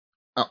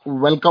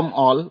Welcome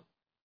all.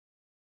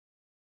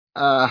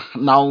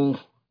 Now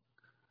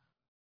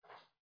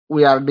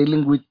we are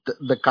dealing with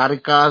the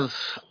Karikas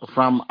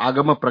from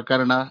Agama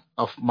Prakarana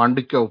of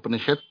Mandukya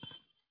Upanishad.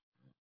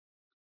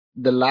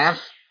 The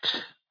last,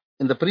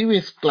 in the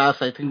previous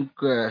class, I think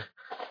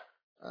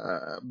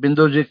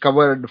Binduji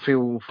covered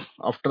few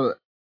after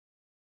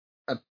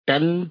a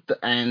 10th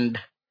and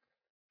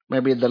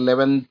maybe the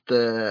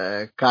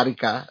 11th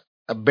Karika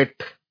a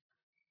bit.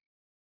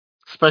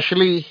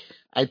 Especially,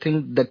 I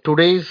think that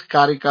today's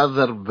Karikas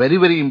are very,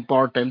 very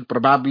important.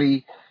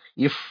 Probably,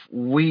 if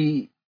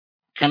we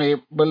can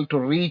able to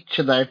reach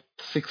that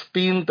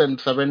 16th and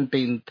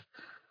 17th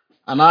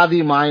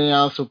anadi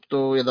maya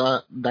supto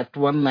yada, that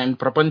one, and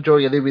prapancho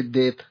yadi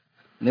vidyet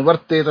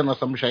nivarteta na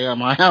samshaya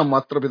maya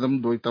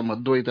matrabidam dvaitam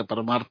advaita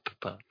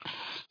paramarthata.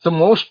 So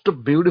most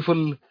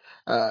beautiful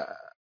uh,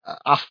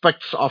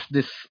 aspects of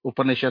this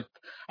Upanishad.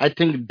 I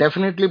think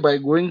definitely by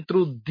going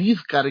through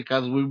these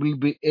karikas we will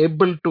be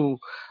able to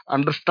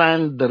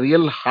understand the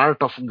real heart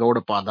of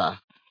Gaudapada.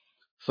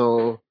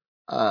 So,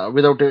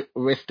 without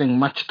wasting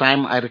much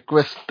time, I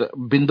request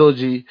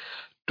Bindoji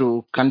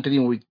to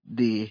continue with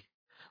the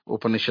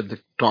Upanishad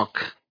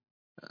talk.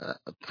 Uh,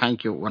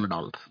 Thank you, one and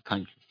all.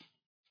 Thank you.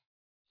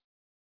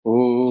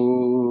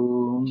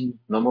 ॐ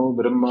नमो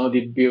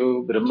ब्रह्मादिभ्यो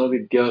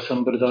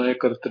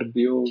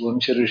ब्रह्मविद्यासम्प्रदायकर्तृभ्यो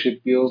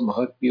वंशऋषिभ्यो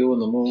महद्भ्यो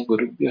नमो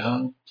गुरुभ्यः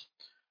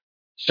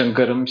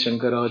शङ्करं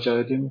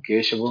शङ्कराचार्यं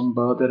केशवं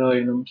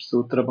बादरायणं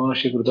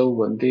सूत्रभाष्यकृतौ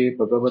वन्दे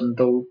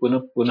भगवन्तौ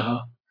पुनः पुनः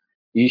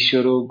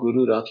ईश्वरो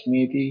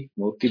गुरुरात्मेति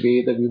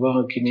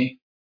मूर्तिभेदविभागिने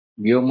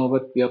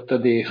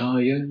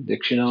व्योमवद्व्याप्तदेहाय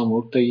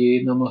दक्षिणामूर्तये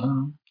नमः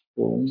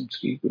ॐ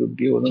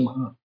श्रीगुरुभ्यो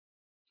नमः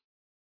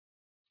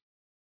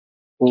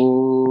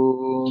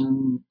ॐ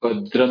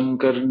भद्रं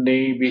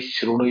कर्णेभिः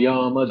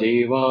शृणुयाम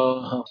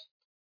देवाः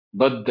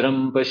भद्रं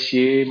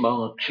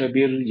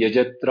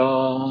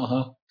पश्येमाक्षभिर्यजत्राः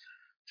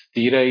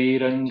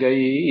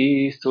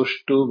स्थिरैरङ्गैः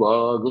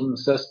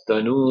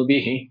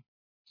सुष्ठुवागुंसस्तनूभिः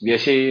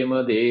व्यशेम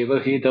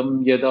देवहितं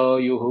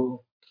यदायुः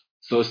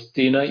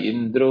स्वस्ति न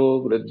इन्द्रो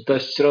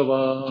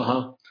वृद्धश्रवाः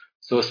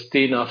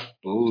स्वस्ति नः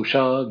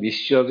पूषा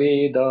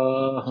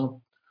विश्ववेदाः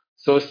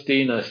स्वस्ति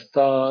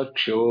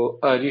नस्ताक्ष्यो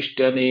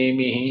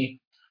अरिष्टनेमिः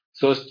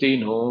स्वस्ति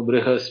नो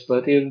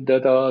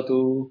बृहस्पतिर्ददातु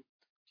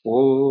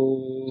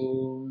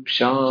ॐ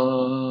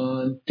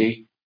शान्ति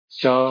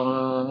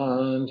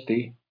शान्ति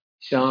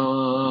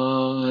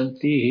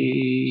शान्तिः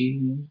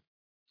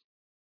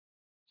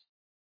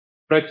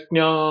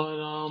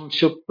प्रज्ञानां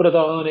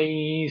सुप्रदानैः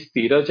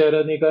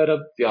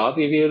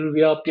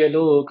स्थिरचरनिकरव्यापिविर्व्याप्य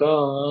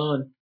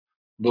लोकान्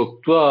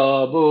भुक्त्वा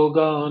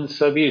भोगान्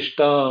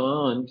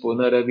सविष्टान्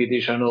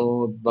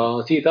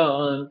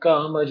पुनरविधिषणोद्भासितान्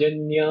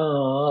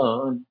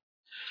कामजन्यान्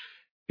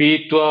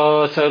पीत्वा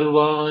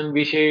सर्वान्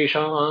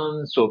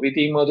विशेषान्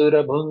स्वपिति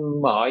मधुरभुङ्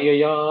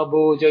मायया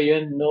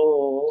भोजयन्नो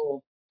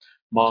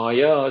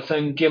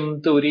मायासङ्ख्यं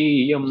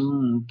तुरीयम्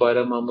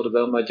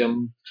परममृतमजम्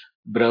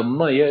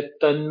ब्रह्म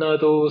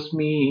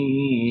यत्तन्नतोऽस्मि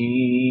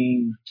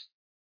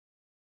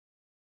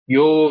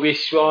यो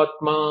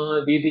विश्वात्मा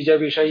दिदिज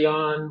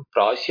विषयान्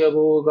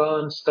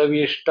प्राश्यभोगान्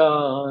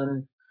स्तविष्टान्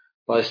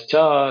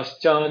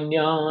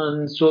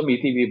पश्चाश्चान्यान्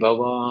स्वमिति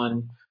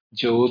विभवान्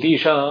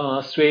ज्योतिषा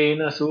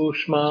स्वेन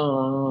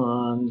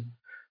सूक्ष्मान्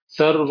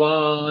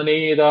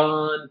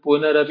सर्वानेतान्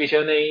पुनरपि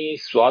शनैः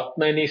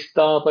स्वात्मनि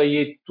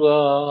स्थापयित्वा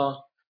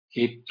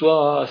हित्वा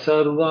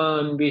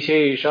सर्वान्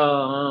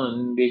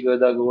विशेषान्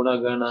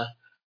विगतगुणगण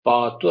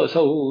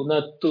पात्वसौ न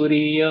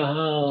तुरीयः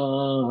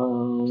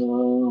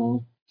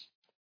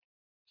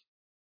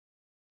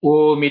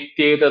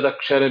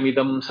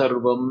ओमित्येतदक्षरमिदं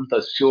सर्वं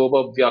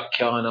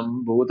तस्योपव्याख्यानं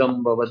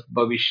भूतं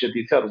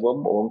भविष्यति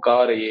सर्वम्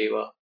ओङ्कार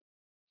एव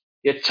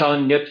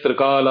यच्छान्यत्र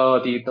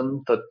कालातीतं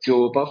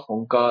तस्योप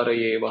ओङ्कार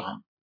एव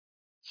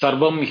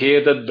सर्वं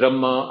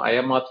ह्येतद्ब्रह्म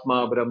अयमात्मा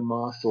ब्रह्म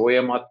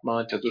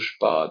सोऽयमात्मा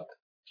चतुष्पात्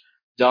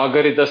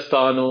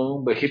जागरितस्थानो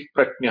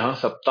बहिःप्रज्ञः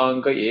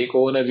सप्ताङ्क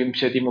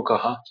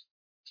एकोनविंशतिमुखः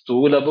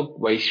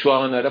स्थूलभुक्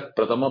वैश्वानर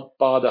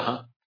प्रथमपादः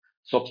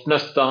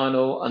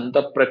स्वप्नस्थानो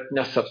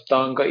अन्तःप्रज्ञः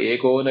सप्ताङ्क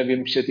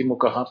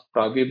एकोनविंशतिमुखः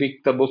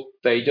प्राविविक्तभुक्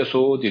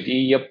तैजसो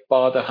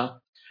द्वितीयपादः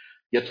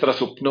यत्र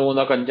सुप्नो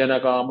न कञ्चन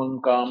कामं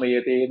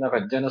कामयते न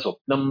कञ्चन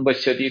स्वप्नं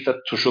पश्यति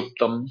तत्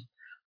सुषुप्तम्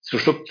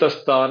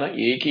सुषुप्तस्थान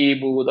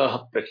एकीभूतः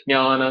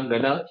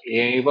प्रज्ञानगण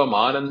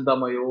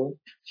एवमानन्दमयो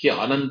हि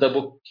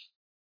आनन्दभुक्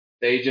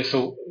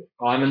तैजसो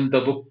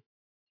आनन्दभुक्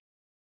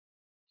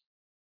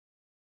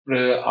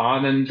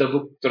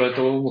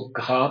आनन्दभुक्त्रतो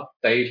मुखः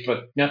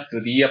तैर्प्रज्ञः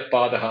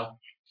तृतीयपादः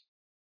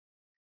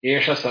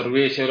एष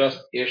सर्वेश्वर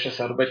एष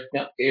सर्वज्ञ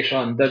एष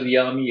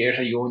अन्तर्यामी एष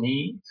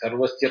योनिः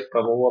सर्वस्य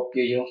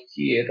प्रभवोऽप्ययो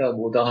हि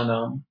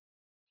एतभूतानाम्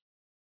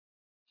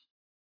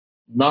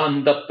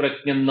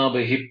नान्तःप्रज्ञं न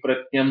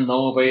बहिःप्रज्ञं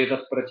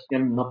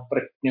नोपैतप्रज्ञं न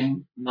प्रज्ञं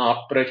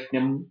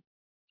नाप्रज्ञं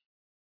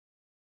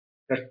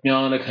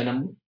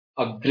प्रज्ञानघनम्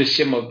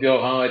अदृश्यम्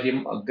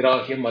अव्यवहार्यम्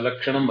अग्राह्यम्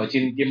अलक्षणम्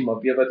अचिन्त्यम्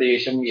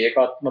अव्यपदेशम्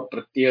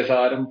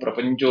एकात्मप्रत्ययसारम्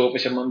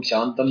प्रपञ्चोपशमम्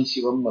शान्तम्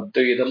शिवम्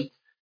अद्वैतम्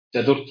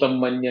चतुर्थम्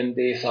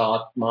मन्यन्ते स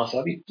आत्मा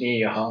स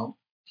विज्ञेयः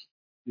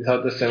These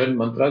are the 7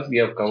 mantras we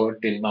have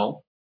covered till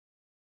now.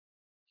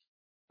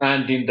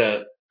 And in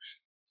the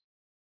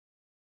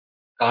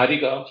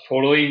Karika,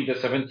 following the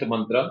 7th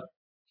mantra,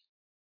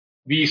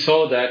 we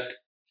saw that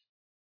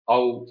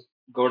how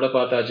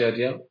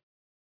Gaudapatacharya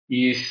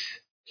is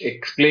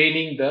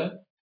explaining the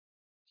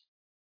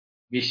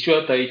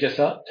Vishwa,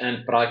 Taijasa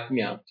and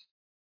Prajna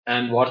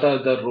and what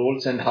are the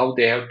roles and how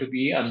they have to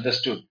be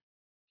understood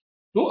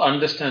to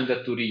understand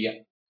the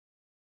Turiya.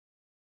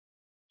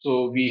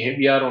 So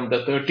we are on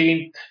the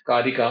 13th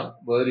Karika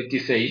where it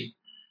is saying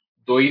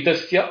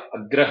Dvaitasya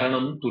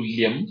agrahanam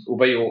tulyam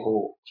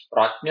ubayoho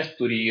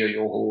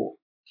prajnasturiyayoho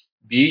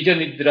bija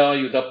nidra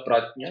yuda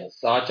prajna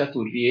sacha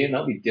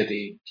turyena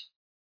vidyate.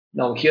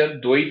 Now here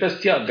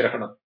Dvaitasya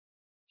agrahanam.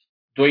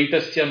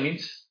 Dvaitasya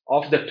means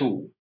of the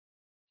two.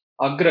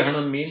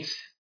 Agrahanam means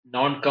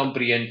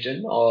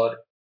non-comprehension or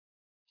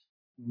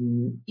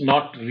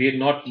not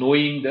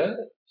knowing the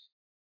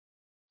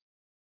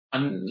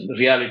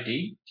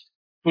reality.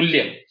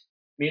 Tulyam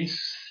means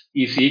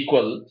is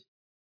equal.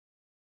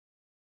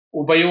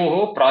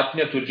 Ubayoho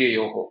prajna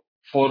turyayoho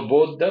for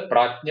both the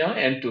prajna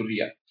and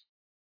turya.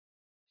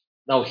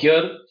 Now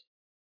here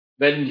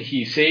when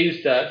he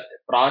says that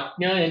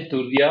prajna and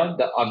turya,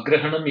 the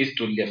agrahanam is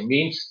tulyam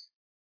means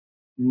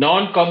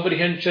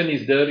non-comprehension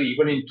is there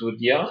even in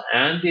turya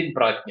and in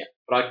prajna.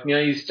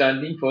 Prajna is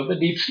standing for the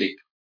deep sleep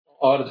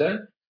or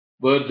the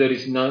where there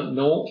is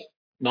no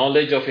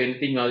knowledge of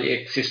anything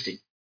existing.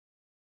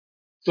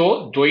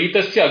 So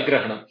dvaitasya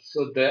agrahanam.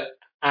 So the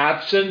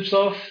absence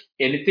of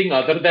anything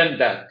other than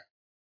that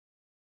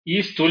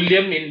is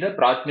tulyam in the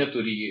prajna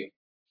turiya.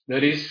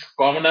 There is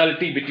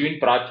commonality between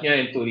prajna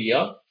and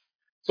turiya.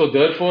 So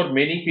therefore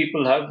many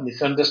people have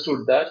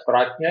misunderstood that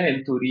prajna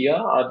and turiya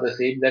are the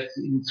same. That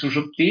in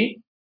sushupti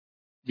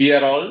we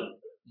are all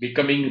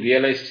becoming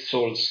realized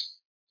souls.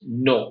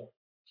 No,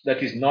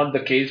 that is not the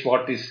case.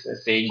 What is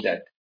saying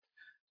that?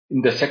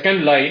 In the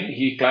second line,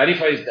 he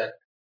clarifies that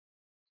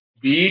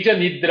bija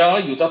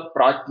nidra yuta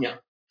prajna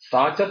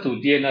sacha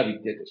turyena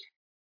vidyate.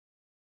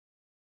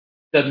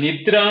 The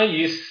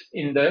nidra is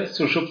in the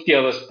sushupti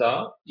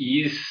avastha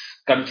is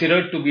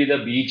considered to be the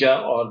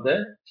bija or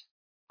the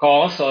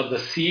cause or the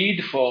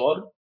seed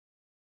for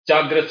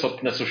jagrat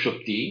swapna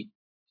sushupti.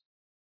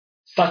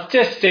 Such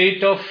a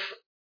state of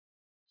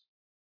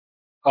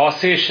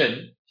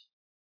causation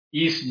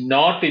is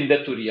not in the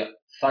turiya.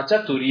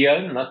 Sacha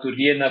turiya na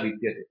turyena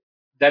vidyate.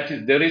 That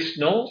is, there is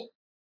no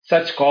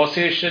such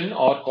causation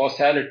or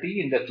causality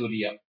in the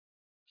turiya.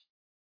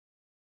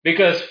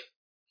 Because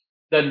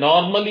the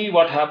normally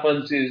what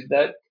happens is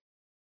that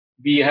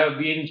we have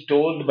been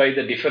told by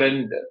the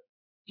different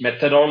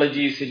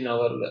methodologies in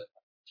our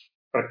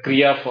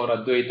prakriya for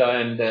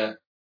Advaita and the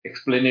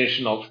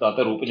explanation of the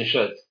other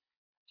Upanishads.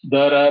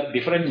 There are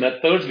different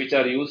methods which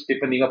are used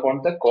depending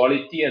upon the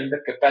quality and the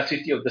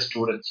capacity of the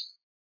students.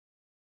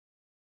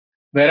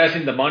 Whereas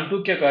in the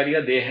Mandukya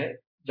Karya, they have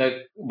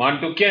the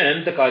Mandukya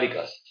and the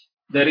Karikas.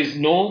 There is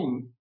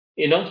no,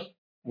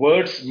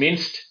 words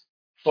minced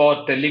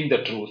for telling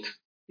the truth.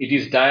 It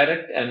is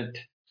direct, and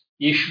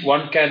if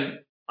one can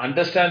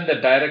understand the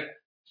direct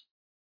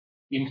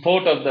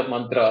import of the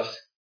mantras,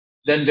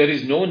 then there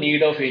is no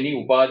need of any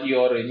upadhi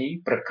or any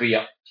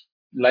prakriya.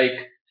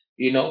 Like,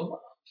 the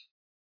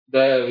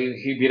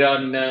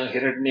Viran,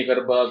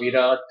 Hiranyagarbha,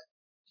 Virat,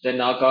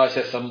 then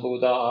Akasha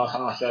Sambhuta,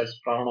 Ahasha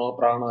Prano,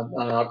 Prana,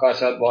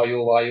 Akasha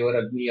Vayu, Vayu,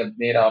 Agni,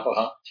 Agni,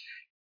 Rapaha.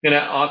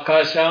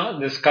 Akasha,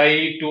 the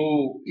sky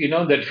to,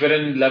 the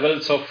different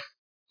levels of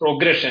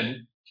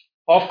progression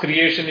of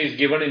creation is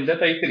given in the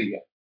Taittiriya.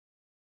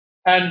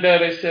 And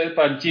there is a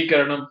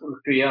Panchikaranam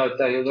Prakriya,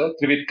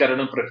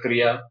 Trivitkaranam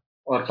Prakriya,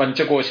 or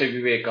Panchakosha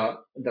Viveka,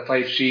 the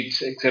 5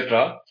 sheets,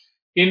 etc.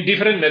 In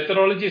different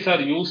methodologies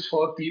are used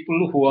for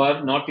people who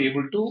are not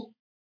able to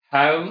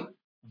have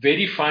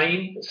very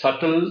fine,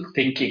 subtle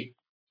thinking.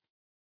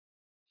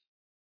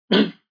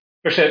 But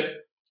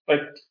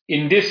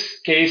in this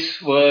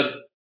case, where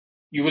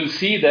you will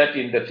see that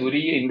in the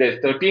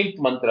 13th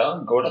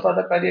mantra,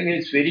 Gaudapada Karya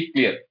is very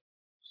clear.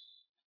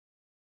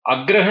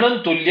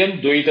 Agrahanam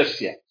tulyam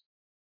dvaitasya.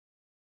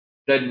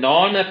 The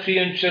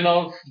non-apprehension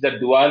of the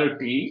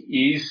duality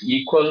is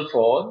equal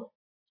for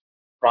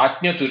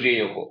prajna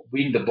turyayoho.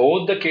 In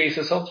both the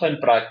cases of and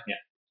prajna,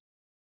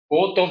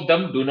 both of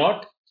them do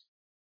not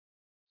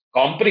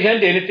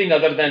comprehend anything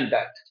other than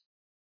that.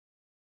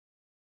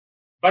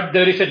 But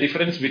there is a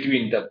difference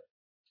between them,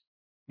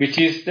 which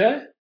is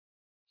the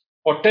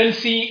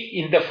potency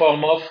in the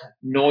form of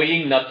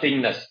knowing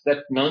nothingness. That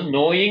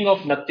knowing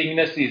of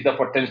nothingness is the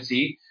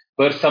potency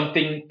where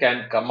something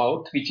can come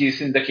out, which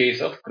is in the case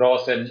of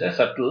gross and the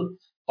subtle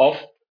of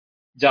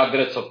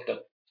Jagrat Saptam.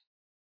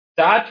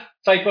 That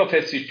type of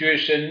a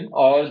situation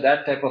or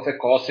that type of a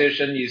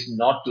causation is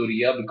not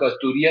Turiya, because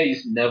Turiya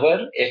is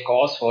never a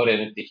cause for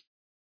anything.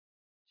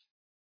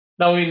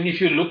 Now, if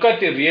you look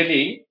at it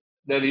really,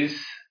 there is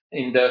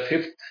in the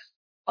 5th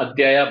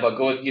Adhyaya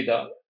Bhagavad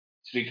Gita,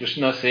 Sri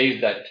Krishna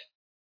says that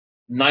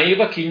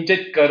Naiva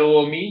kinchet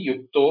karomi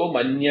yukto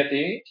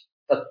manyate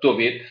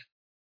tattvaved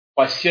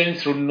Pashyan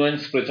Shrunwan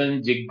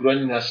Sprutan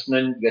Jigwan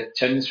Nasnan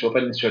Gachan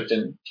Shopan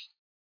Shwachan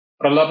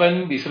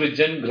Pralapan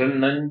Visrujan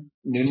Grannan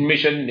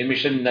Nimishan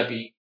Nimishan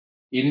Napi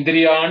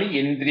Indriyani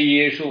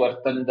Indriyeshu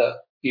Vartanda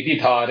Iti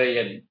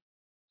Dharayan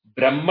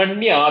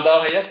Brahmanya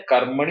Adaya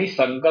Karmani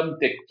Sangam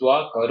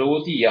Tektva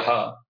Karoti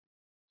Yaha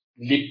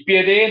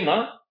Lipyade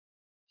na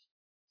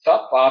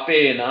sa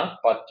papena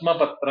Patma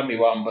Patram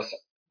Ivambasa.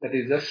 That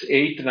is just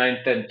 8th,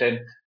 9th, and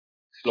 10th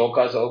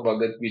slokas of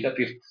Bhagavad Gita,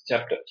 5th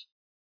chapter.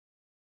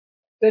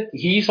 That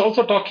he is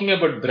also talking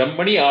about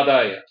Brahmani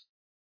Adaya.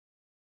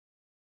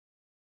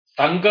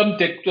 Sangam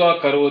Tektva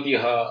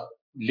Karodiha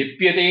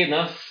Lipyade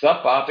na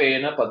sa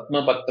papena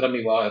Patma Patram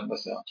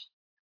Ivambasa.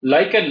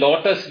 Like a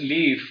lotus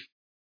leaf,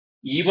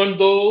 even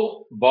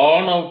though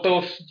born out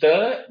of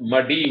the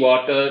muddy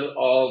water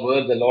or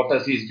where the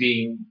lotus is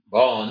being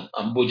born,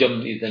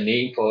 Ambujam is the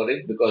name for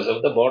it because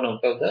of the born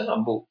out of the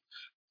Ambu.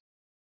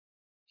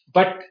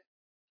 But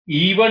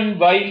even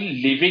while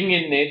living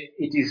in it,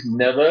 it is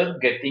never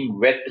getting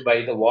wet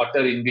by the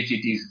water in which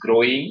it is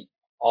growing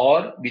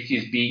or which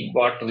is being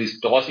water is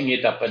tossing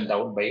it up and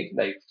down by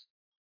life.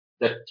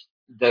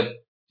 The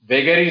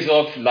vagaries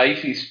of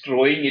life is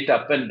throwing it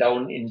up and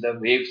down in the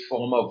waves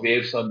form of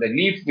waves, or the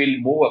leaf will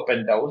move up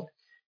and down.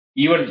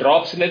 Even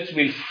droplets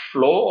will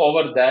flow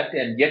over that,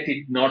 and yet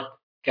it not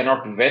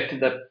cannot wet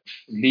the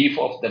leaf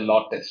of the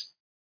lotus.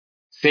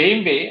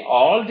 Same way,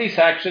 all these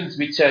actions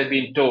which have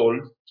been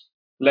told,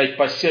 like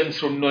Pashyan,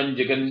 Shrunwan,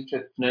 Jagan,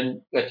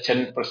 Chatnan,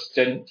 Gachan,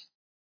 Prastan,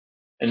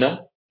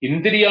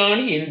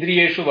 Indriyani,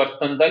 Indriyeshu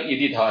Vartanda,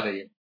 Idi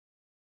Dharayan.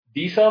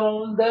 These are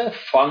all the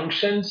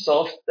functions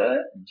of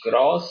the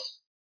gross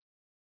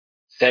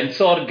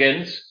sense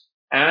organs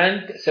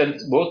and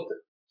sense, both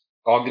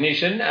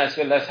cognition as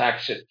well as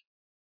action.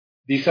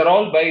 These are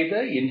all by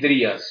the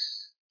Indriyas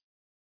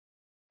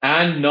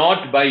and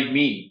not by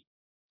me.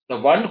 The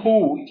one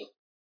who,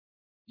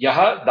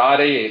 Yaha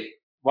Dharaye,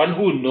 one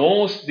who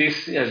knows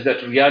this as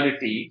that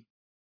reality,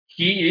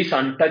 he is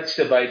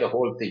untouched by the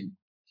whole thing.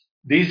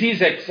 This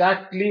is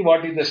exactly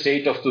what is the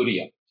state of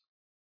Turiya.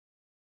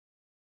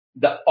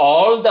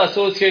 All the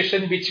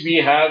association which we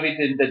have it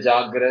in the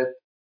Jagrat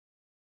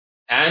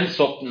and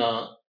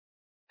Swapna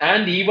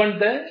and even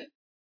the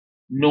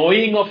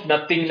knowing of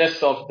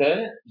nothingness of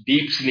the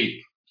deep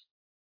sleep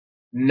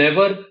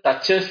never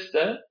touches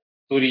the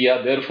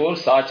Turiya. Therefore,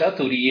 Sacha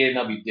Turiye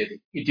na vidyate.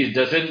 It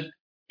doesn't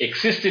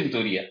exist in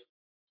Turiya.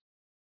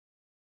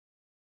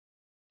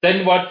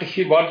 Then what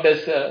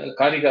does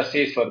Karika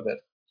says further?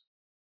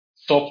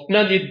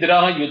 Swapna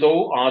nidra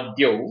yudau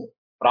adyau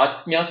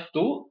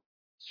pratnyatu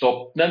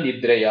swapna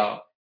nidraya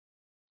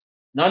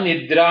na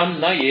nidram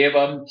na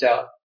evam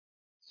cha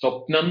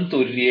swapnam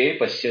turye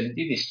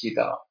pashyanti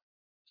nishchita.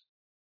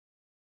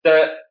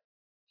 The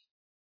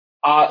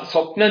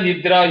Swapna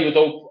Nidra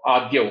Yudau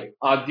Adyau.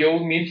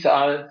 Adyau means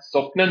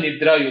Swapna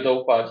Nidra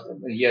Yudau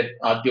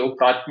Adyau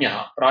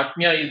Pratnya.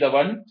 Pratnya is the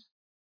one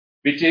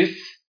which is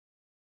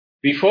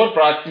before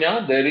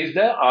Pratnya, there is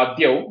the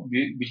Adyau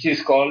which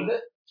is called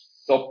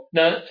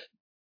Swapna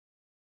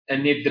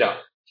and Nidra.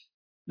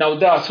 Now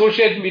the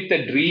association with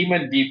the dream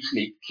and deep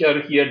sleep.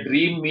 Here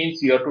dream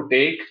means you have to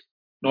take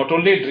not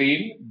only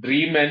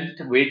dream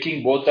and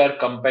waking both are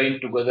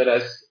combined together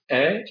as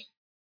a,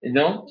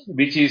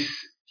 which is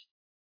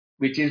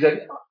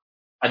a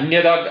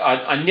Anya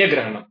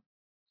Grahanam.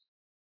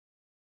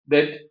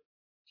 That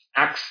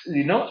acts,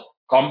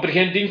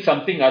 comprehending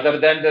something other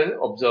than the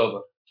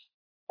observer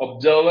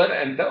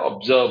and the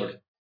observed.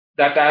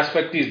 That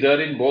aspect is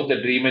there in both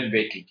the dream and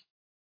waking.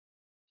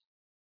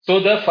 So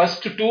the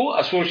first two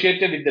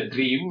associated with the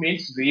dream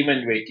means dream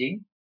and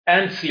waking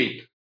and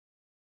sleep.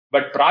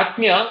 But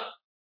pratnya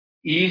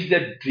is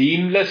the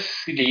dreamless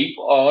sleep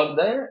or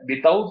the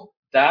without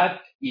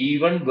that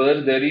even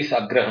where there is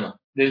agrahana.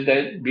 There is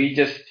the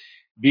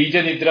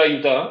bija nidra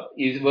yuta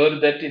is where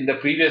that in the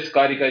previous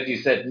karika it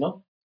is said,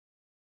 no?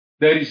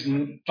 There is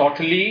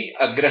totally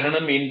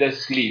agrahanam in the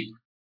sleep.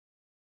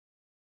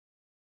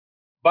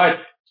 But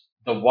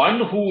the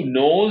one who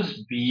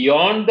knows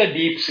beyond the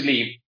deep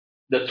sleep,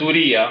 the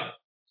turiya,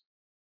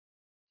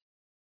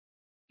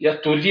 ya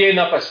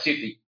turyena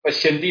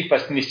pashyanti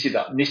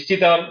nishchita.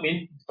 Nishchita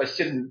means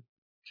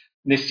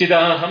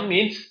nishchitaham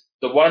means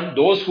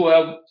those who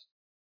have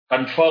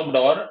confirmed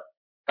or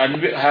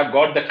have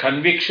got the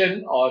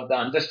conviction or the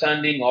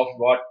understanding of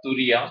what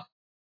turiya.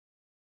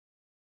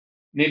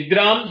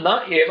 Nidram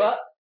na eva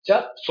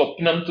cha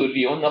swapnam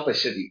turyo na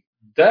pashyati.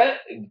 The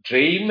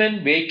dream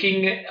and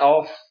waking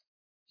of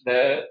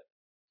the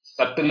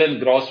subtle and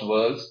gross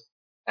worlds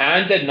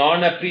and the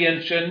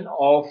non-apprehension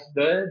of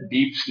the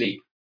deep sleep.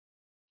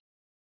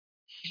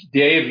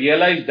 They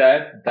realize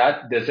that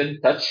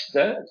doesn't touch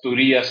the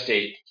Turiya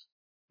state.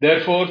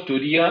 Therefore,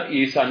 Turiya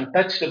is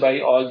untouched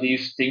by all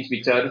these things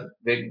which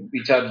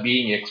are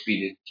being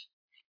experienced.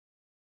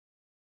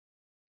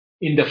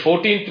 In the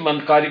 14th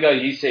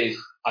Mankarika, he says,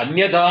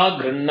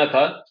 Anyadha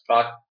grannatha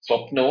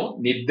swapno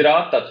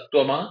nidra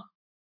tattvama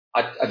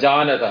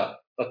ajanata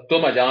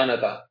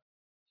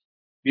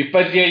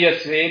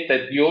viparyayasve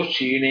tadyo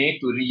shine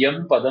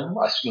turiyam padam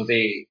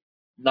asnude.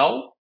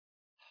 Now,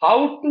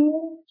 how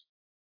to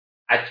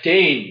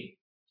attain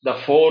the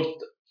fourth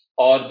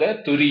or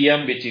the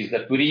Turiyam, which is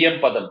the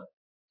Turiyam Padam,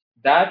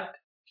 that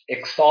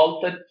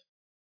exalted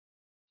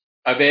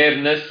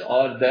awareness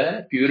or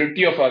the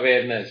purity of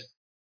awareness.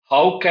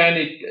 How can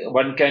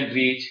one can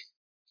reach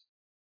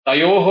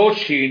Tayoho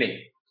Shine?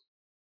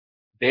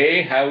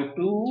 They have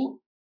to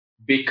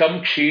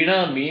become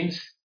Kshina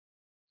means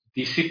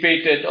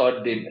dissipated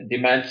or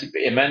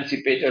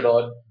emancipated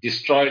or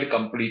destroyed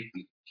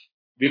completely.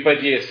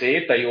 Viparya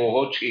say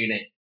Tayoho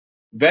Shine.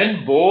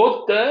 When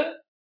both the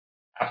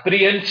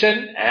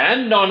apprehension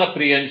and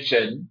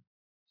non-apprehension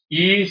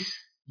is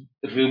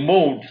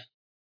removed,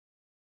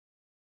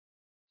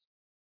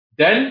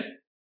 then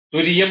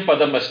Turiyam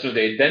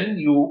Padamastude, then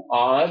you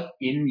are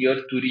in your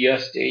Turiya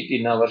state,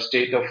 in our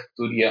state of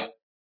Turiya.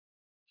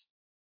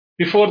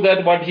 Before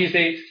that, what he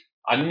says,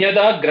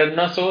 Anyada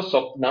Grannaso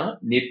Swapna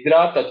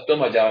Nidra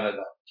Tattvam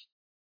Ajanada.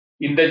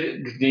 In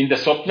the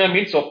Swapna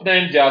means Swapna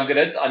and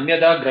Jagrat,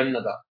 Anyada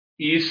Grannada.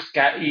 He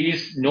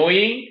is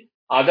knowing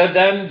other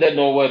than the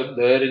knower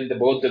there in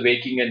both the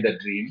waking and the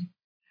dream.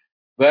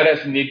 Whereas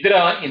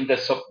Nidra in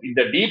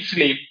the deep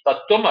sleep,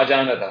 Tattvam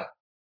Ajanada.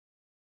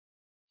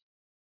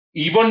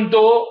 Even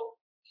though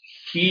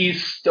he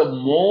is the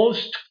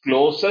most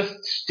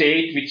closest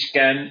state which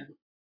can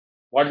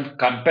one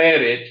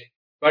compare it,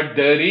 but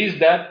there is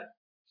that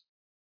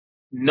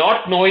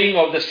not knowing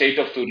of the state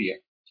of Turiya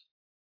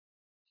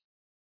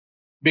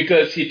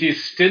because it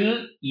is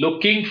still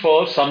looking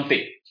for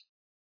something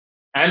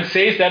and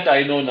says that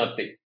I know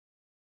nothing.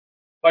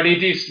 But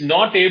it is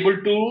not able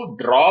to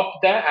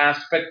drop the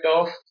aspect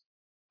of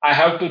I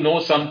have to know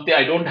something,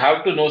 I don't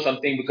have to know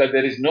something because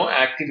there is no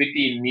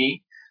activity in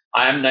me.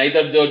 I am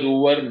neither the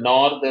doer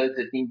nor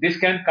the thing. This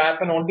can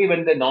happen only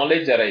when the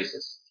knowledge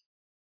arises.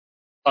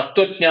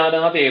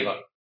 Tattva deva.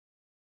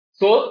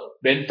 So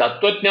when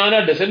Tattva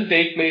Jnana doesn't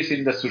take place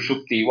in the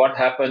Sushupti, what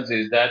happens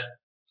is that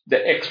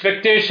the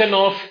expectation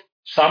of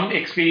some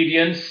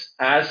experience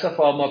as a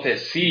form of a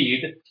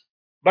seed,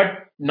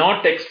 but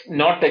not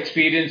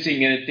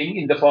experiencing anything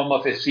in the form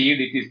of a seed,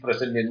 it is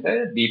present in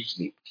the deep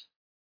sleep.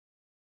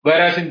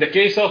 Whereas in the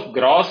case of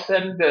gross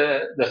and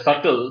the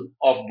subtle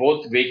of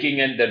both waking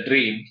and the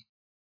dream,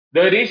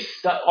 there is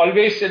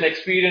always an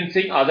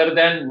experiencing other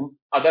than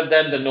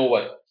the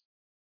knower.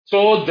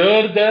 So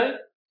there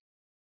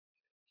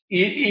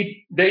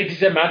it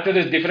is a matter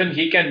is different.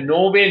 He can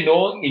no way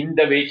know in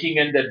the waking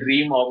and the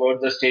dream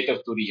about the state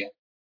of Turiya.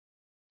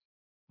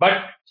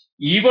 But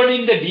even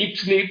in the deep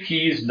sleep,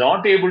 he is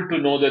not able to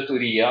know the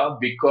Turiya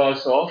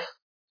because of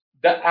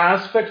the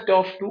aspect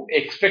of to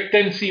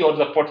expectancy or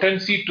the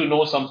potency to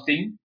know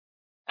something.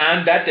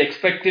 And that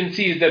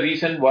expectancy is the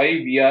reason why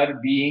we are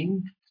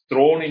being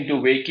thrown into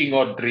waking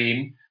or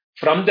dream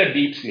from the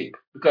deep sleep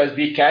because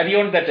we carry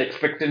on that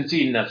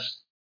expectancy in us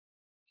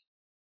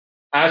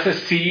as a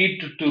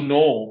seed to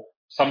know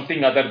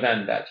something other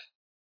than that.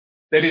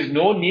 There is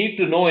no need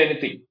to know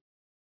anything.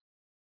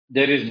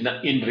 There is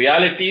in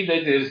reality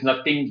there is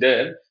nothing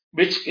there,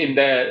 which in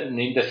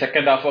the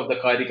second half of the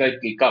Karika it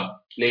will come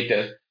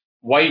later.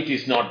 Why it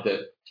is not there?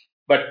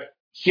 But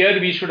here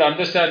we should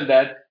understand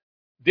that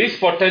this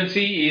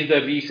potency is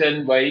the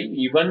reason why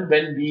even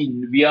when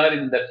we are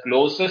in the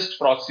closest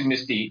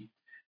proximity,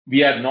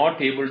 we are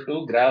not able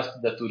to grasp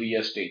the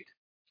Turiya state,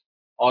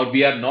 or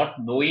we are not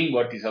knowing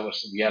what is our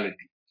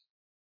reality.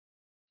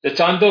 The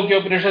Chandogya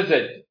Upanishad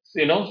said,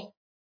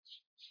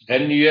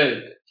 when you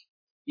are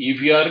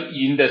if you are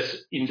in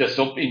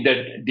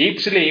the deep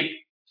sleep,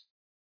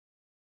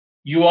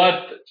 you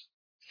are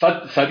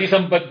sati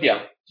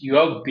sampadya. You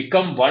have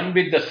become one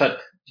with the sat.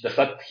 The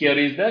sat here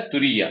is the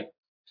turiya.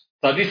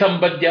 Sati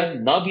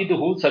sampadya na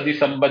viduhu sati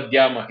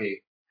sampadya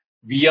mahe.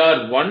 We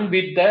are one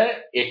with the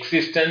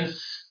existence,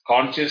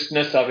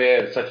 consciousness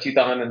aware,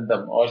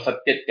 Satchitanandam or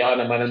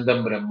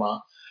Satyatyanam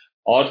Brahma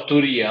or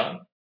Turiya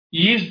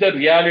is the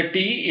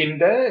reality in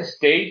the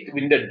state,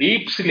 in the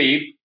deep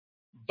sleep,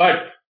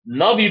 but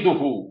na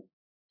viduhu.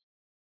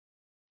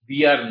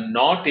 We are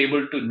not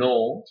able to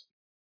know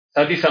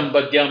Sati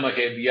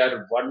Sambhadyamahe, we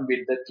are one with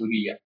the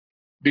Turiya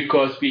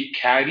because we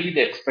carry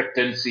the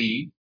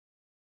expectancy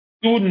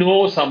to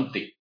know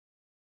something,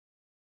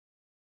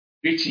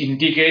 which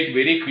indicate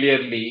very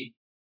clearly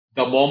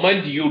the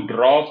moment you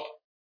drop,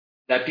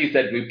 that is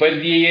that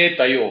Viparye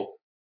Tayo,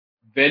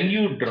 when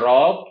you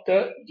drop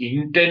the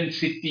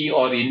intensity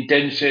or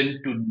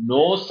intention to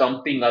know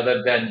something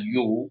other than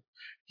you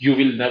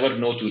will never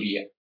know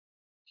Turiya.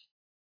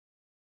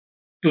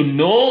 To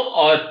know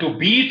or to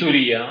be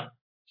Turiya,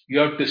 you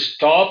have to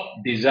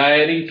stop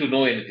desiring to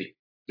know anything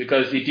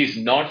because it is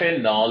not a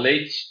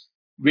knowledge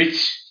which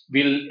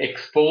will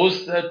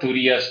expose the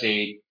Turiya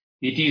state.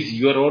 It is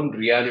your own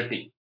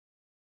reality.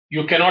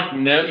 You can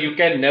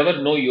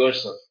never know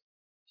yourself.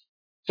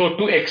 So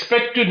to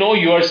expect to know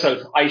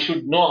yourself, I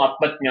should know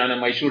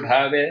Atmatnyanam, I should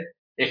have a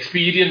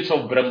experience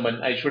of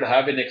Brahman, I should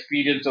have an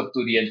experience of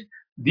Turiyan.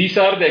 These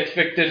are the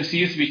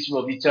expectancies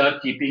which are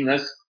keeping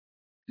us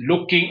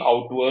looking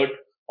outward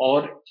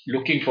or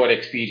looking for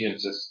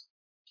experiences.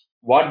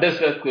 What does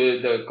the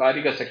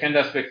Karika second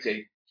aspect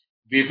say?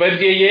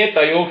 Viparyaye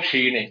tayo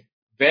kshine.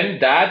 When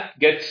that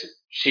gets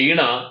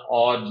kshina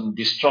or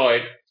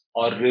destroyed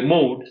or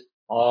removed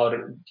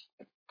or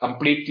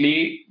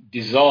completely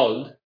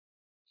dissolved,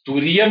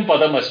 turiyam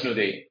padam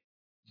asnude.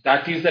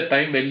 That is the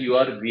time when you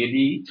are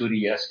really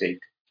turiya state.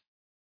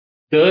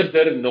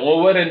 There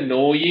knower and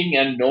knowing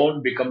and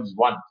known becomes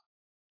one.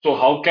 So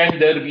how can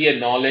there be a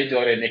knowledge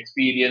or an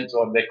experience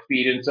or the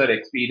experiencer,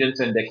 experience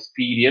and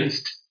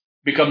experienced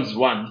becomes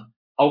one?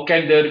 How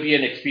can there be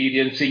an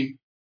experiencing?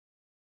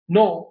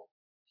 No.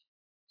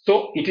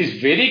 So it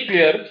is very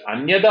clear,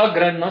 Anyada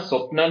Grana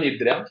Swapna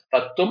Nidra,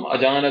 Tattvam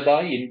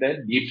Ajanada in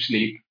the deep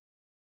sleep,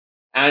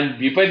 and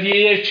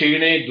Viparye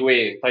Chine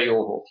Dwe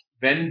Tayoho.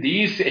 When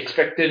these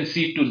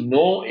expectancy to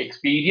know,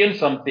 experience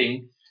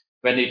something,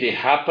 when it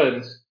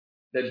happens,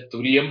 then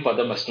Turiyam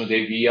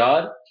Padamasnude, we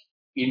are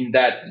in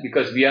that,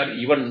 because we are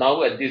even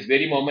now at this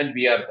very moment,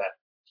 we are that.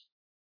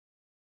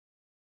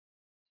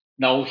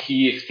 Now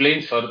he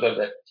explains further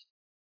that,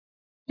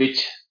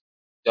 which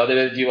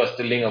Jadavedji was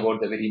telling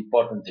about the very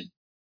important thing.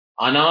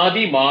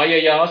 Anadi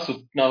Mayaya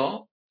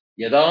Supna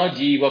Yada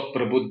Jiva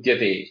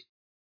Prabudyate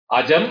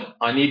Ajam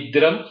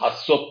Anidram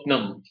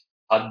Aswapnam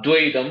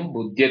Advaidam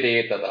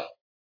Buddhyate Tada.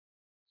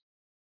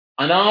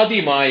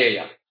 Anadi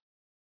Mayaya.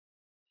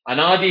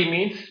 Anadi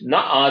means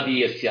na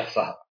adi yasya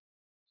saha.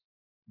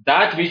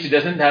 That which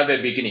doesn't have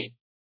a beginning.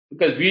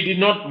 Because we do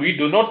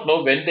not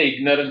know when the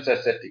ignorance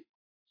has set in.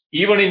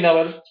 Even in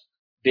our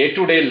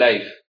day-to-day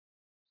life,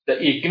 the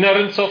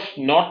ignorance of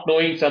not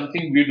knowing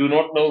something, we do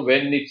not know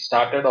when it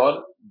started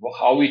or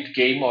how it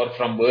came or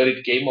from where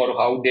it came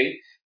or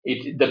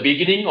the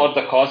beginning or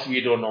the cause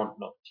we do not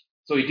know.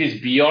 So it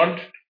is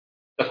beyond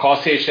the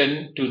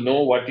causation to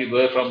know where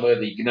from where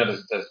the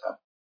ignorance has come.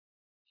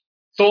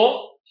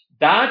 So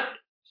that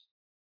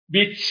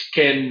which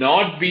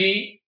cannot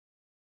be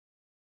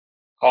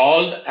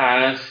called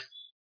as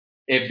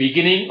a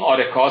beginning or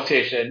a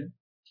causation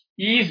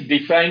is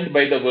defined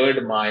by the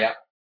word Maya,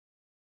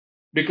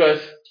 because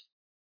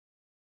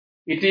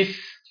it is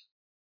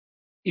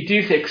it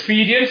is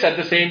experienced at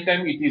the same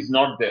time it is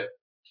not there.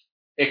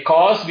 A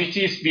cause which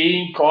is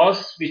being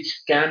caused,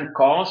 which can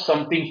cause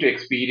something to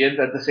experience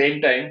at the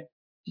same time,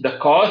 the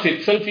cause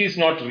itself is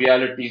not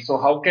reality. So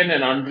how can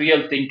an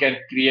unreal thing can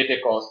create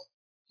a cause?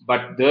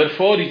 But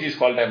therefore it is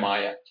called a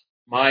Maya.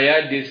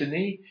 Maya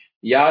Disney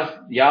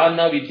Yana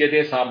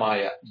Vidyate Sa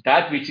Maya.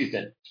 That which is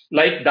then.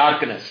 Like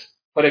darkness.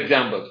 For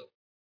example,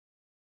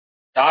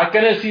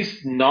 darkness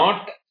is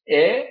not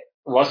a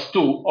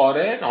vastu or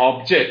an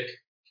object,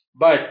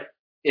 but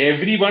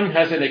everyone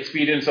has an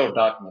experience of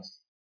darkness.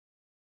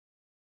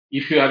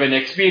 If you have an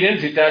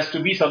experience, it has to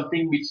be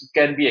something which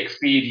can be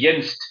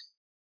experienced.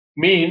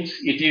 Means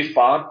it is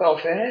part of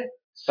a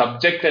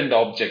subject and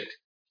object.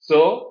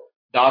 So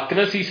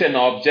darkness is an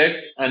object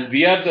and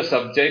we are the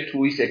subject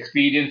who is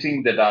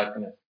experiencing the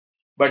darkness.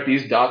 But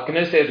is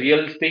darkness a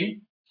real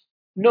thing?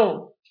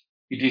 No.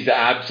 It is the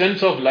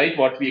absence of light,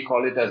 what we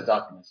call it as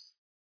darkness.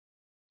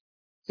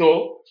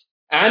 So,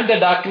 and the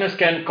darkness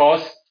can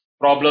cause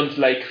problems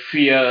like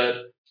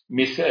fear,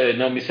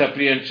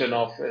 misapprehension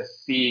of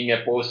seeing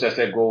a post as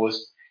a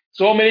ghost.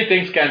 So many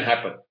things can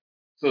happen.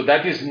 So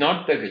that is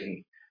not the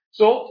thing.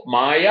 So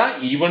Maya,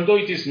 even though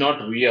it is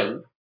not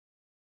real,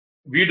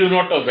 we do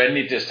not know when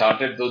it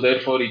started, so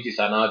therefore it is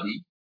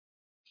anadi.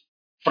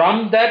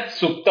 From that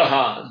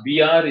suptaha,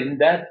 we are in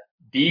that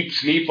deep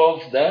sleep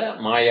of the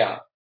Maya,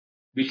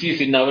 which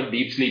is in our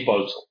deep sleep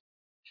also.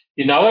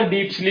 In our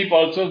deep sleep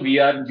also, we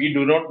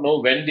do not know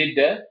when did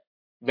the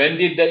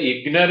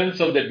ignorance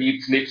of the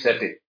deep sleep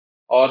set in,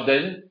 or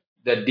the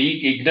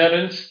deep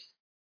ignorance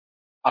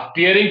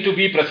appearing to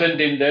be present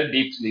in the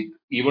deep sleep.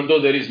 Even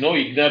though there is no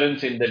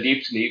ignorance in the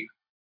deep sleep,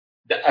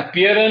 the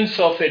appearance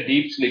of a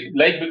deep sleep,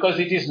 like because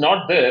it is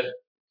not there,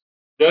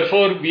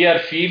 therefore we are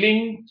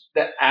feeling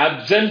the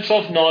absence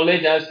of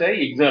knowledge as a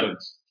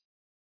ignorance.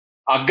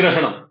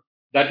 Agrahanam.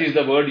 That is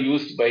the word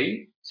used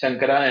by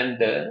Shankara and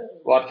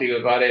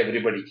Vartikakara,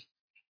 everybody.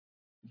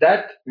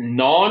 That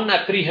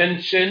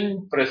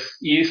non-apprehension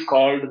is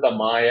called the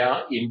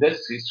Maya in the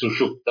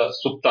Sushupta,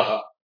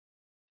 Suptaha.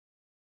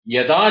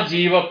 Yada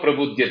Jiva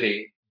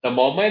Prabudyate. The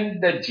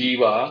moment the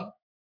Jiva,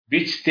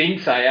 which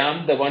thinks I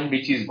am the one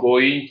which is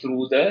going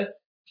through the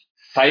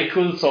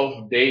cycles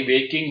of day,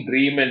 waking,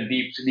 dream and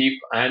deep sleep,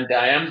 and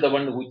I am the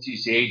one which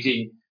is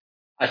aging,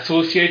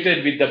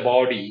 associated with the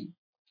body,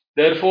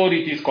 therefore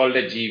it is called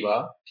a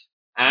Jiva.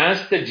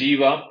 As the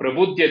Jiva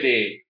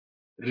Prabudyate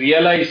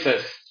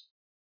realizes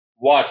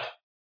what?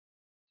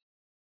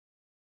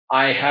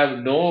 I have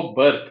no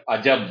birth,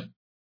 ajam.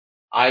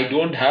 I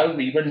don't have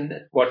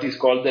even what is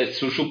called the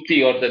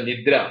sushupti or the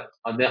nidra,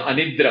 or the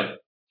anidram.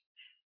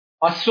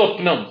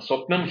 Aswapnam.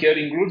 Swapnam here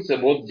includes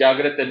both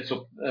jagrat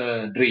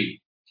and dream.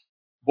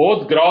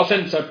 Both gross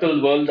and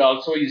subtle world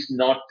also is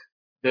not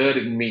there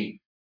in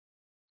me.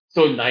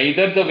 So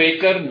neither the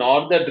waker,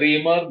 nor the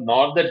dreamer,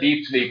 nor the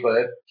deep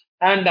sleeper,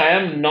 and I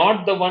am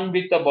not the one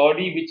with the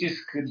body which is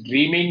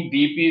dreaming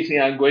deep is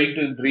I am going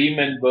to dream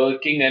and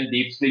working and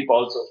deep sleep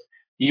also.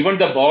 Even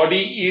the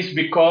body is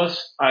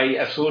because I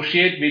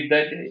associate with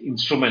the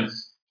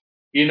instruments.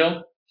 you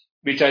know,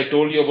 which I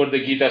told you about the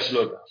Gita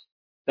shloka.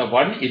 The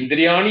one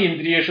Indriyani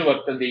Indriyeshu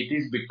Vartante, it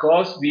is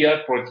because we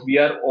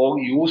are all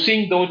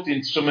using those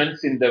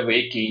instruments in the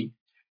waking.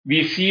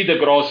 We see the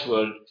gross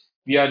world.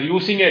 We are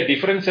using a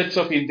different sets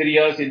of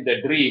Indriyas in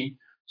the dream.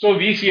 So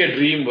we see a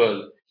dream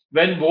world.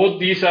 When both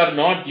these are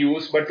not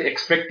used but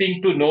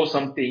expecting to know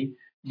something,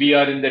 we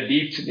are in the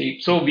deep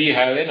sleep. So we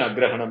have an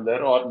agrahanam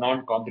there or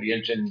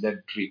non-comprehension in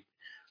that dream.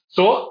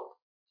 So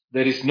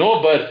there is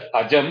no birth,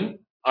 ajam,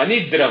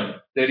 anidram,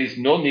 there is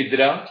no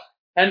nidra,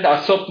 and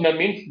asopna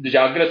means the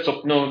jagrat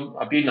sopna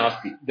api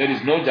nasti. There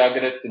is no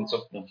jagrat in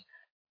sopna.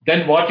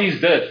 Then what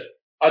is there?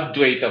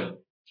 Advaitam.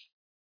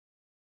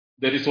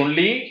 There is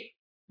only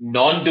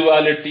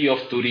non-duality of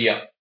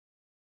turiya.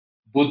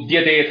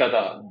 Buddhyate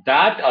tada.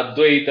 That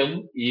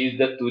advaitam is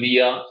the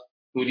turiya,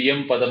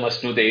 turiyam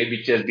padamasnude,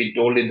 which has been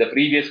told in the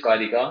previous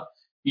karika,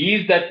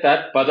 is that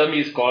padam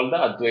is called the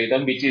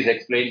advaitam, which is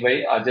explained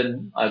by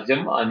ajam,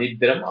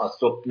 anidram,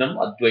 asopnam,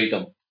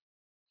 advaitam.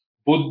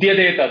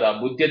 Buddhyade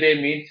tada.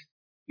 Buddhyade means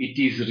it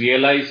is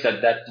realized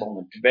at that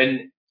moment.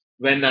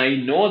 When I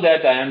know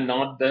that I am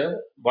not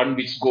the one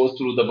which goes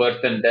through the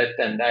birth and death,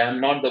 and I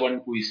am not the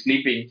one who is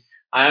sleeping,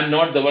 I am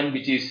not the one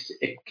which is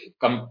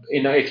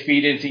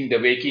experiencing the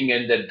waking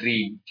and the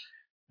dream.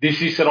 This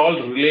is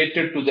all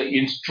related to the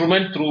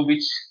instrument through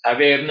which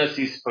awareness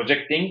is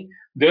projecting.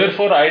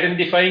 Therefore,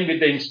 identifying with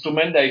the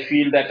instrument, I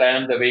feel that I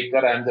am the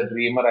waker, I am the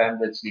dreamer, I am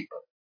the sleeper.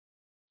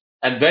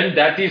 And when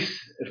that is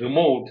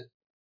removed,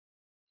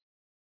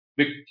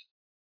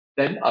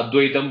 then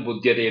Advaitam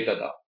Buddhyate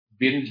Tada.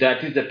 When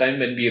that is the time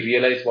when we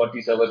realize what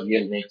is our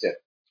real nature.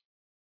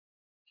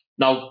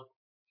 Now,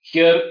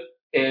 here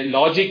a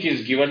logic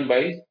is given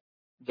by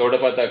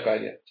Gaudapata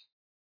Karya.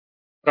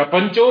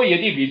 Prapancho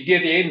yadi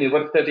vidyate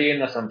nivartate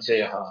na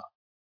samshayaha.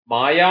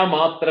 Maya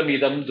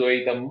matramidam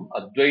dvaitam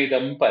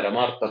advaitam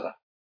paramartata.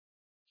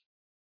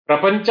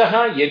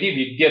 Prapanchaha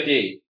yadi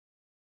vidyate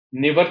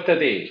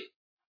nivartate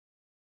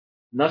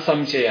na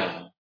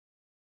samshayaha.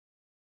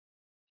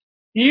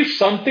 If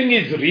something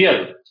is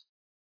real,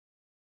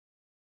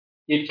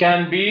 it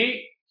can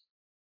be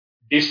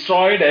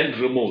destroyed and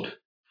removed.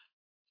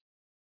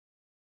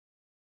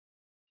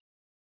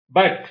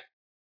 But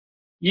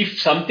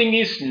if something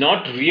is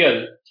not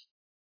real,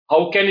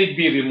 how can it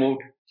be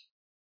removed?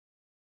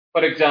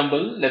 For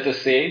example, let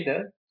us say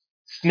the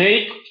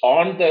snake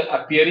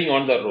appearing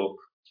on the rope.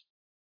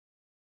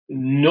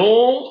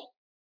 No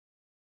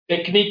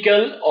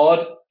technical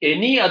or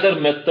any other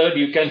method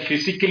you can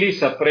physically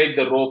separate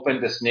the rope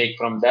and the snake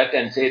from that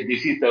and say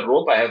this is the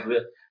rope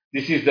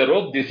this is the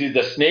rope, this is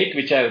the snake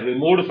which I have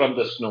removed from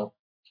the snow.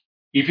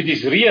 If it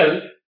is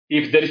real,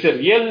 if there is a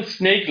real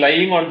snake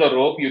lying on the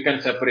rope, you can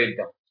separate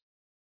them.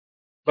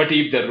 But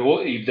if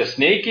the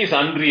snake is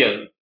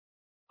unreal,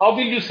 how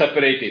will you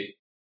separate it?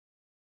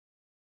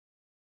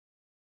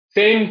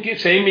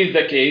 Same is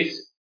the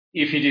case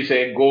if it is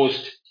a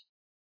ghost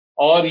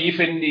or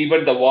even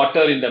the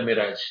water in the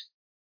mirage.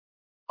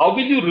 How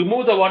will you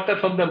remove the water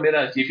from the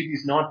mirage if it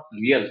is not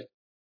real?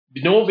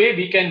 No way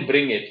we can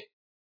bring it.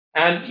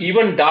 And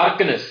even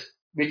darkness,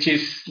 which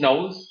is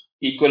now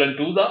equivalent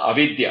to the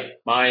avidya,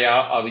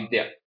 maya,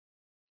 avidya.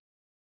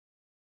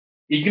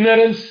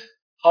 Ignorance,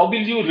 how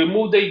will you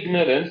remove the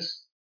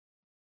ignorance?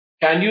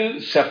 Can you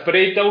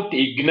separate out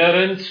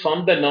ignorance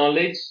from the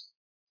knowledge?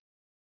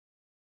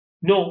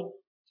 No,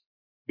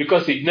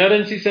 because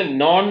ignorance is a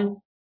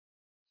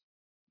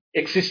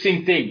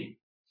non-existing thing.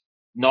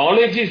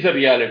 Knowledge is the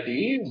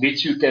reality,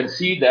 which you can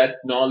see that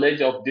knowledge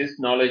of this,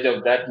 knowledge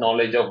of that,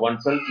 knowledge of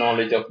oneself,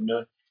 knowledge of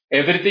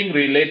everything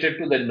related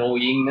to the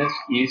knowingness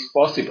is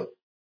possible.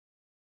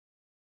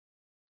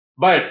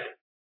 But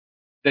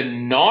the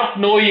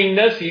not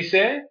knowingness is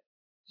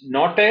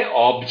not a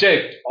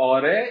object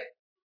or a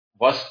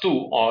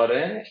vastu or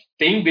a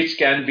thing which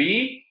can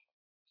be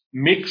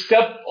mixed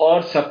up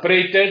or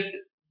separated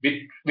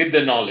with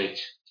the knowledge.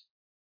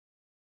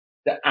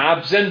 The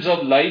absence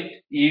of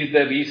light is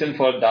the reason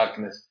for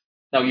darkness.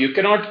 Now you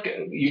cannot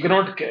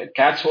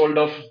catch hold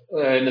of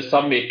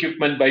some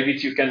equipment by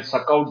which you can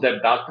suck out the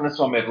darkness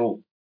from a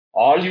room.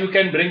 All you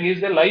can bring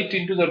is the light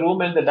into the room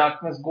and the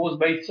darkness goes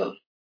by itself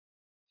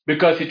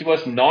because it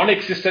was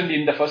non-existent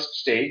in the first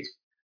stage.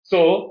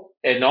 So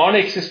a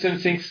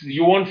non-existent thing,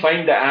 you won't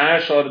find the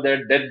ash or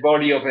the dead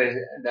body of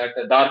that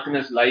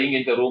darkness lying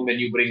in the room when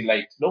you bring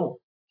light.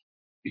 No,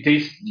 it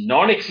is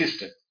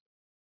non-existent.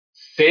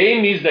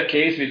 Same is the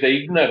case with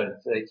the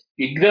ignorance. Right?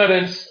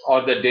 Ignorance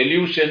or the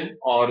delusion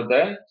or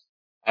the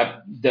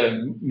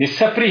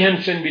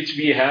misapprehension which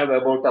we have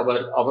about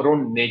our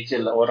own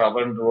nature or our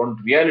own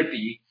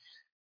reality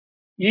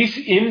is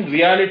in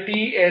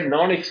reality a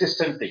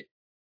non-existent thing.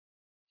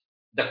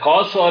 The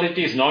cause for it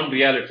is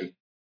non-reality.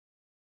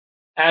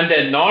 And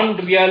a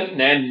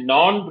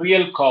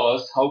non-real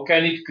cause, how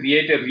can it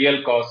create a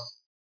real cause?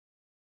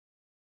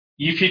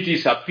 If it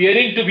is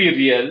appearing to be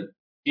real,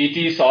 it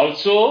is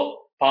also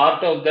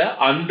part of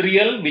the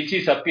unreal which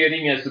is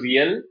appearing as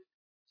real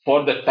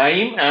for the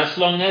time as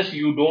long as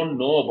you don't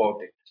know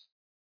about it.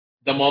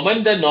 The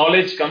moment the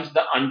knowledge comes,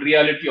 the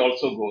unreality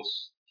also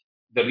goes.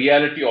 the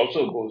reality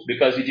also goes,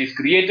 because it is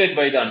created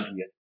by the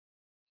unreal.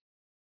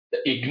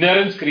 The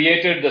ignorance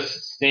created the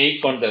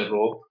snake on the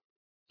rope.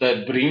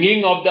 The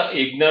bringing of the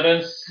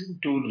ignorance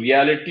to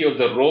reality of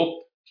the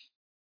rope,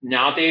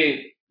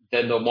 Nyate,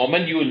 then the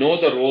moment you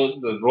know the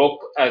rope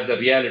as the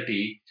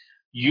reality,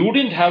 you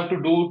didn't have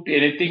to do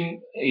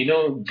anything,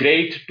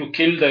 great to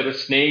kill the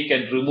snake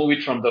and remove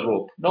it from the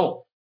rope.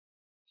 No,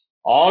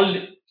 all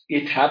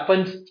it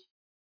happens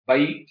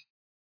by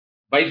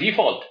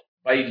default,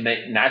 by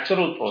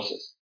natural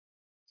process.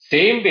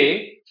 Same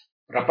way,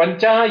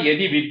 prapancha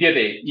yadi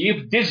vidyate,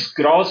 if this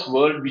gross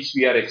world which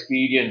we are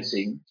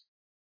experiencing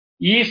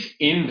is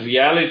in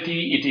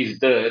reality, it is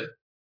there,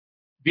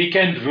 we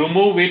can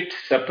remove it,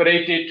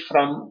 separate it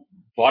from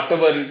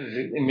whatever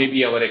may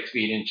be our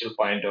experiential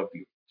point of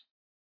view.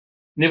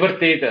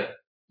 Nivarteda,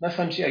 na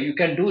samshaya, you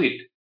can do it.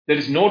 There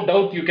is no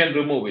doubt you can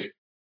remove it.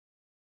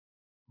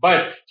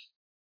 But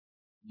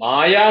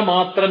maya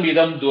matram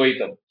idam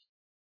dvaitam,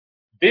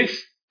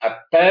 this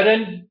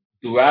apparent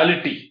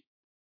duality,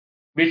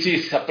 which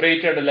is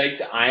separated like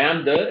I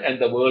am there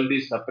and the world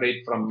is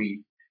separate from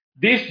me.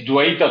 This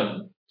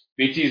dvaitam,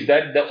 which is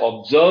that the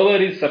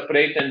observer is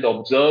separate and the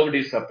observed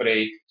is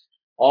separate,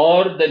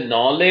 or the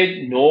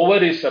knowledge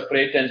knower is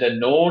separate and the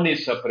known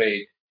is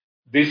separate.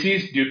 This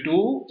is due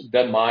to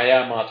the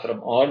maya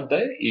matram, or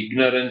the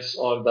ignorance,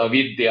 or the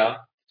avidya,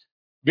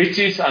 which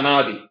is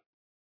anadi.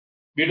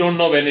 We don't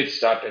know when it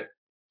started.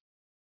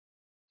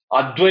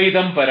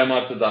 Advaitam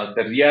Paramartada,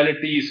 the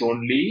reality is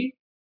only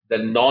the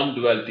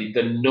non-duality.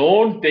 The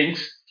known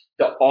things,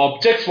 the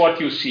objects what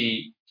you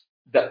see,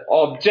 the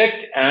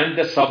object and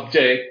the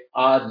subject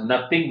are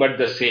nothing but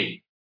the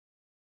same.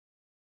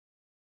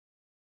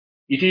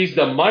 It is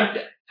the mud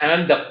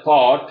and the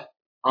pot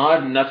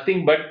are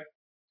nothing but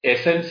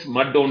essence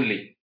mud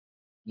only.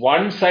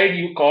 One side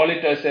you call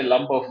it as a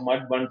lump of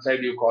mud, one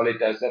side you call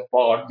it as a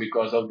pot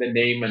because of the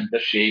name and the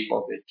shape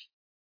of it.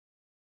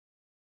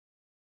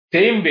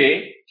 Same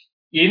way,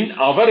 in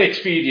our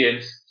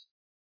experience,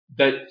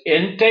 the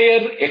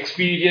entire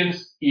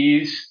experience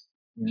is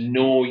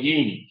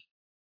knowing.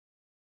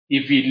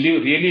 If we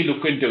really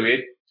look into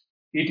it,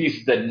 it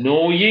is the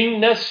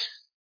knowingness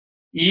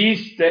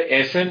is the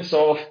essence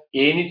of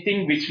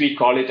anything which we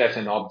call it as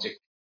an object.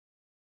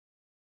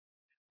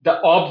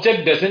 The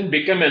object doesn't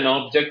become an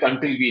object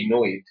until we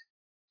know it.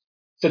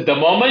 So the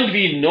moment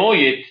we know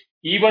it,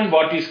 even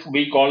what is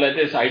we call it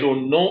as I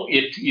don't know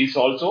it is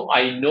also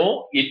I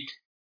know it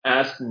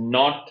as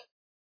not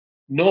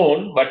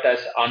known but as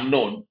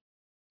unknown.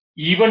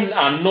 Even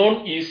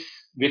unknown is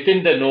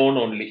within the known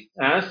only,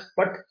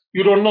 but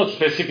you don't know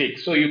specific,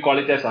 so you call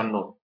it as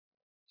unknown.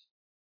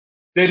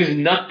 There is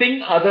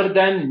nothing other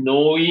than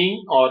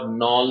knowing or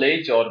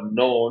knowledge or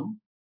known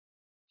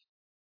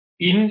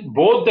in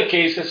both the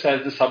cases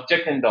as the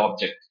subject and the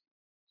object.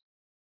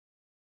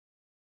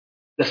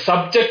 The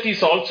subject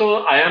is also,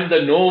 I am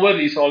the knower,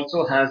 is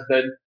also has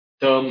the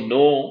term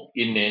know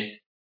in it.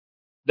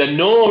 The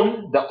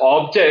known, the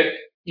object,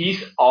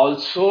 is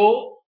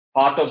also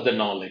part of the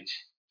knowledge.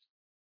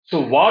 So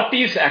what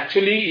is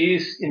actually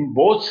is in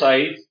both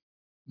sides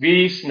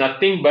is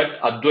nothing but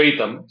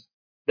Advaitam.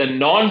 The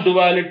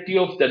non-duality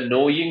of the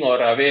knowing or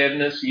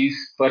awareness is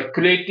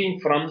percolating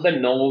from the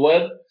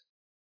knower,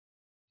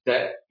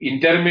 the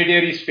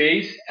intermediary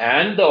space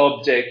and the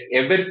object.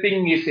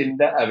 Everything is in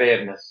the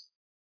awareness.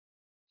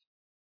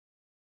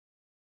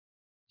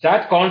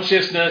 That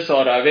consciousness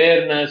or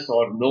awareness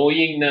or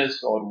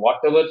knowingness or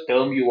whatever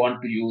term you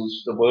want to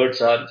use, the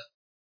words are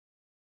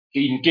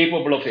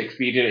incapable of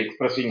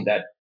expressing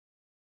that.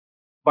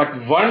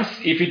 But once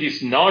if it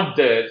is not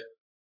there,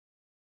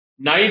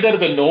 neither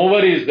the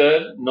knower is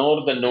there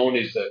nor the known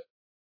is there.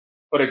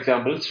 For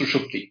example,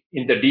 Sushupti,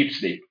 in the deep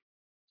sleep.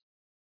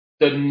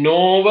 The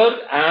knower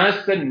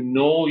as the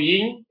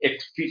knowing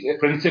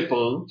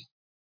principle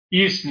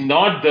is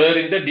not there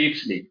in the deep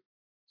sleep.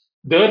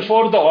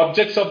 Therefore, the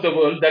objects of the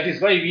world, that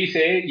is why we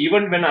say,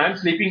 even when I am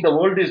sleeping, the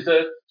world is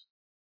there.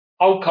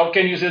 How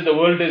can you say the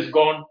world is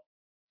gone?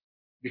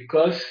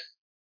 Because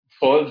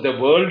for the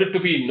world to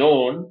be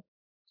known,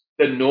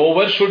 the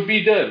knower should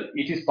be there.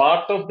 It is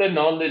part of the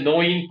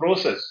knowing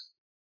process.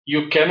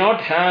 You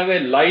cannot have a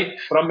light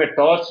from a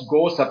torch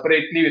go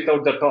separately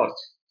without the torch.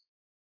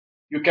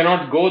 You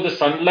cannot go the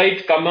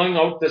sunlight coming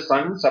out the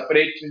sun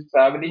separately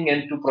traveling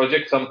and to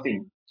project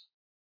something.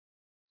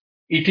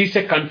 It is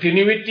a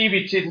continuity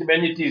which is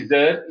when it is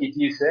there, it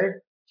is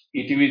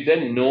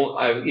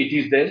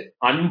the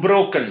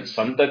unbroken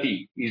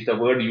santati is the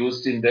word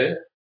used in the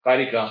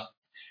Karika.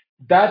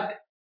 That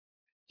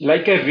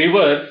like a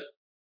river,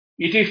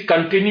 it is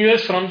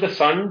continuous from the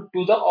sun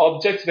to the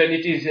objects when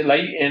it is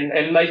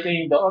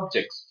enlightening the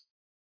objects.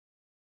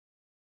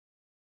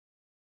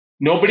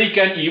 Nobody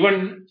can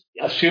even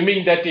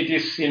assuming that it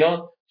is,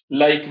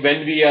 like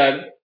when we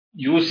are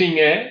using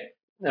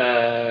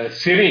a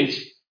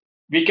syringe,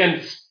 we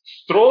can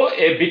throw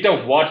a bit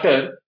of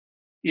water,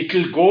 it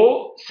will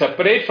go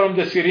separate from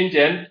the syringe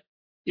and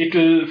it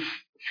will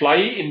fly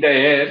in the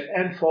air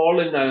and fall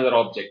in another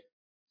object.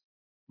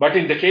 But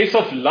in the case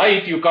of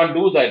light, you can't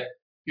do that.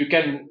 You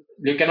can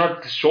you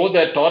cannot show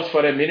the torch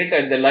for a minute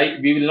and the light,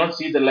 we will not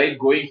see the light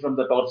going from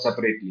the torch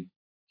separately.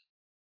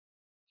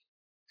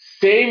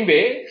 Same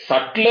way,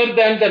 subtler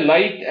than the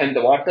light and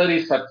the water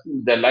is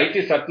the light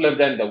is subtler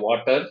than the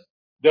water.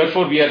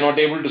 Therefore, we are not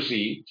able to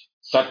see.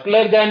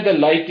 Subtler than the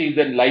light is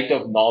the light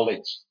of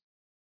knowledge,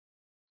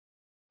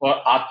 or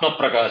Atma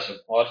Prakasham,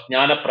 or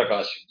Jnana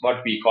Prakasham,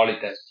 what we call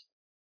it as.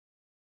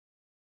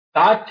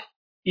 That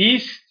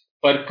is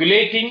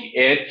percolating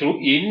through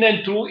in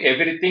and through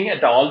everything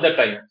at all the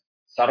time.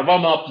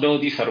 Sarvam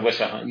apnoti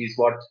sarvashaha is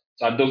what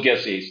Chandogya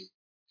says.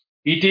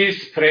 It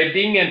is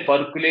spreading and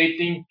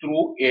percolating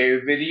through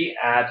every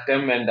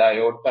atom and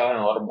iota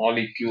or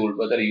molecule,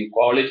 whether you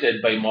call it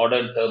by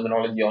modern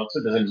terminology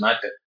also doesn't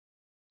matter.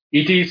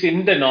 It is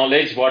in the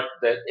knowledge what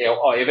that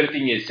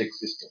everything is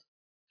existing.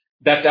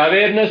 That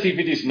awareness, if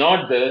it is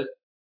not there,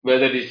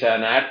 whether it's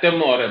an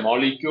atom or a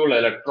molecule,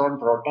 electron,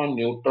 proton,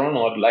 neutron,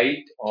 or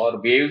light, or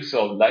waves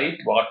of light,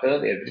 water,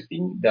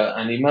 everything, the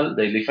animal,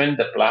 the elephant,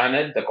 the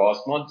planet, the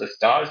cosmos, the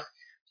stars,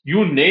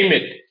 you name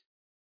it,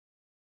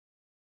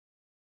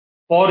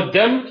 for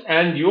them,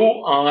 and you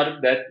are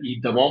that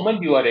the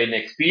moment you are an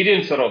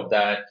experiencer of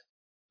that,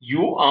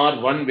 you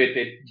are one with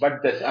it.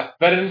 But the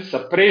apparent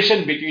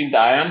separation between the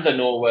I am the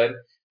knower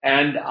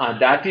and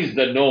that is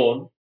the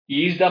known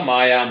is the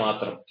Maya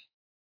Matram.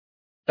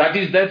 That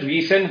is the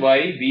reason why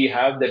we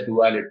have the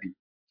duality.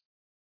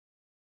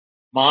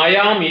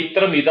 Maya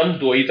Mitram Idam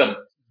Dvaitam.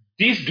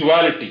 This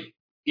duality,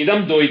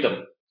 Idam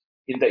Dvaitam.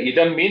 In the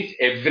Idam means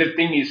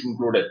everything is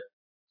included.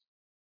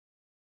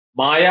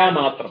 Maya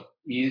Matram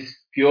is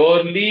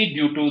purely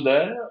due to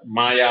the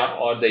Maya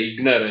or the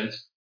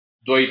ignorance,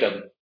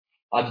 Dvaitam.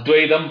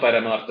 Advaitam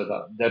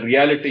Paramarthada. The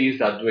reality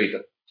is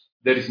Advaitam.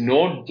 There is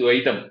no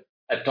Dvaitam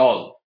at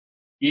all.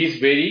 He is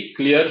very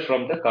clear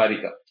from the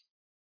Karika.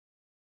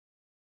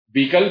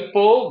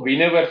 Vikalpo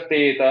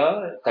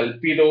Vinavarteta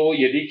Kalpido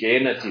Yadi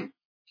Kenachit.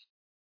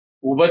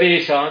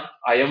 Ubadeshat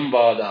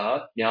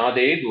Ayamvada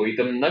Jnade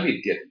Dvaitam Na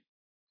Vidyati.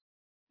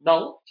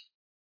 Now,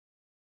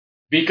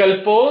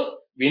 Vikalpo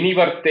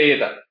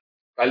Vinivarteta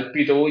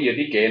Kalpido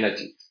Yadi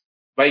Kenachit.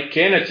 By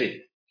Kenachit,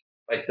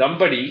 by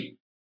somebody,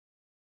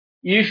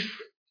 if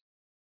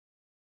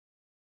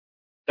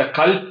the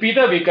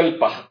Kalpita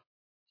Vikalpa,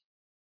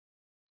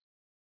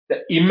 the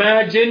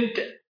imagined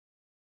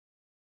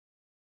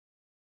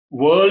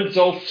worlds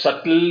of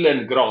subtle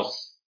and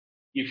gross,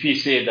 if we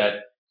say that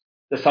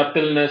the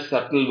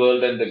subtle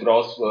world and the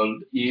gross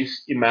world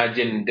is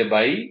imagined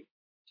by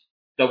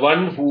the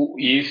one who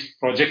is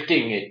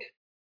projecting it.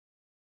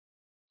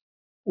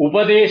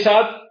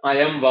 Upadeshat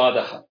ayam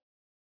vadaha.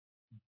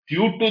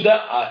 Due to the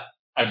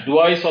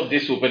advice of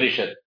this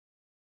Upanishad,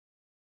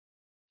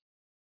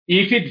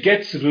 if it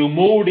gets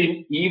removed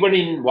in even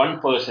in one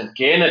person,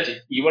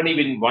 even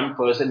in one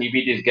person, if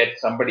it is get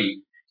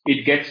somebody,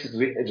 it gets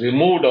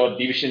removed or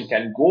division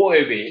can go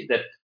away.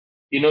 That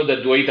the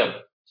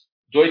Dvaitam.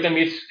 Dvaitam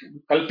is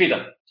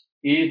kalpitam.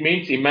 It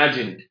means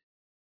imagined.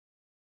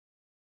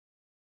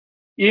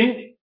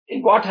 In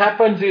what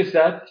happens is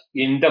that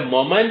in the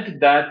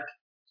moment that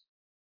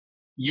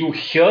you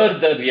hear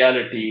the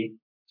reality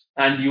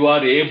and you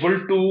are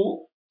able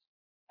to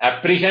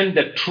apprehend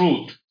the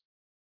truth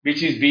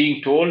which is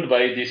being told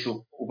by this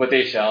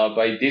Upadesha,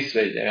 by this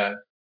Jnate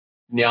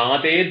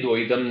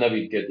Dvaitam Na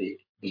Vidyate.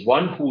 The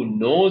one who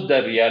knows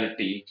the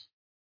reality,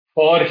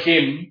 for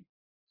him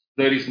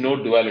there is no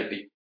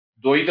duality.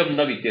 Dvaitam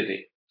Na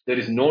Vidyate. There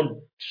is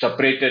no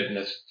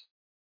separatedness.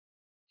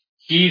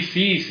 He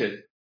sees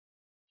it.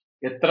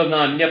 Yatra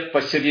na anyat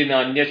pashyati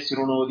na anyat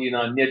shrunoti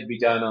na anyat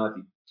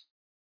vijanati.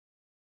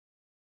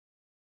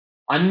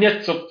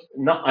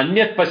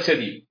 Anyat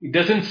pashyati. He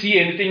doesn't see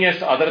anything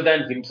as other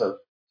than himself.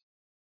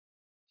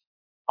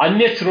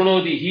 Anyat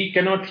shrunoti.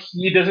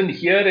 He doesn't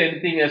hear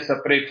anything as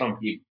separate from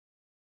him.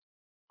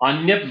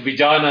 Anyat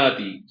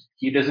vijanati.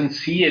 He doesn't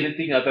see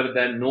anything other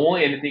than, know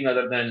anything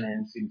other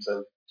than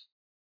himself.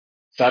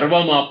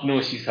 Sarvam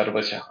apnosi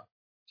sarvasha.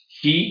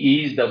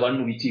 He is the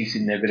one which is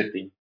in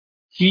everything.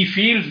 He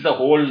feels the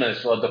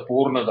wholeness or the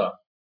purnada.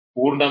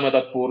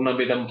 Purnamada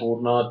purnamidam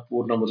purnat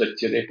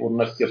purnamudachyate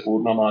purnasya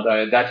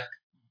purnamadaya. That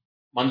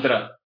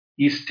mantra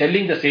is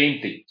telling the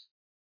same thing.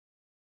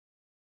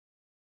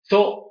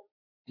 So,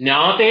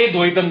 jnate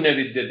dvaitam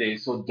nevidyate.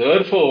 So,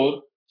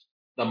 therefore,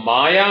 the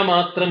maya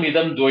matram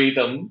idam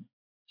dvaitam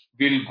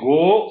will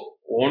go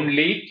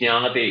only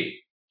jnate.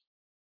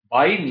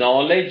 By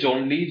knowledge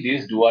only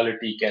this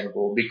duality can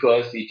go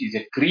because it is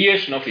a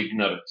creation of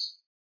ignorance.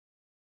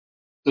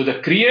 So the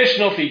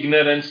creation of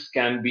ignorance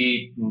can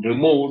be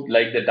removed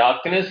like the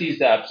darkness is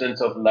the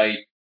absence of light.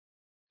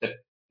 The,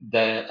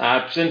 the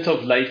absence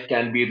of light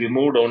can be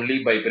removed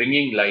only by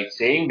bringing light.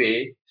 Same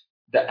way,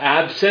 the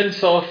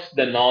absence of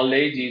the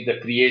knowledge is the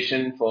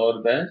creation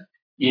for the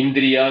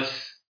indriyas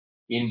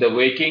in the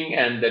waking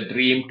and the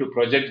dream to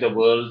project the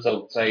worlds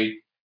outside,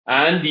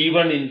 and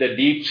even in the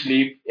deep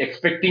sleep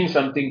expecting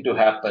something to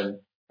happen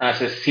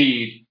as a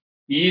seed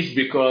is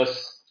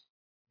because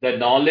the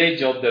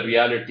knowledge of the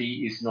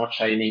reality is not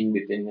shining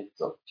within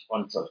itself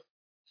oneself.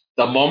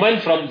 The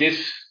moment from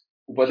this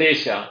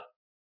Upadesha,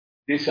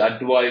 this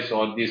advice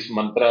or this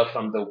mantra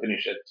from the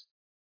Upanishads,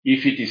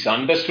 if it is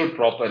understood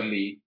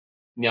properly,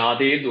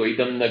 Jnade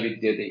Dvaitam na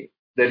vidyate,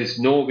 there is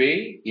no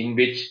way in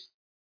which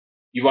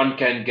one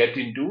can get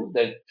into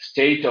the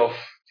state of,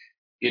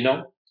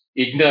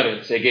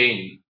 ignorance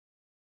again.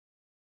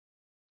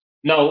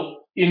 Now,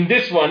 in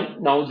this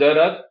one, now there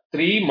are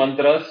three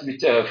mantras,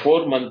 which are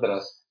four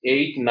mantras,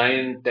 8,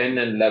 9, 10,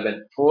 and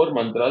 11. Four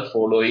mantras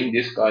following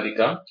this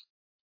Karika,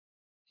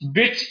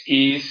 which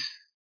is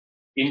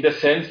in the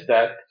sense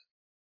that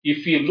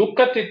if you look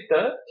at it,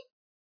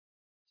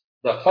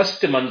 the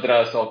first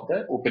mantras of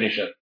the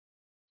Upanishad,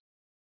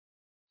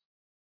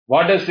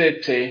 what does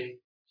it say?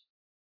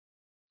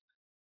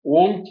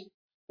 Om,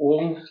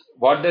 Om,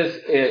 what does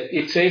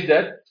it says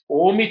that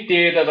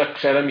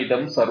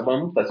Omitedadaksharamidam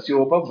sarvam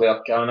tasyopa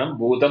vyakyanam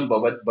bhudam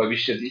bhavat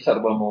bhavishyati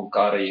sarvam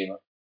omkara eva.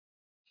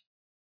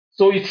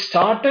 So it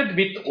started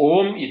with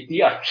Om iti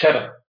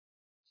aksharam,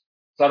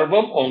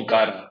 sarvam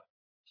omkara.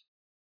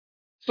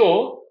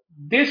 So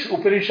this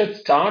Upanishad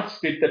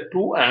starts with the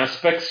two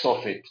aspects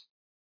of it.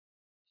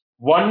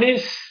 One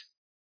is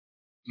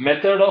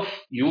method of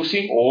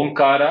using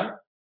omkara,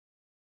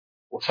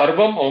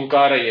 sarvam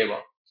omkara eva.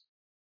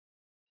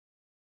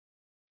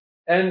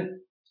 And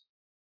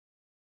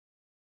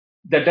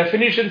the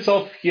definitions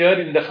of here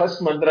in the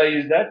first mantra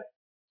is that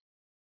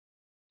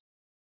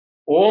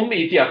Om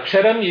iti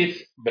aksharam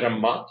is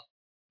Brahma,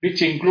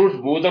 which includes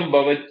Bhudam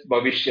Bhavat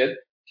Bhavishyat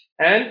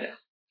and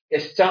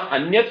Escha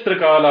Anyatra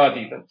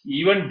Kaladitam,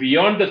 even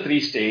beyond the three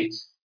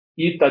states,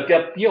 is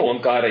Tatyapya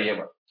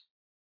Omkarayava.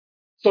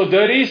 So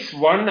there is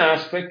one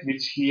aspect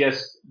which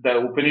the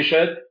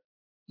Upanishad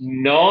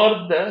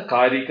nor the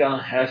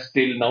Karika has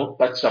till now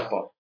touched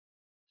upon.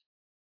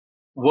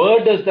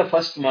 Where does the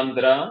first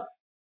mantra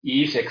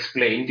is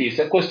explained is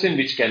a question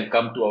which can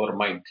come to our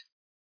mind.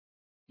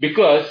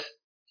 Because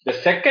the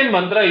second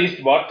mantra is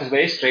what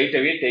way straight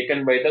away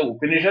taken by the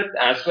Upanishad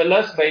as well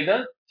as by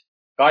the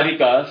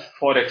Karikas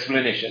for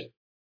explanation.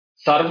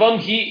 Sarvam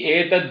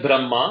hi etad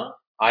Brahma,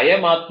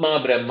 ayam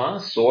atma Brahma,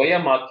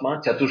 soyam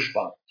atma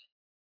chatushpa.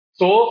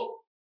 So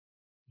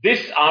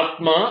this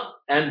Atma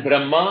and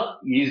Brahma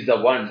is the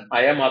one,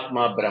 ayam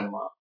atma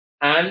Brahma,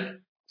 and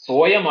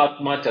soyam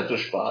atma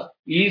chatushpa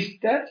is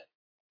the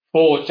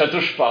four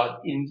chatushpa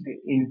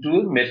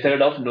into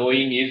method of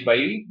knowing is by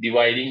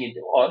dividing it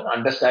or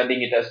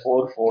understanding it as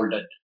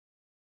four-folded,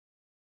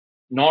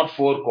 not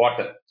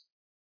four-quarter.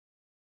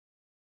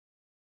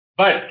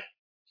 But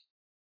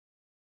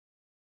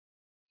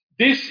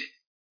this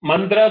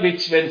mantra,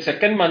 which when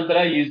second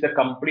mantra is the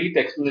complete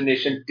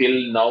explanation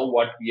till now,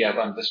 what we have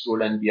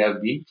understood and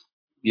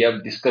we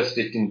have discussed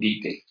it in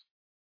detail.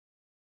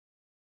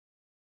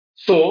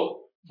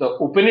 So the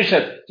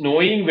Upanishad,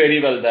 knowing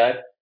very well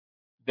that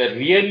the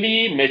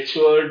really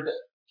matured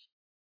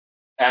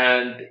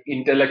and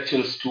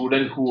intellectual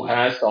student who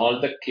has all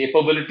the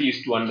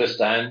capabilities to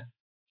understand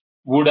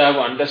would have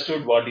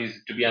understood what is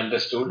to be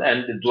understood,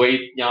 and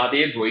jnade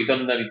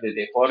dvaitam na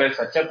vidyate. For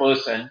such a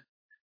person,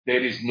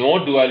 there is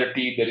no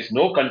duality, there is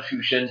no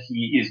confusion.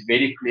 He is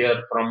very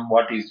clear from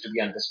what is to be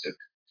understood.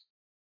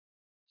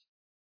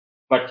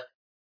 But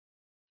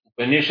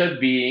Upanishad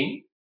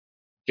being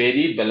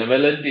very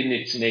benevolent in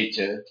its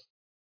nature,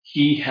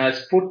 he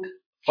has put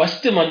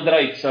first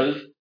mantra itself,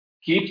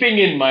 keeping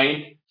in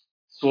mind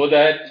so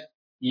that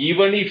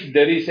even if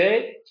there is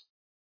a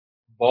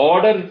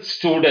border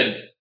student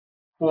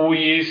who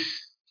is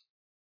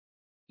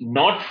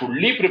not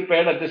fully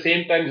prepared, at the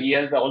same time he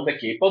has all the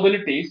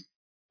capabilities,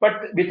 but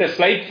with a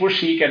slight push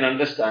he can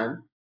understand.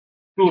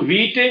 To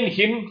retain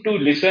him to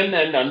listen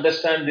and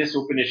understand this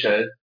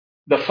Upanishad,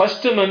 the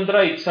first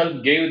mantra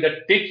itself gave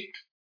the tip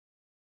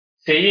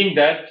saying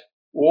that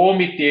Om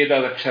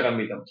ityeda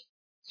aksharamidam.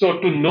 So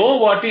to know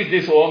what is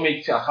this Om,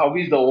 how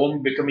is the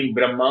Om becoming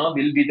Brahma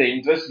will be the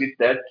interest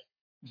with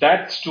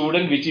that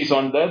student which is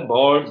on the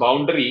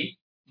boundary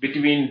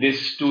between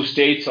these two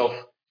states of,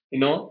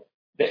 the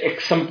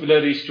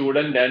exemplary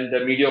student and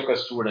the mediocre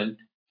student.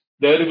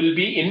 There will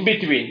be in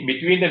between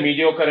the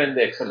mediocre and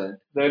the excellent,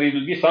 there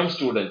will be some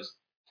students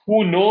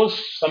who knows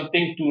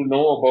something to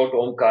know about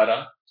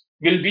Omkara,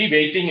 will be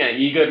waiting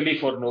eagerly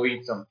for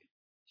knowing something.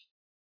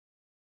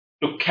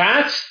 To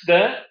catch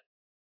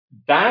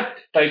that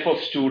type of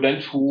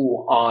students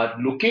who are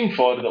looking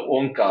for the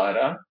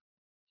Omkara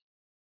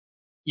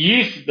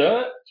is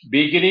the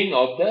beginning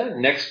of the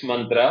next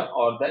mantra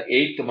or the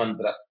eighth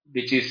mantra,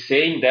 which is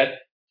saying that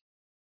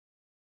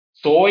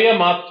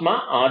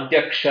Soyamatma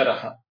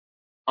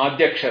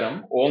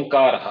Adyaksharam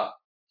Omkaraha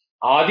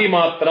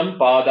Adimatram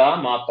Pada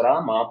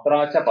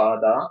Matra cha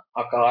Pada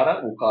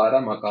Akara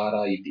Ukara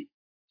Makara iti.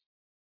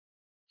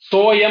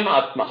 Soyam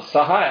Atma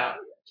Saha,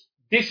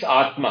 this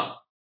Atma,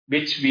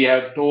 which we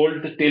have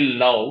told till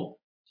now,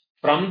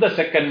 from the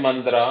second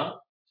mantra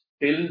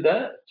till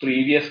the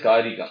previous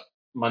Karika,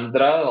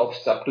 mantra of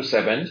up to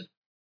 7,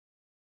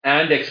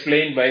 and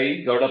explained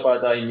by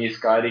Gaudapada in his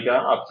Karika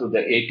up to the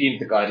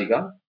 18th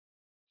Karika,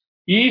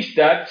 is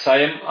that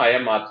Sayam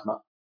Ayam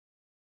Atma.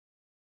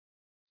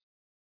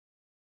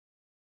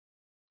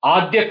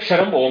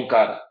 Adyaksharam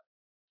Omkara.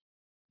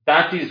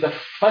 That is the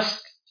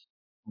first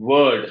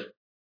word,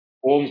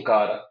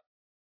 Omkara.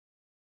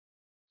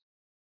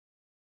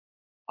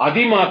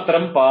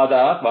 Adimatram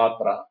pada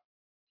matra.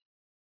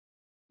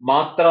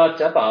 Matra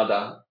cha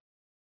pada.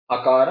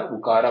 Akara,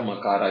 ukara,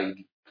 makara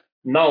iti.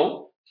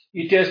 Now,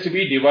 it has to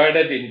be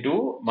divided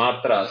into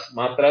matras.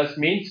 Matras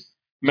means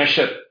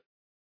measure.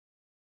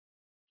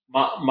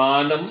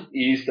 Manam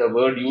is the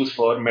word used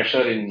for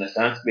measure in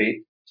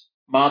Sanskrit.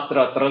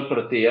 Matra, tral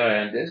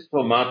pratyaya and this. So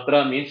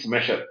matra means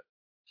measure.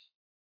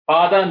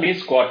 Pada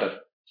means quarter.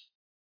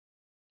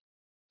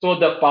 So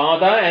the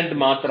pada and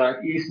matra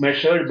is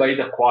measured by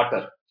the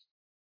quarter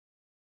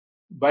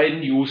by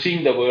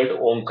using the word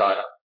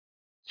Omkara.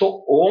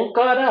 So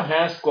Omkara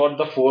has got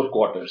the four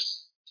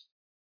quarters,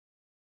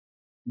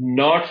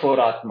 not for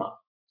Atma,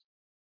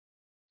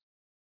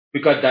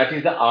 because that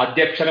is the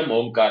Adyaksharam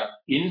Omkara.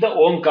 In the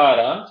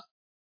Omkara,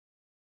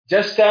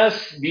 just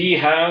as we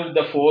have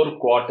the four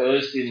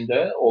quarters in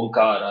the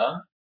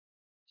Omkara,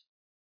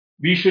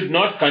 we should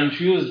not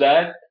confuse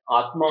that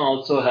Atma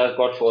also has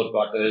got four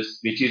quarters,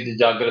 which is the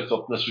Jagrat,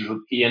 Swapna,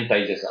 Sushupti and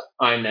Taijasa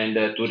and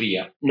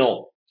Turiya.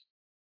 No,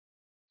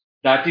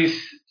 that is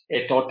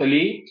a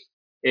totally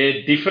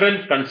a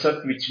different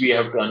concept which we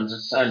have to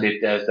understand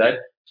it as that,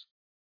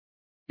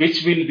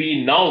 which will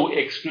be now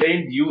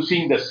explained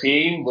using the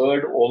same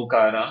word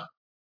Omkara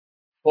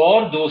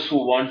for those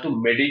who want to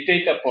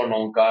meditate upon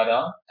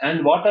Omkara,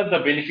 and what are the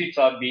benefits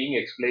are being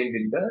explained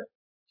in the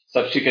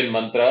subsequent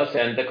mantras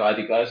and the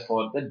Karikas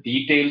for the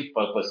detailed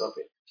purpose of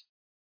it.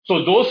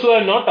 So those who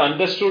have not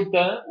understood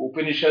the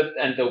Upanishad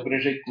and the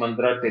Upanishad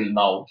mantra till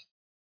now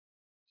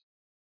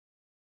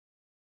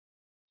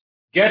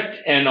get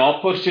an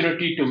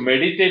opportunity to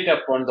meditate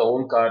upon the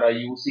Omkara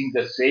using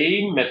the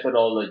same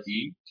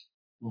methodology.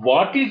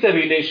 What is the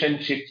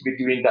relationship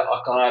between the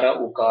Akara,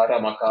 Ukara,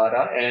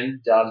 Makara and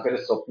Jagra,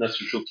 Swapna,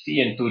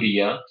 Sushupti and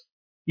Turiya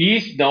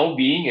is now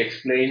being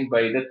explained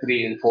by the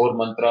three and four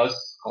mantras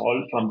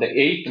called from the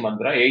eighth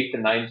mantra, eighth,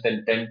 ninth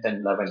and tenth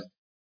and 11th.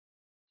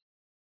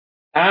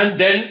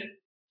 And then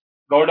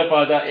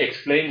Gaudapada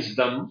explains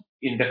them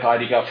in the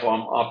Karika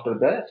form after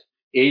the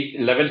 8th,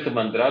 11th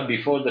mantra.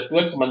 Before the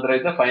 12th mantra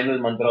is the final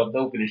mantra of the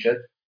Upanishad.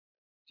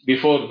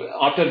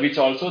 After which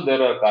also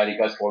there are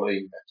Karikas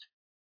following that.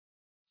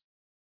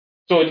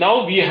 So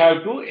now we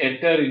have to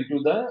enter into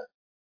the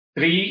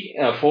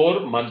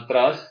four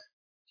mantras,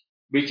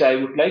 which I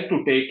would like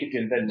to take it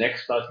in the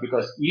next class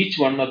because each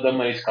one of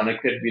them is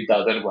connected with the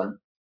other one.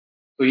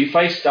 So if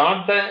I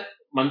start the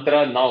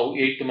mantra now,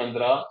 8th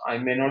mantra, I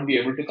may not be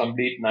able to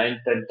complete 9th,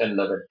 10th and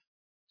 11th.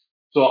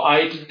 So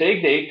I will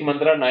take the 8th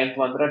mantra, 9th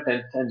mantra,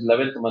 10th and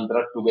 11th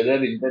mantra together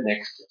in the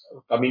next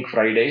coming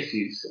Fridays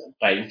is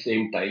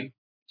same time.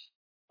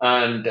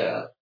 And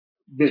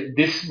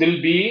this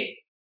will be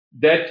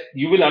that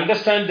you will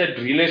understand that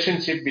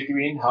relationship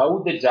between how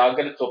the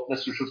Jagrat, Swapna,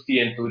 Sushupti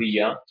and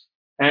Turiya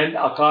and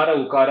Akara,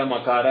 Ukara,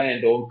 Makara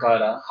and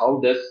Omkara, how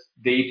does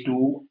they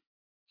two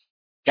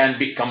can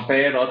be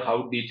compared or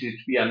how this is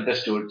be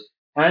understood,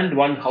 and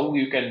one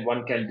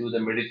can do the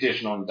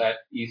meditation on that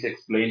is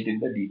explained in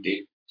the detail.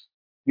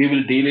 We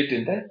will deal it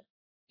in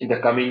the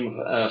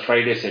coming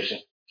Friday session.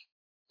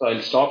 So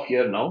I'll stop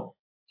here now.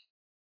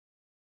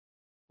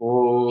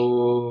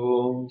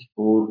 Om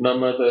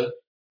Purnamada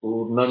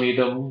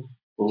Purnamidam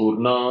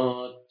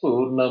Purnat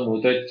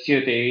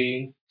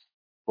Purnamudachyate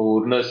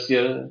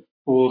Purnasya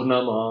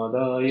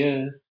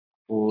Purnamadaya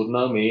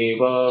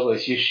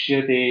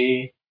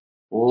Purnamevavashishyate.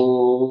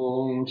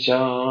 Om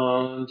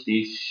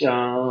Shanti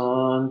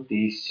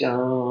Shanti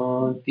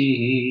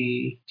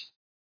Shanti.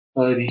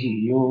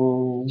 Hari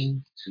Om.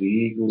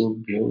 Shri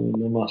Gurubhyo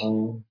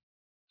Namaha.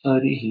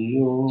 Hari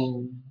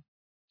Om.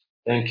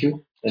 Thank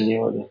you.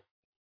 Dhanyawad.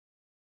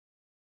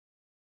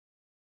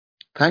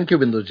 Thank you,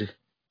 Binduji.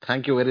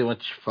 Thank you very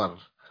much for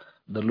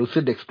the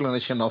lucid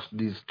explanation of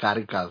these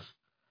Karikas.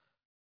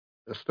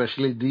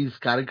 Especially these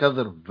Karikas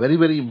are very,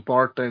 very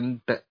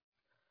important.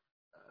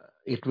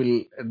 It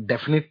will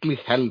definitely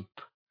help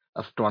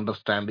us to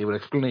understand. Your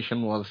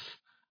explanation was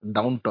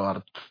down to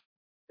earth.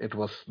 It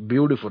was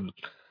beautiful.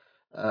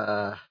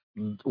 Uh,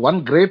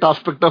 One great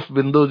aspect of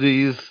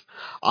Binduji is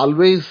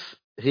always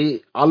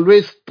he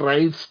always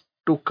tries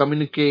to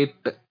communicate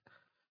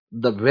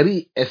the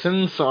very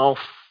essence of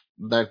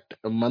that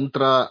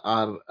mantra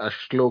or a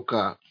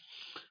shloka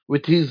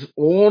with his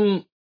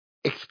own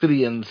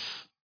experience.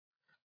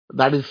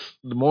 That is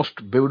the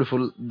most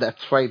beautiful.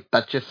 That's why it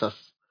touches us.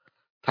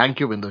 Thank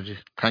you, Binduji.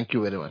 Thank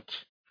you very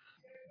much.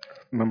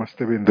 Namaste,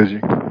 Bindaji.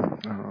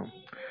 Uh,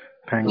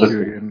 Thank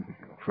you again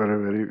for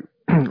a very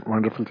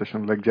wonderful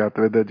session. Like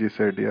Jatveda ji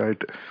said, yeah,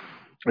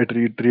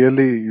 it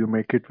really you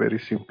make it very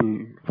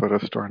simple for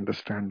us to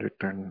understand it,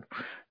 and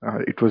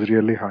it was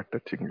really heart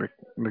touching.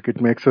 Like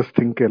it makes us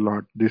think a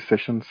lot. These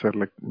sessions are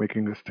like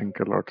making us think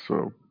a lot.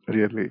 So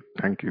really,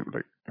 thank you.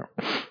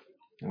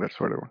 That's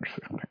what I want to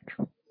say. Thank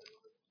you.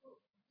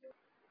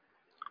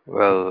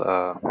 Well,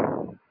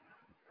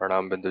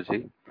 Pranam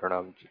Binduji,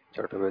 Pranam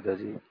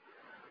Chaturvedaji.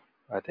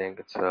 I think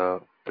it's a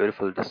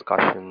beautiful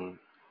discussion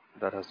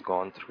that has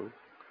gone through.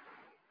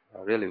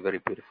 A really very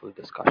beautiful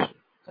discussion.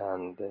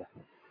 And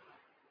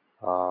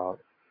uh,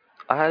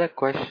 I had a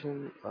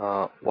question.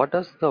 What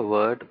does the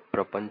word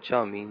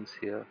prapancha means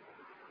here?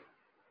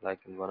 Like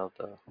in one of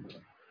the.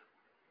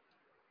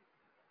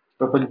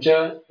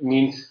 Prapancha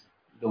means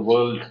the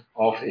world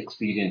of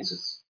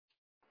experiences.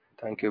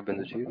 Thank you,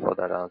 Binduji, for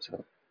that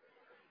answer.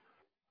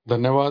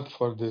 Dhanyavad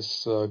for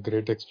this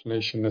great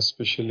explanation,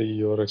 especially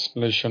your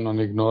explanation on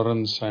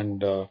ignorance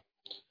and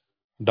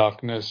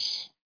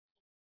darkness.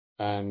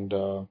 And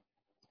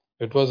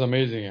it was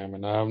amazing. I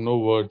mean, I have no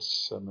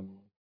words, I mean,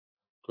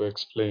 to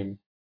explain,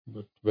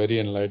 but very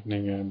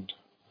enlightening. And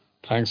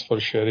thanks for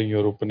sharing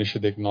your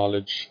Upanishadic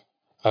knowledge,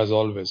 as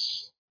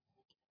always.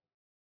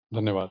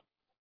 Dhanyavad.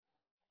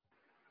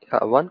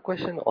 Yeah, one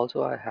question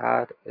also I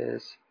had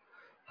is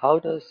how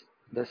does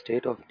the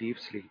state of deep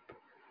sleep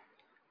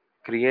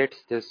creates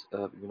this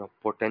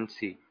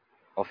potency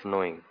of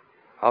knowing?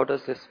 How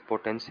does this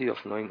potency of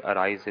knowing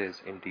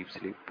arises in deep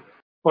sleep?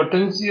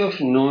 Potency of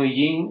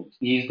knowing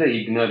is the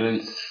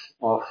ignorance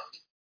of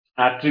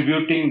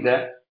attributing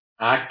the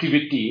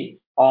activity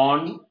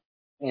on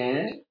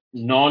a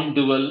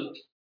non-dual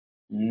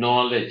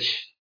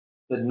knowledge.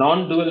 The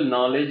non-dual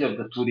knowledge of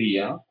the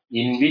Turiya,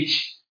 in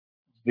which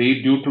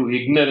we, due to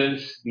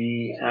ignorance,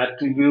 we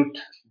attribute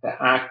the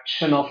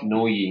action of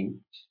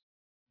knowing,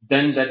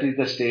 then that is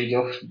the stage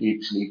of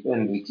deep sleep,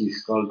 and which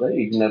is called the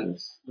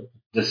ignorance,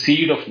 the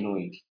seed of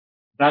knowing.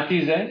 That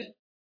is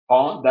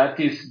that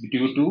is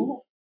due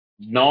to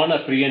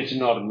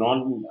non-apprehension or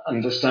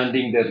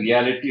non-understanding the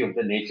reality of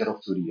the nature of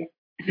Turiya.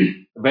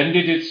 When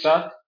did it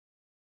start?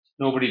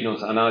 Nobody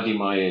knows. Anadi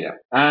Maya.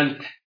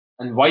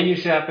 And why is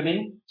it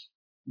happening?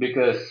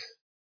 Because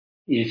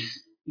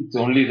it's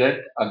only that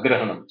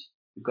agrahanam,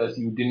 because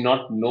you did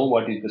not know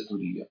what is the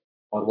Turiya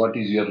or what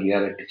is your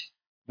reality.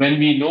 When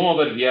we know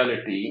our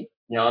reality,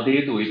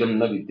 jnadetu idam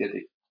na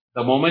vidyate.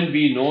 The moment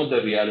we know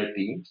the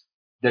reality,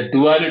 the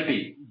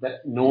duality,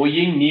 that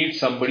knowing needs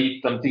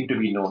something to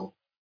be known.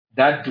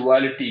 That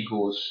duality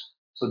goes.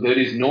 So there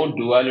is no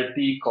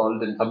duality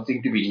called and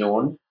something to be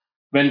known.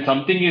 When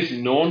something is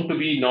known to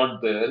be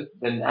not there,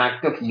 then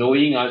act of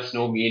knowing has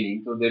no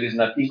meaning. So there is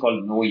nothing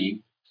called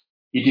knowing.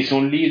 It is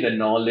only the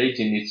knowledge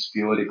in its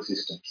pure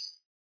existence.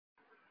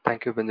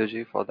 Thank you,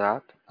 Binduji, for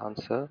that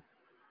answer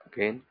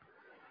again.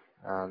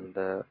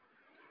 And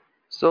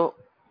so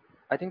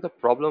I think the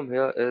problem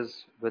here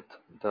is with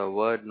the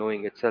word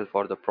knowing itself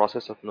or the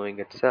process of knowing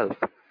itself.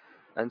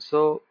 And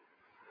so,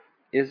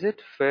 is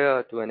it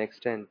fair to an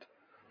extent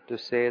to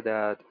say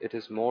that it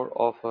is more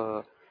of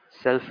a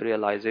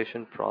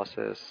self-realization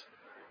process?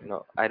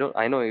 I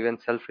know even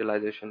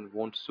self-realization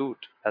won't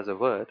suit as a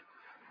word,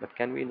 but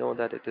can we know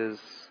that it is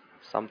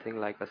something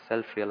like a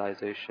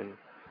self-realization,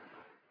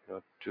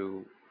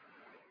 to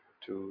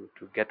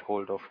get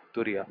hold of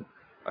Turiya?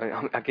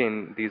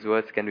 Again, these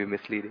words can be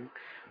misleading,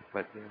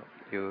 but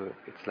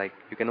it's like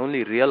you can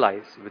only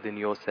realize within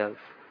yourself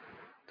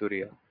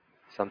Turiya,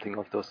 something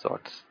of those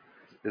sorts.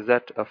 Is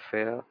that a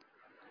fair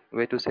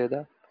way to say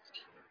that?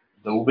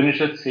 The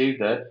Upanishad says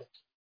that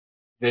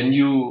when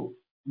you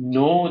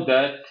know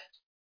that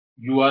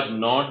you are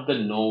not the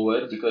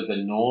knower because the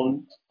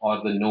known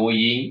or the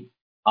knowing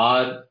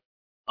are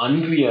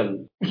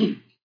unreal,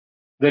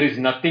 there is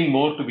nothing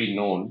more to be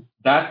known.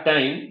 That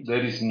time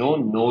there is no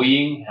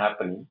knowing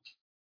happening.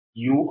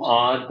 You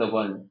are the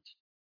one.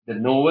 The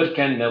knower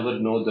can never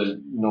know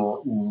the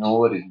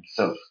knower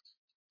himself.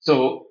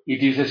 So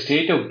it is a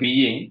state of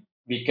being.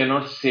 We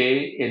cannot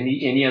say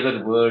any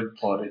other word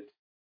for it.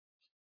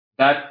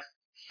 That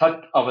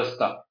Sat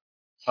Avastha,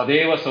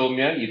 Sadeva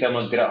Soumya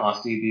Idamagra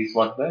Asti is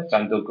what the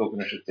Chandogya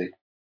Upanishad says.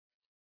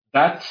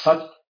 That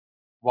Sat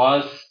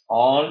was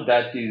all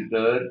that is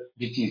there,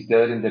 which is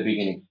there in the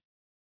beginning.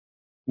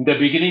 In the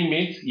beginning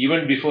means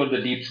even before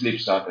the deep sleep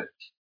started.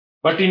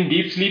 But in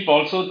deep sleep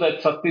also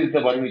that Sat is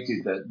the one which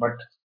is there. But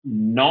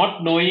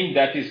not knowing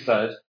that is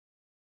Sat,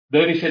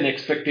 there is an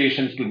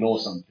expectation to know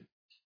something.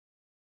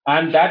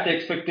 And that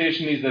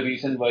expectation is the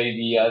reason why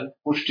we are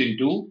pushed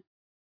into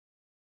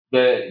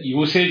the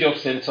usage of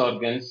sense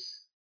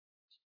organs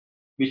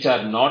which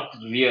are not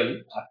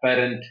real,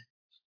 apparent,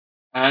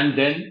 and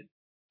then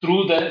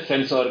through the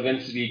sense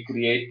organs we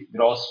create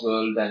gross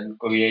world and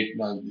create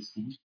this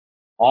thing.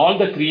 All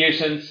the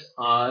creations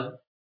are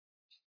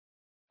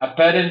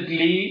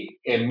apparently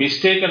a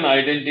mistaken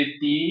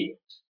identity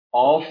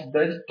of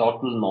the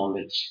total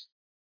knowledge.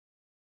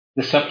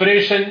 The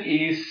separation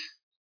is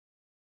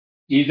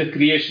the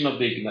creation of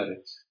the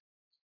ignorance.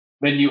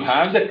 When you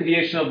have the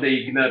creation of the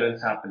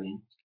ignorance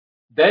happening,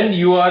 then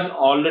you are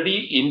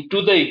already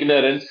into the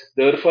ignorance.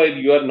 Therefore,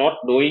 you are not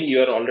knowing,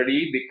 you are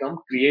already become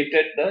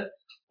created the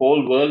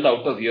whole world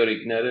out of your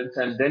ignorance.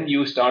 And then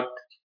you start,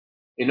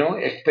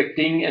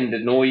 expecting and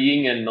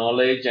knowing and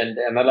knowledge and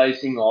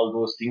analyzing all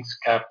those things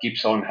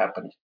keeps on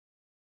happening.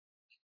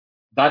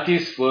 That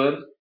is where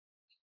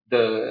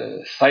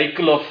the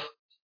cycle of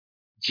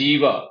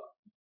jiva,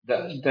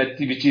 that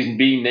which is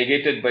being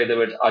negated by the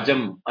word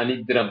ajam,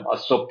 anidram,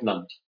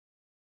 asopnam,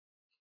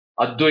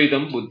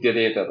 Advaitam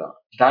Buddhyate Tada.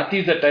 That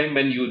is the time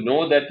when you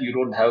know that you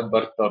don't have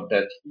birth or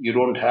death. You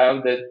don't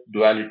have that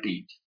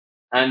duality.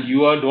 and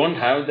don't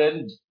have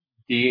the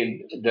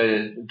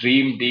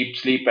dream, deep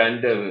sleep,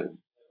 and the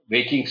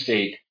waking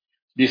state.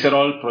 These are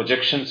all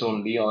projections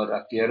only or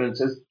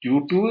appearances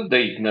due to the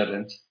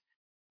ignorance.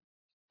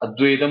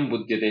 Advaitam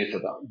buddhyate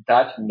sada.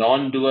 That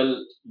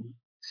non-dual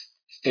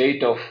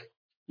state of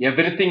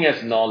everything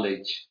as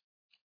knowledge.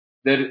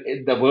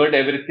 The word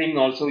everything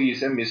also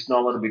is a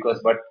misnomer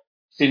but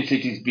since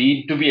it is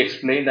being to be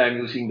explained, I am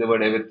using the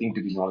word everything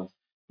to be knowledge.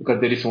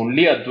 Because there is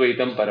only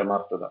Advaitam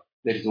Paramartada.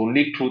 There is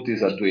only truth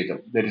is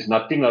Advaitam. There is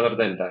nothing other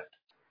than that.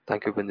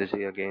 Thank you,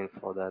 Binduji, again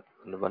for that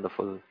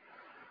wonderful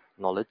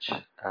knowledge.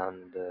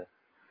 And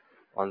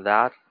on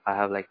that, I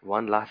have like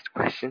one last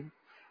question.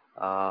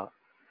 Uh,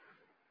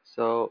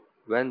 so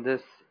when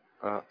this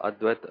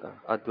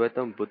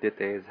Advaitam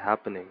Buddhite is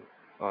happening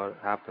or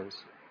happens,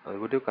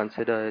 would you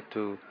consider it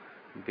to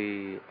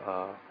be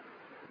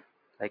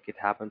like it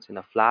happens in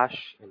a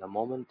flash, in a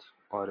moment,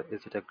 or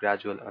is it a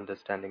gradual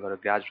understanding or a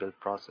gradual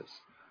process?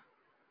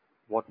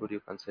 What would you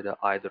consider,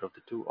 either of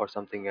the two or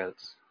something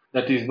else?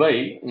 That is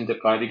why in the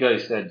Karika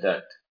is said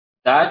that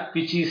that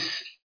which is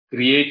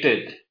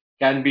created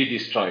can be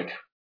destroyed.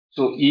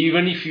 So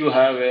even if you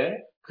have a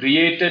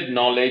created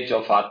knowledge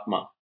of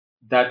Atma,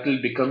 that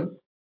will become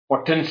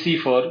potency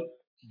for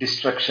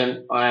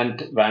destruction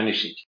and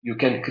vanishing. You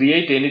can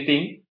create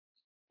anything.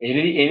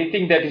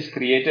 Anything that is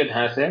created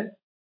has an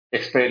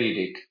expiry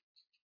date.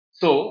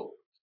 So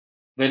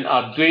when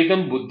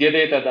Advaitam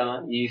Buddhyate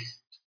Tada is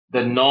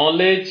the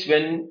knowledge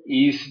when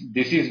is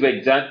this is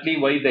exactly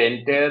why the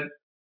entire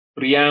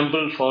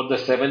preamble for the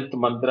seventh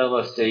mantra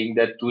was saying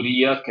that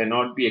Turiya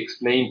cannot be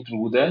explained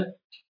through the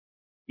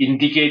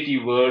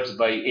indicative words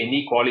by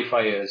any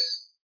qualifiers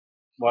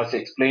was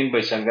explained by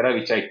Shankara,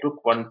 which I took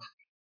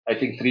I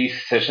think 3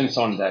 sessions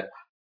on that.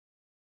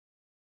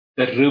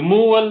 The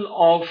removal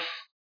of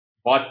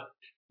what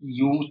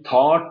you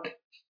thought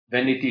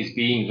when it is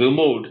being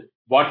removed,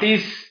 what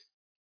is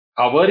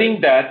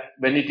covering that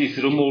when it is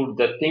removed,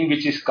 the thing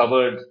which is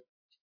covered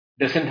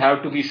doesn't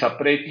have to be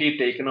separately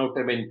taken out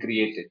and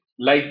created.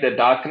 Like the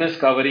darkness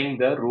covering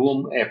the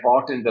room, a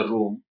pot in the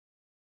room,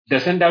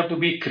 doesn't have to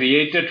be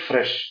created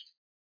fresh.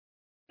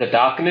 The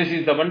darkness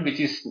is the one which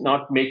is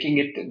not making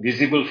it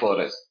visible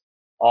for us.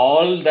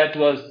 All that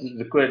was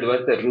required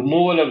was the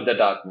removal of the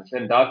darkness.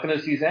 And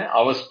darkness is a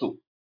avastu,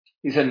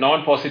 is a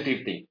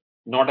non-positive thing,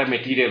 not a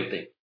material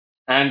thing.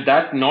 And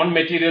that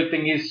non-material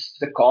thing is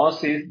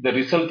the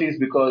result is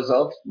because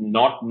of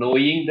not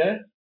knowing the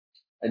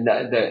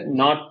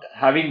not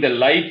having the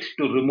light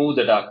to remove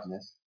the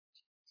darkness.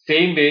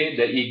 Same way,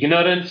 the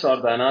ignorance or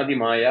the anadi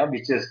maya,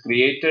 which has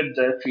created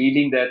the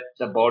feeling that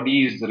the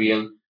body is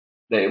real,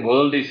 the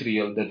world is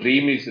real, the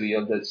dream is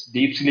real, the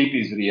deep sleep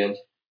is real,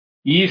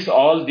 is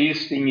all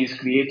these things is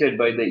created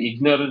by the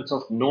ignorance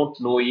of not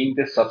knowing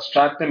the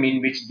substratum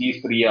in which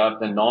these three are,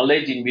 the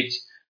knowledge in which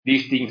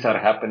these things are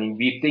happening.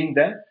 We think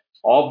that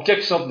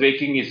objects of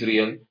waking is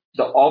real,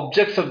 the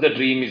objects of the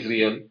dream is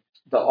real,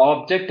 the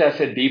object as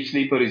a deep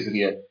sleeper is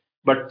real.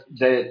 But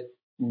the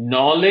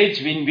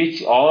knowledge in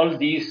which all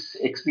these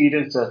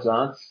experiences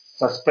are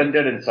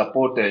suspended and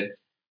supported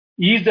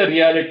is the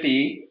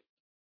reality.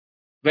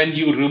 When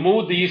you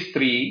remove these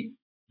three,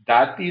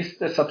 that is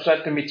the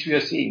substratum which we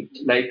are seeing.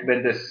 Like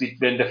when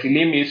the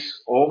film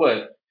is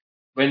over,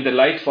 when the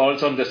light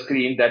falls on the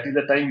screen, that is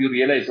the time you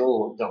realize,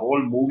 oh, the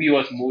whole movie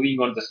was moving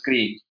on the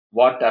screen.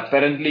 What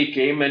apparently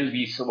came and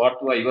we saw,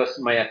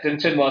 my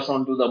attention was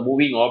onto the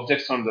moving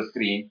objects on the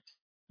screen,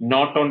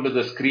 not onto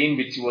the screen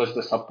which was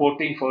the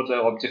supporting for the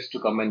objects to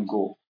come and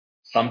go.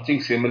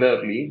 Something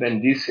similarly,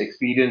 when these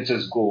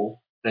experiences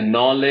go, the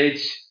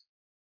knowledge,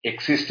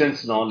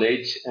 existence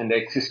knowledge and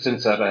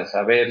existence or as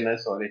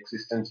awareness or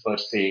existence per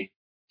se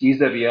is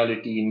the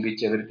reality in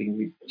which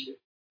everything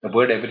the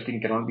word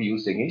everything cannot be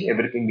used again.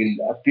 Everything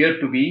will appear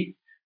to be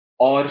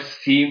or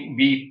seem,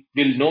 we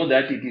will know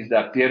that it is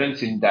the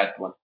appearance in that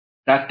one.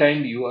 That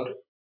time you are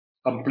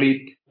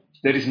complete.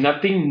 There is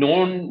nothing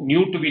known,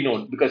 new to be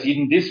known, because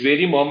in this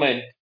very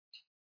moment,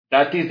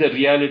 that is the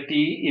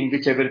reality in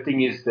which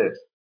everything is there.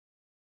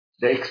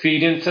 The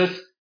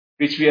experiences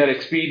which we are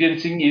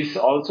experiencing is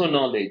also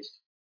knowledge.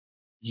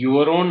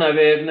 Your own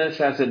awareness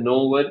as a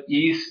knower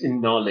is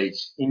in knowledge.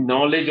 In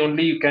knowledge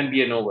only you can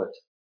be a knower.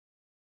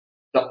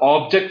 The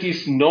object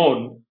is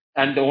known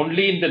and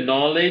only in the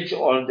knowledge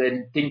or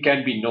the thing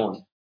can be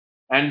known.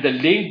 And the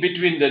link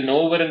between the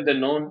knower and the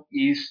known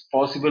is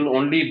possible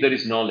only if there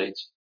is knowledge.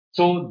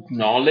 So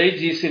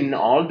knowledge is in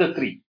all the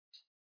three.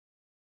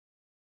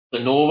 The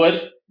knower,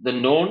 the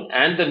known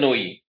and the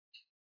knowing.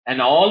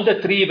 And all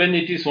the three, when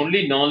it is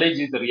only knowledge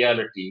is the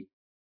reality,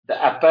 the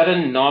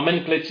apparent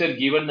nomenclature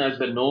given as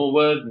the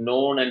knower,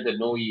 known, and the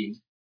knowing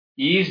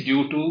is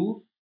due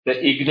to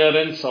the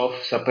ignorance of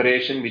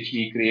separation which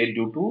we create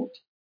due to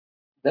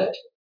the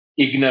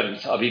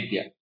ignorance,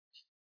 avidya.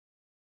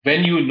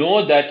 When you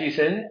know that is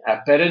an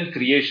apparent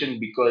creation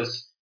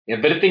because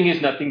everything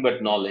is nothing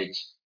but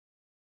knowledge,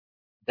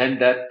 then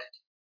that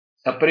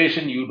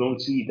separation you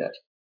don't see that.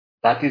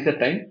 That is the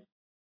time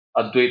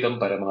Advaitam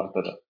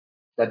Paramarthada.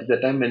 That is the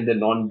time when the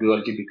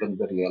non-duality becomes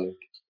the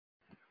reality.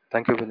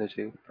 Thank you,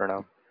 Binduji.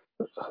 Pranam.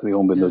 Hari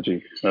Om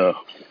Binduji.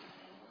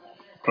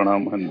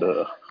 Pranam and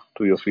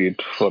to your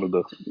feet for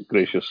the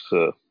gracious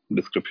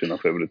description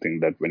of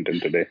everything that went in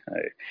today.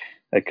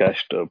 I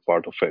cached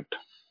part of it.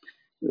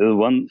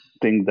 One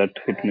thing that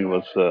hit me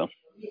was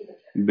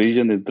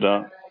Bija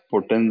Nidra,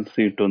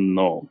 potency to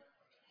know,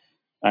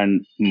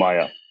 and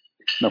Maya.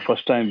 Now,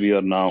 first time we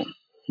are now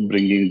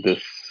bringing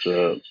this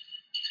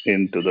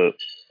into the,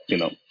 you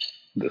know,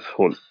 this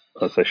whole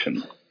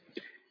session.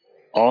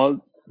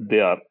 All they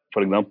are,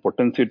 for example,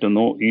 potency to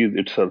know is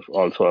itself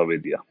also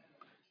avidya,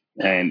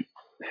 and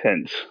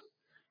hence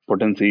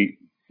potency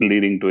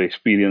leading to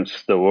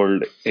experience the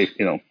world,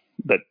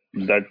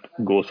 that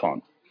goes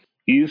on.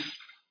 Is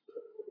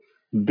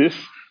this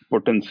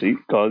potency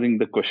causing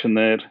the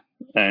questionnaire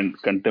and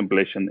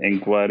contemplation,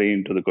 inquiry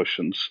into the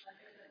questions?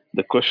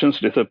 The questions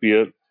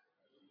disappear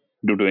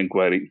due to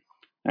inquiry,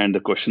 and the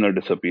questioner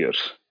disappears.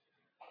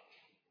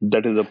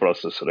 That is the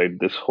process, right?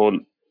 This whole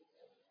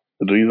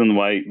reason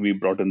why we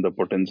brought in the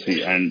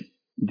potency and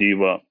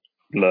jiva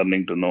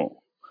learning to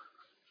know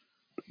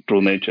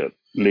true nature,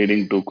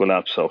 leading to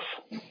collapse of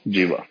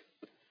jiva.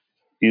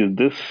 Is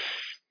this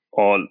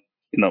all,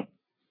 you know,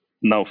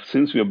 now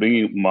since we are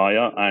bringing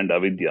maya and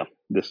avidya,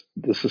 is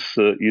this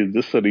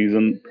the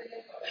reason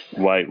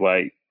why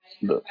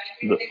the,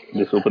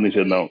 this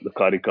upanishad now, the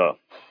karika,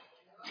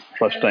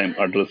 first time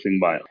addressing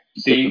maya?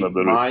 Question of See,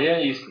 the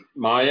root.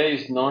 Maya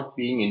is not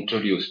being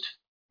introduced.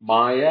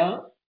 Maya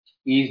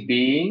is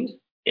being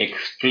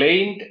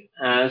explained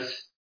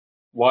as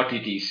what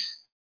it is.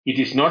 It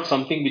is not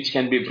something which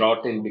can be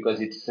brought in because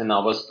it is an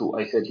avastu.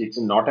 I said it's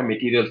not a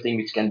material thing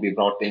which can be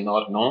brought in,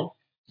 or no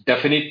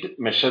definite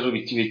measure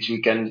which we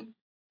can,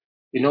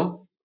 you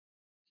know,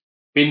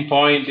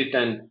 pinpoint it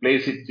and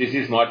place it. This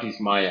is what is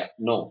Maya.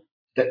 No.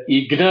 The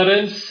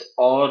ignorance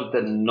or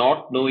the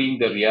not knowing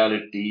the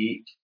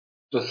reality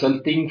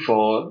resulting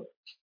for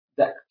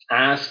the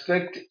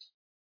aspect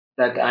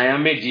that I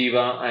am a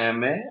jiva, I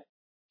am a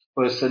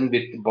person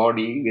with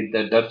body, with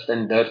the depth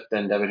and dearth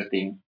and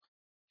everything,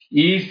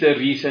 is the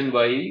reason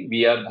why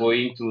we are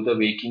going through the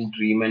waking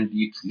dream and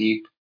deep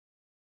sleep.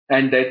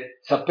 And that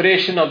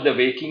separation of the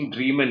waking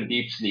dream and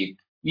deep sleep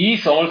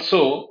is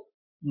also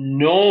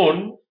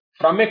known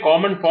from a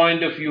common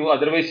point of view.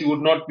 Otherwise, you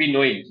would not be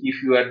knowing.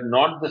 If you are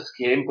not the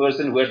same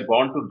person who had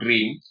gone to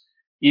dream,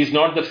 is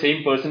not the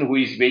same person who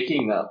is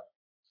waking up,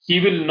 he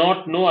will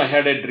not know I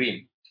had a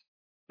dream.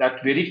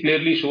 That very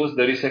clearly shows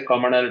there is a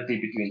commonality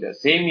between them.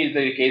 Same is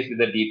the case with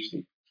the deep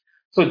sleep.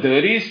 So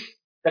there is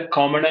the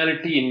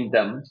commonality in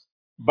them,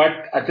 but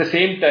at the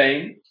same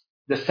time,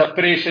 the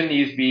separation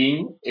is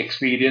being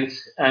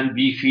experienced and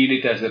we feel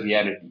it as a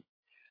reality.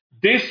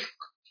 This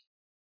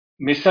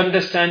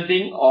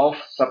misunderstanding of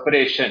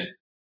separation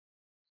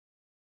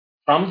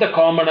from the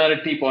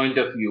commonality point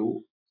of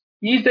view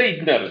is the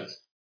ignorance.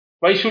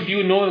 Why should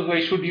you know?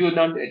 Why should you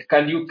not?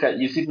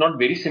 Is it not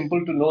very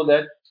simple to know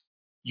that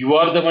you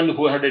are the one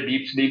who had a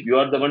deep sleep, you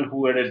are the one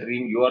who had a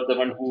dream, you are the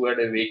one who had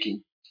a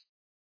waking?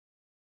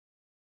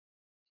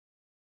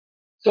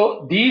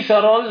 So these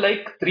are all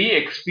like three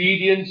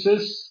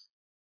experiences.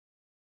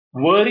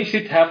 Where is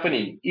it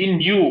happening?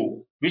 In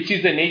you, which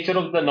is the nature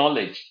of the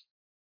knowledge.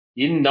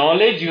 In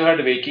knowledge, you had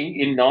waking.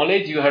 In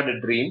knowledge, you had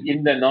a dream.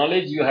 In the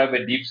knowledge, you have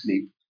a deep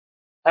sleep.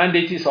 And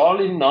it is all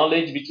in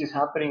knowledge which is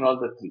happening, all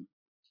the three.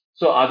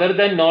 So, other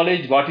than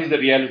knowledge, what is the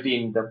reality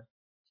in them?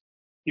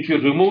 If you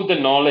remove the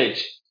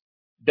knowledge,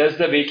 does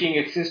the waking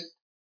exist?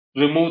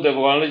 Remove the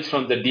knowledge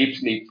from the deep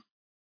sleep.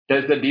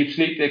 Does the deep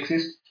sleep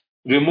exist?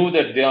 Remove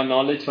the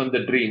knowledge from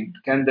the dream.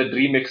 Can the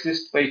dream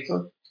exist by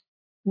itself?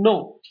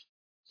 No.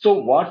 So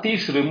what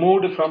is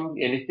removed from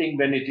anything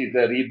when it is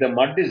there? If the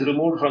mud is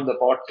removed from the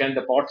pot, can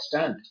the pot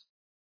stand?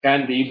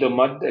 If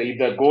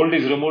the gold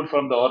is removed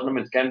from the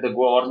ornaments, can the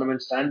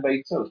ornament stand by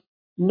itself?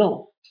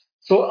 No.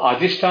 So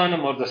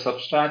adhishtanam, or the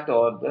substrat,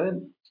 or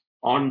the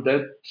on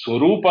the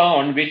swarupa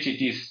on which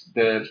it is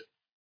there,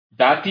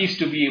 that is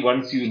to be,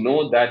 once you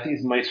know that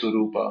is my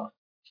swarupa,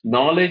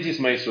 knowledge is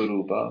my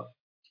swarupa,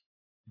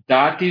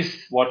 that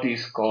is what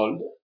is called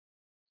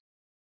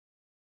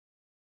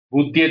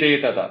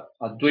Buddhyate tada.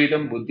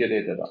 Advaitam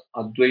buddhyate tada.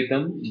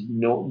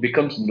 Advaitam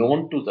becomes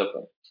known to the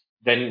person.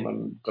 Then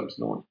one becomes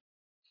known.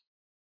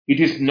 It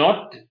is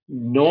not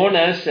known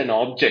as an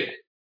object,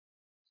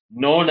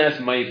 known as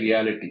my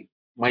reality,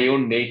 my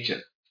own nature.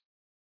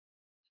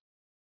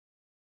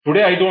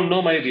 Today I don't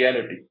know my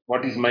reality.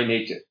 What is my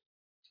nature?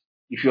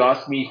 If you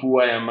ask me who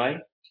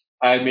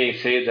I may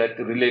say that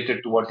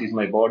related to what is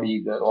my body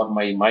is there, or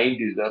my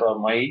mind is there, or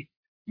my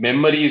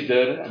memory is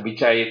there,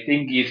 which I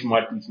think is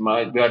what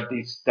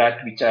is that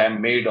which I am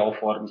made of,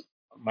 or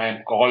I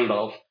am called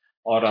of,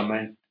 or am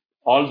I,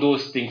 all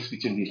those things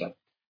which will be there.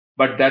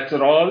 But that's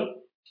all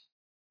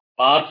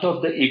part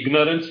of the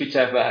ignorance which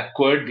I have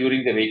acquired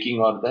during the waking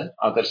or the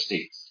other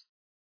states.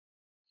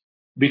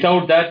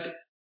 Without that,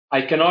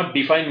 I cannot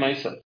define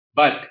myself.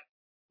 But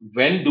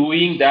when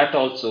doing that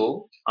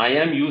also, I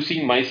am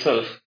using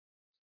myself,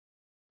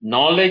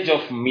 knowledge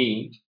of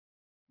me,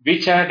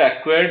 which I had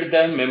acquired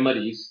the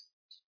memories,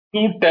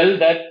 to tell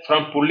that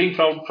from pulling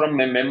from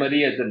my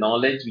memory as the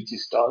knowledge which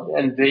is stored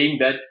and saying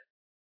that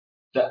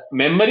the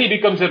memory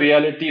becomes a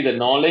reality, the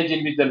knowledge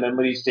in which the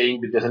memory is staying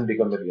it doesn't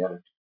become a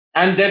reality.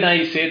 And then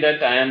I say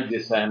that I am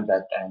this, I am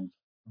that, I am.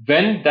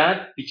 When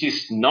that which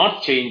is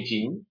not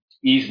changing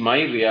is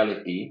my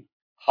reality,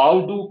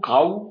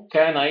 how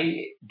can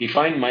I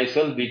define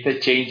myself with a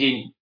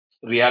changing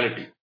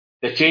reality?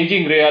 The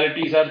changing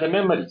realities are the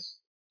memories.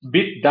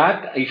 With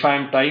that, if I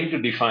am trying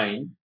to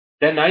define,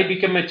 then I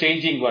become a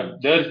changing one.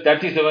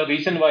 That is the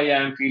reason why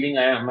I am feeling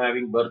I am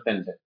having birth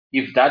and death.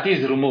 If that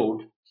is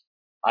removed,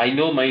 I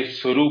know my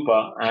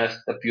Swarupa as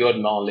the pure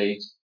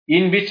knowledge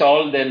in which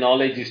all the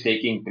knowledge is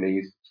taking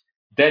place.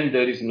 Then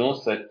there is no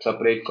such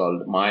separate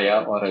called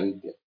Maya or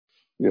Avidya.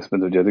 Yes,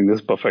 Manoj, I think this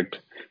is perfect.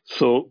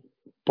 So,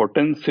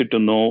 potency to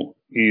know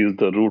is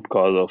the root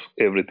cause of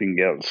everything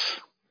else,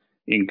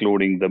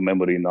 including the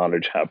memory,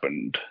 knowledge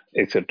happened,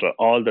 etc.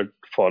 All that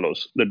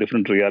follows, the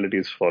different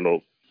realities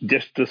follow.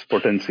 Just this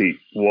potency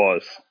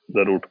was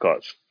the root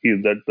cause.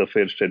 Is that the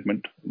fair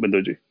statement,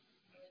 Binduji?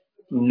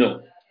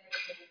 No.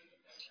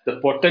 The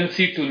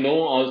potency to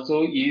know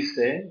also is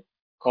a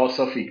cause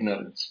of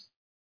ignorance.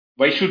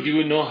 Why should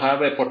you know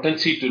have a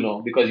potency to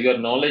know? Because your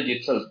knowledge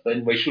itself,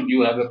 then why should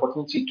you have a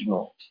potency to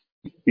know?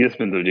 Yes,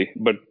 Binduji.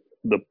 But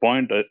the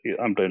point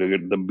I'm trying to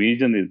get, the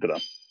Bija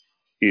Nidra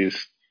is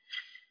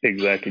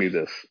exactly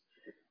this.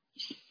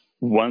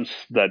 Once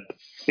that,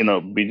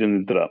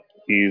 Bija Nidra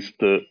is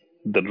the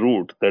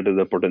root, that is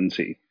the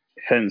potency.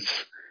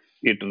 Hence,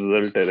 it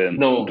resulted in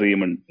No,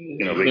 dream and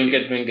waking.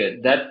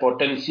 Venkat. That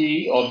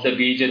potency of the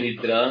Bija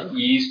Nidra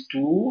is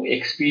to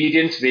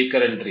experience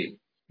Vakar and dream.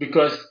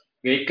 Because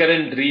Vakar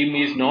and dream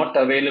is not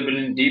available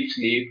in deep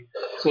sleep.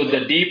 So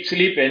the deep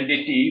sleep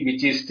entity,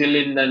 which is still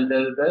in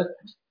under the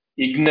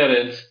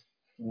ignorance,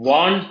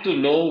 want to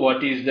know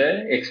what is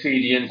the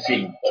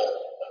experiencing.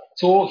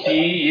 So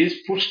he is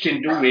pushed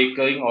into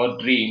waking or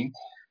dream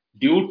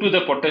due to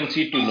the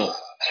potency to know.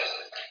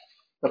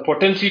 The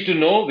potency to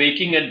know,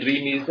 waking and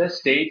dream is the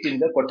state in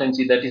the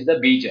potency, that is the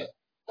bija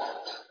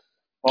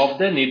of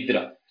the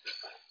nidra.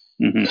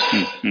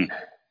 Mhm.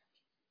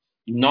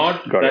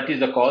 Not Got it. that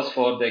is the cause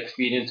for the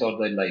experience or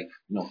the life.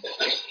 No.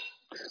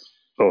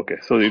 Okay,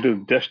 so it is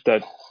just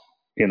that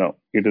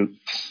it is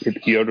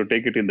you have to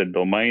take it in the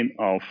domain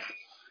of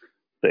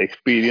the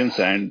experience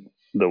and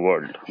the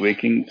world,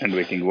 waking and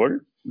waking world,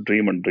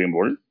 dream and dream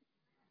world,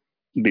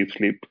 deep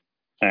sleep,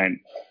 and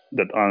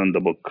that Ananda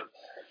book.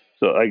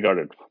 So I got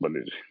it,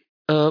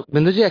 Balaji.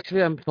 Binduji,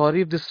 actually, I'm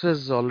sorry if this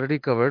was already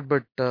covered,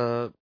 but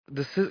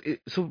this is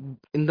so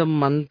in the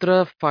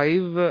mantra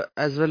 5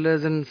 as well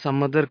as in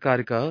some other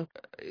karika,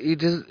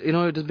 it is, it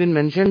has been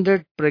mentioned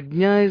that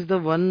prajna is the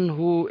one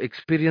who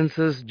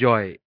experiences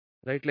joy,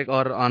 right? Like,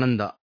 or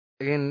ananda.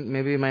 Again,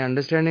 maybe my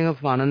understanding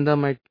of ananda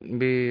might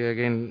be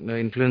again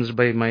influenced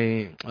by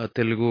my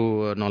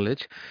Telugu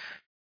knowledge.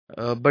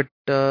 But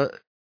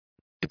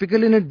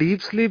typically in a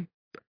deep sleep,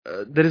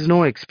 there is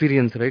no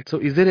experience, right? So,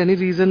 is there any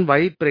reason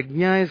why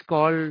prajna is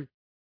called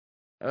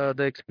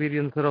the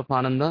experiencer of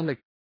Ananda? Like,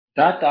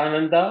 That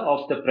ananda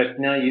of the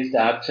prajna is the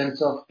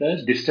absence of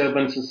the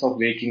disturbances of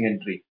waking and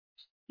dream.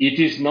 It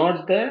is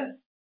not the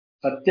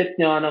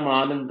Satyajnanam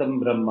Anandam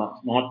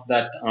Brahma, not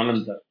that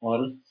Ananda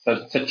or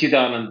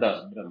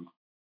Satchidananda Brahma.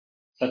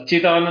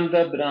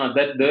 Satchidananda Brahma,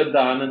 that there the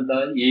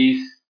Ananda is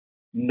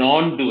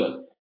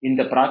non-dual. In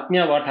the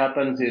Pratnya, what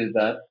happens is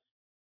that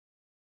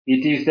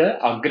it is the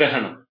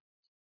Agrahana,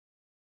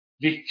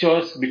 which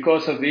was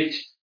because of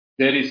which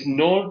there is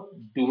no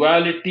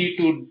duality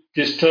to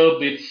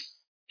disturb its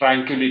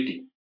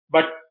tranquility.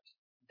 But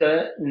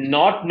the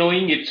not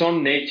knowing its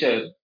own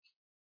nature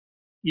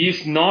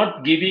is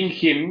not giving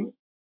him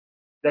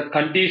the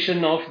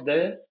condition of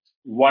the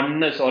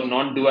oneness or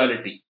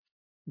non-duality.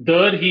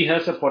 There he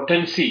has a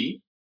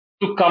potency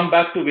to come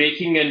back to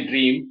waking and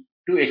dream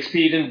to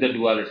experience the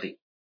duality.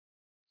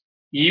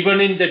 Even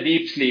in the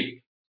deep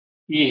sleep,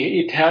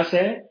 it has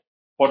a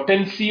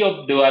potency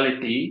of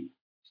duality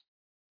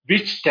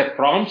which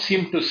prompts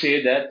him to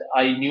say that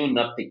I knew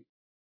nothing.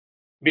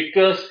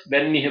 Because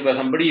when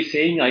somebody is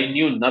saying I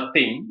knew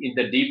nothing in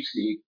the deep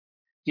sleep,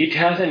 it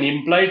has an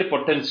implied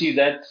potency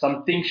that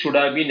something should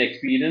have been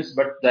experienced,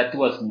 but that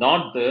was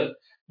not there.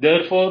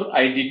 Therefore,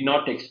 I did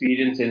not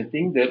experience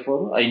anything.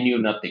 Therefore, I knew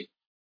nothing.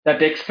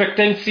 That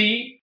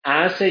expectancy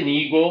as an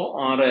ego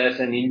or as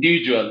an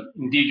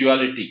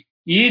individuality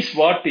is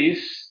what is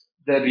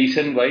the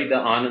reason why the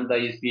ananda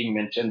is being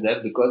mentioned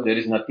there, because there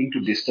is nothing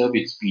to disturb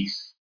its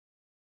peace.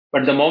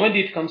 But the moment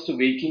it comes to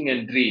waking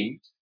and dream,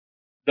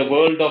 the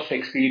world of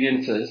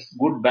experiences,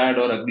 good, bad,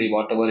 or ugly,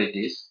 whatever it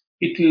is,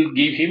 it will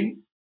give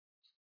him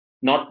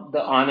not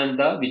the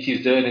ananda which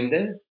is there in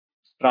the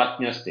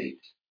pratnya state,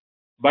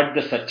 but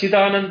the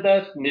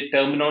Satchidananda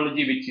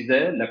terminology, which is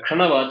a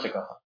Lakshana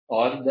Vachaka,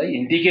 or the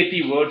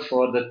indicative words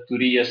for the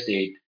Turiya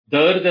state.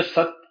 There, the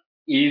Sat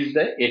is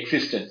the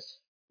existence.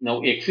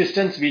 Now,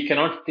 existence, we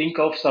cannot think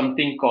of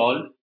something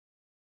called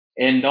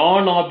a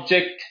non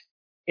object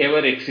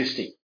ever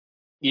existing.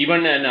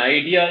 Even an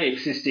idea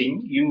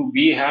existing,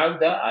 we have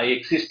the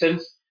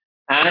existence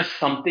as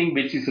something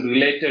which is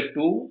related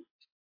to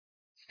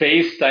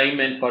space, time,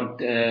 and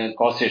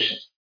causation.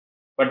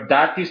 But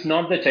that is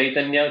not the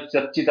Chaitanya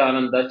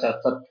Satchitananda Sat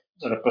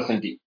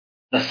representing.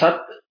 The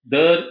Sat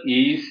there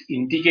is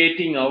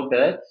indicating out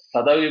as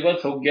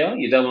Sadaviva Sogya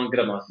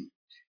Idamagramasi.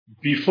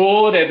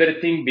 Before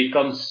everything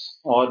becomes,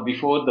 or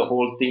before the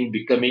whole thing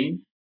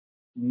becoming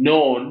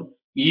known,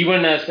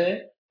 even as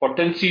a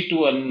potency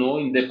to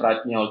unknown in the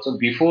Pratnya also,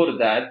 before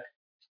that,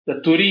 the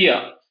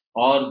Turiya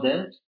or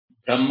the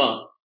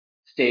Brahma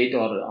state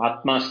or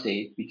Atma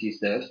state, which is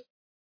there,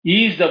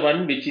 is the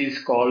one which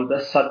is called the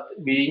Sat,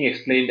 being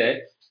explained as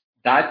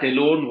that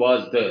alone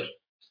was there.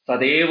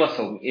 Sadeva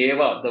Saum,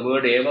 Eva, the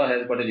word Eva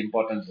has got an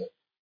importance there.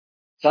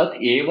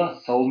 Sat Eva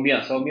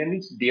Saumya, Saumya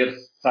means dear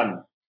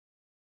son.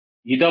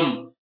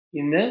 Idam,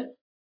 in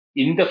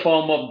the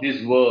form of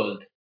this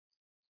world,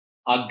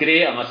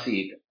 Agre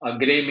Asid.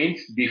 Agre means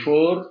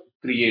before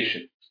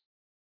creation.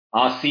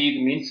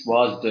 Asid means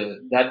was there.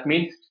 That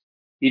means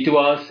it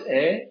was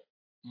a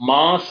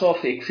mass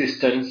of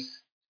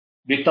existence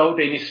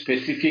without any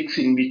specifics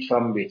in which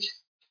from which.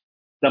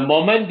 The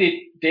moment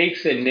it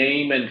takes a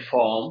name and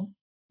form,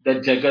 the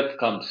Jagat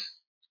comes.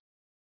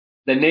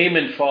 The name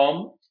and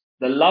form,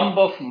 the lump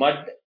of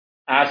mud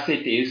as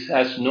it is,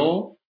 has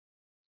no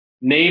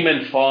name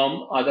and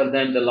form other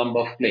than the lump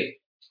of clay.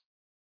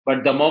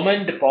 But the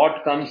moment a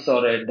pot comes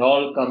or a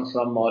doll comes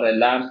from or a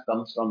lamp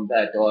comes from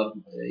that or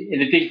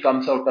anything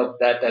comes out of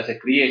that as a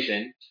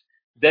creation,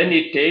 then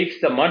it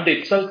takes the mud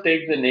itself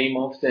takes the name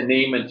of the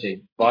name and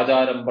change.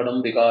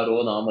 Vajarambanam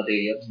vikaro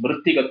namadeya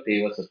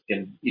mrittigateva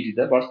satyam. It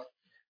is what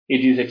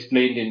it is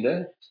explained in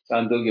the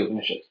Chandogya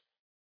Upanishad.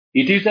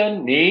 It is a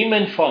name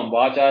and form,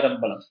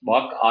 Vajarambanam,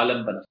 Vak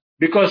Alambanam,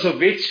 because of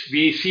which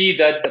we see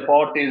that the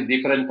pot is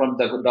different from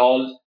the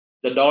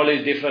doll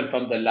is different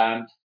from the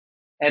lamp,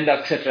 and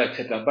etc.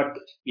 etc. But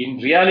in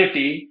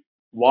reality,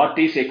 what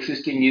is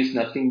existing is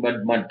nothing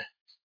but mud.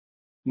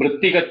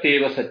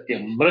 Mrittigateva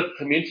satyam.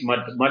 Mrit means mud.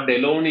 Mud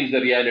alone is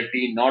the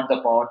reality, not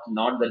the pot,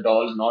 not the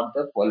doll, not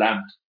the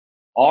lamp.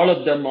 All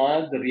of them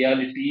are the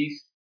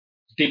realities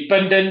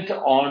dependent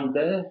on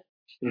the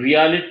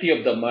reality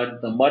of the mud.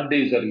 The mud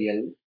is the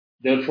real.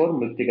 Therefore,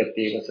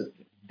 Mrittigateva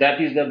satyam.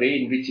 That is the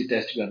way in which it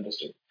has to be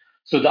understood.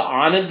 So the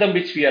Anandam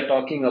which we are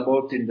talking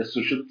about in the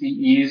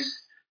Sushupti is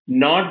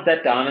not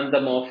that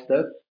Anandam of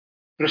the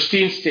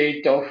pristine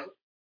state of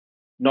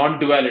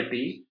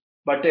non-duality,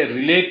 but a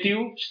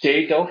relative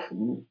state of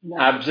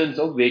absence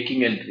of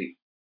waking and dream.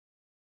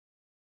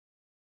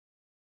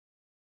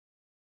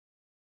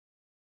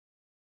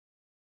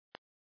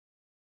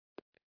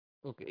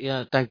 Okay,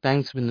 yeah,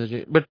 thanks,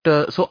 Binduji. But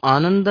so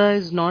Ananda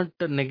is not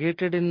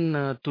negated in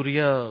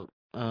Turiya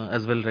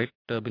as well, right,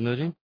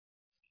 Binduji?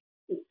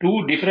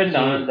 Two different So,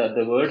 Ananda.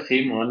 The word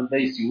same Ananda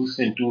is used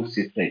in two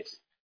separates.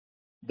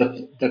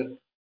 The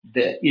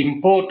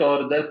import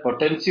or the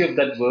potency of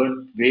that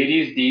word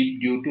varies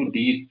due to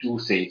these two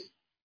states.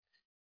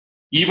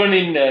 Even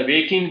in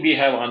waking, we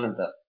have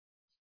Ananda.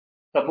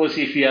 Suppose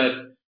if you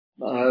are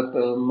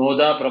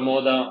Moda,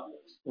 Pramoda,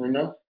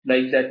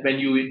 like that, when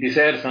you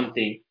desire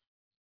something,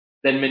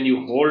 then when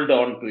you hold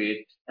on to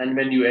it, and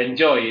when you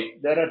enjoy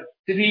it, there are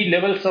three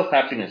levels of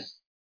happiness.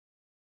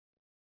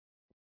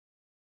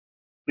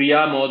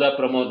 Priya, Moda,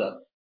 Pramoda.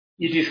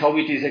 It is how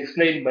it is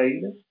explained by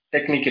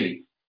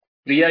technically.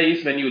 Priya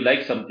is when you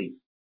like something.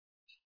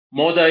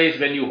 Moda is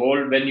when you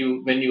hold, when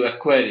you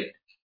acquire it.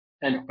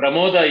 And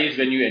Pramoda is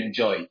when you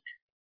enjoy it.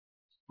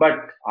 But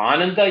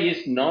Ananda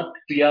is not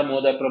Priya,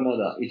 Moda,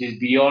 Pramoda. It is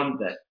beyond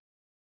that.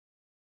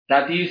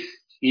 That is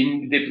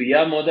in the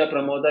Priya, Moda,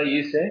 Pramoda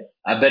is a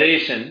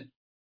aberration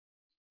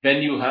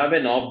when you have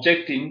an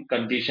object in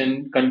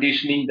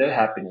conditioning the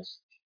happiness.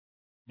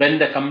 When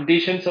the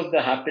conditions of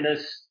the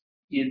happiness,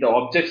 if the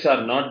objects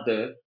are not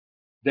there,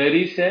 there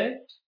is a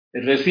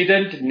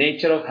resident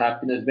nature of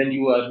happiness when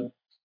you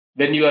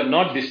are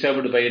not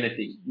disturbed by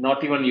anything,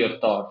 not even your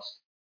thoughts.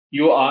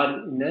 You are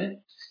in a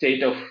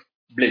state of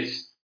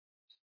bliss.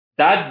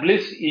 That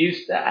bliss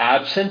is the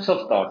absence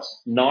of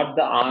thoughts, not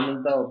the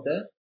ananda of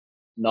the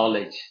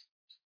knowledge.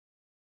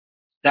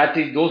 That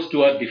is, those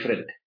two are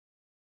different.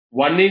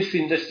 One is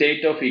in the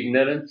state of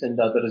ignorance and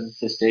the other is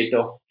the state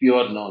of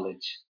pure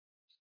knowledge.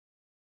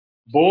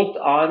 Both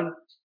are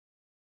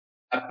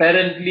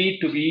apparently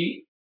to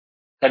be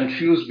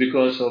confused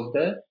because of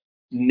the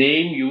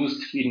name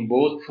used in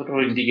both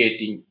for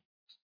indicating.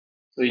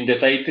 So in the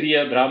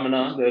Taittiriya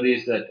Brahmana, there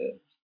is that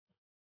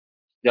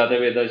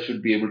Jataveda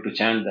should be able to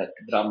chant that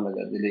Brahmana,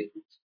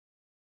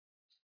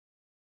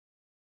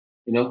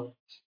 you know,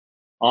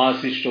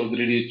 Asishto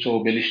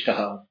Dridhicho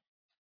Belishtaha,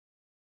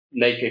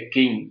 like a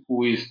king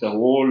who is the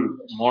whole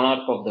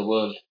monarch of the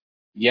world,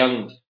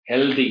 young,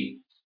 healthy,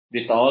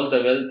 with all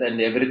the wealth and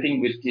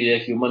everything which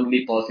is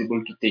humanly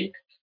possible to think.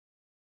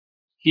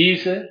 He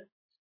is a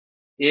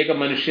Eka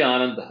Manushya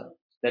Ananda.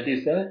 That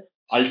is the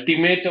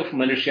ultimate of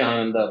Manushya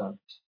Ananda.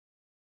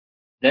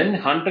 Then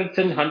hundreds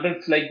and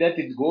hundreds like that,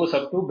 it goes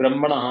up to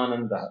Brahmana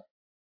Ananda.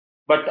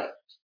 But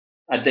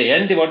at the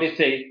end, what is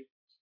say?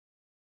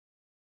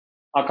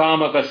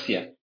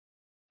 Akamakasya.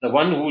 The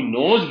one who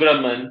knows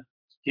Brahman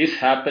His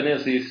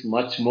happiness is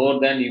much more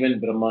than even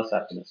Brahma's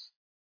happiness.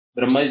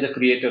 Brahma is the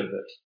creator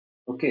there.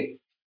 Okay.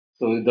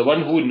 So the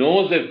one who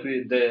knows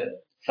the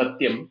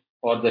Satyam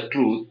or the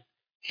truth,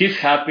 his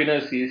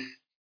happiness is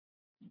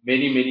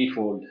many, many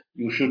fold.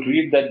 You should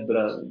read that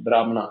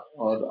Brahmana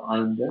or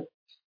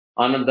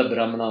Ananda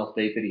Brahmana of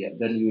Taittiriya,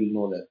 then you will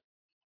know that.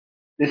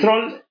 These are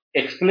all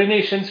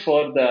explanations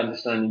for the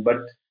understanding, but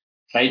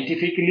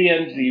scientifically,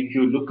 and if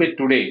you look at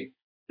today,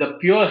 the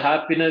pure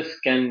happiness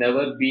can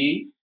never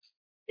be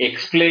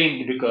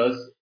explained because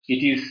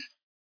it is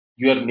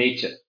your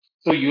nature.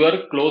 So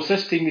your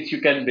closest thing which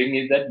you can bring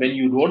is that when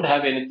you don't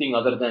have anything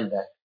other than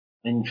that.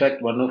 In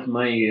fact, one of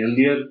my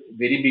earlier,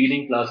 very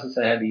beginning classes,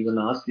 I had even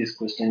asked this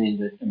question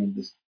in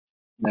this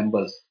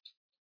members.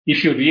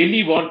 If you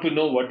really want to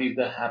know what is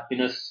the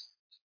happiness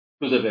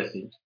to the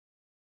vessel,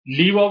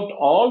 leave out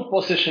all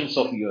possessions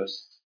of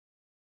yours,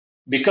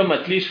 become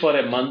at least for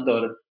a month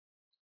or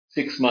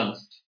 6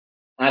 months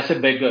as a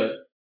beggar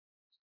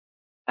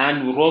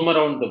and roam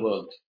around the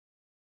world.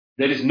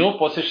 There is no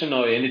possession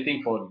or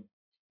anything for you.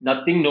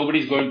 Nothing nobody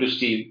is going to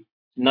steal.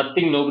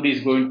 Nothing nobody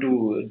is going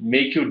to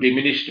make you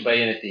diminished by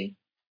anything.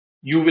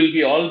 You will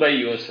be all by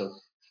yourself.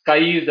 Sky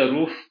is the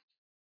roof,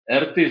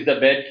 earth is the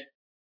bed,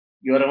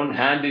 your own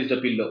hand is the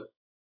pillow.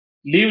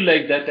 Live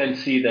like that and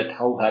see that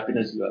how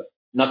happiness you are.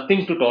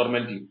 Nothing to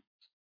torment you.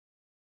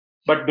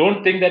 But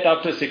don't think that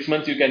after 6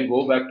 months you can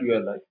go back to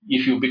your life.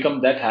 If you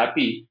become that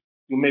happy,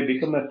 you may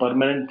become a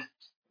permanent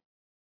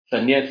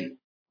sannyasi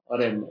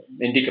or a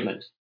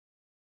mendicant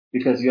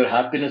because your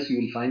happiness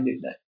you will find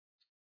in that.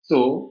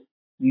 So,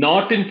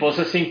 not in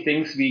possessing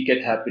things we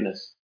get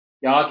happiness.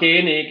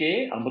 Yake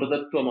neke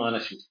amrutatva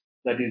manashu.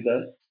 That is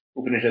the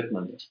Upanishad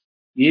mantra.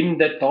 In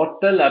the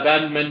total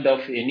abandonment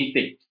of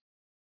anything,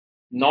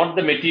 not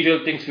the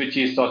material things which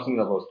he is talking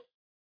about.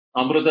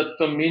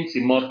 Amrutatva means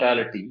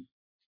immortality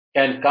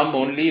can come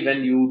only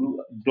when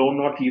you do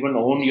not even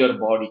own your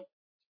body.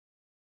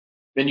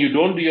 When you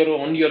don't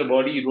own your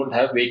body, you don't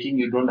have waking,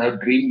 you don't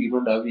have dream, you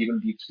don't have even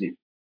deep sleep.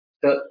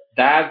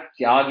 That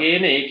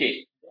tyagena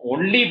eke,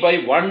 only by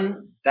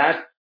one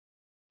that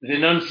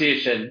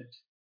renunciation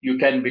you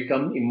can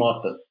become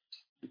immortal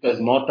because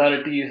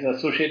mortality is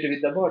associated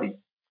with the body.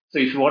 So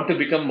if you want to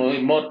become more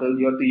immortal,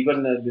 you have to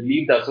even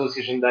leave the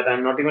association that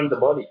I'm not even the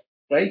body,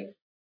 right?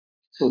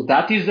 So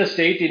that is the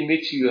state in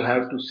which you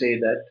have to say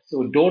that.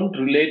 So don't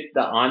relate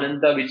the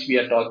ananda which we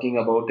are talking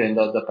about and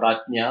the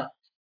prajna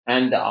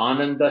and the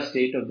ananda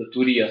state of the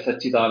turiya,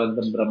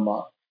 Sachidanandam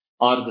Brahma,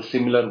 are the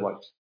similar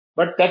ones.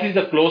 But that is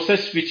the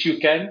closest which you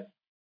can,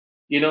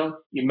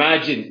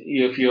 imagine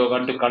if you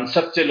want to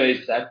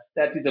conceptualize that,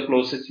 that is the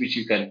closest which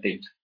you can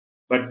think.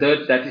 But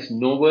that is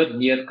nowhere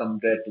near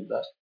compared to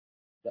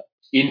the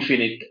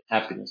infinite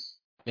happiness.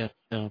 Yeah.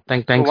 So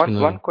Thanks, one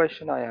Vinod.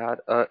 question I had,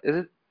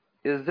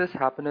 is this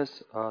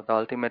happiness, the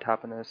ultimate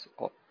happiness,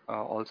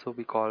 also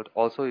be called,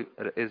 also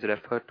is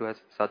referred to as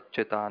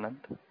Satchitanand?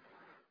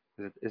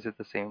 Is it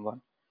the same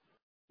one?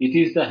 It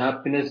is the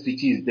happiness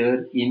which is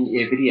there in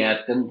every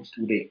atom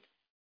today,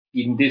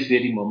 in this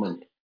very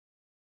moment.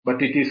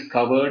 But it is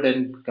covered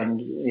and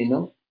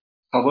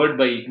covered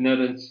by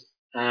ignorance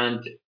and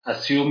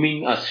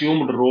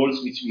assumed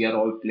roles which we are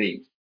all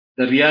playing.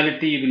 The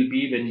reality will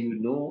be when you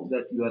know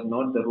that you are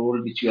not the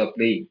role which you are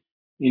playing.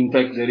 In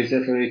fact, there is a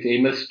very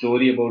famous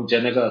story about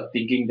Janaka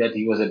thinking that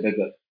he was a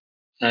beggar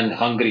and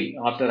hungry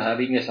after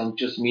having a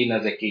sumptuous meal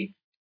as a king.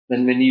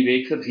 Then when he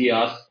wakes up, he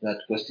asks that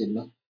question,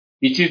 no?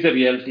 Which is the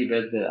reality?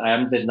 Whether I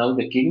am now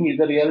the king is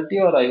the reality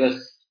or I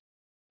was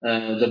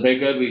the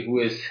beggar who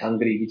is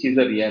hungry, which is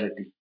the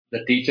reality?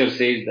 The teacher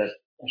says that,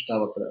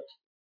 Ashtavakra,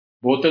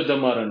 both of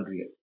them are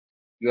unreal.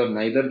 You are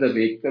neither the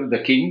baker,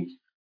 the king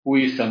who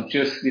is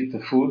sumptuous with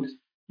the food,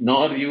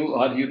 nor you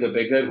are you the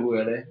beggar who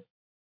had a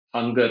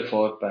hunger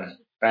for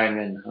pang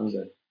and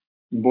hunger.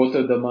 Both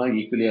of them are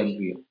equally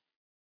unreal.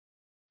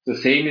 The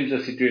same is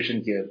the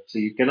situation here. So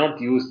you cannot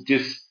use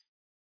these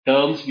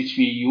terms which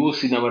we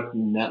use in our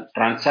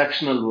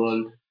transactional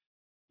world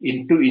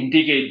to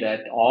indicate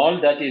that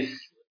all that is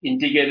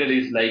indicated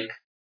is like,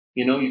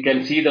 you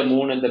can see the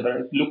moon and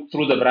look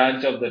through the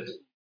branch of the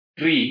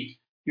tree,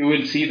 you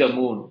will see the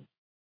moon.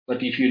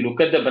 But if you look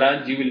at the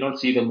branch, you will not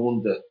see the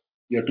moon there.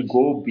 You have to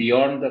go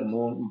beyond the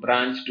moon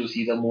branch to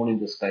see the moon in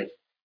the sky.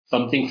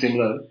 Something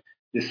similar.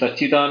 The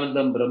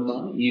Sachidanandam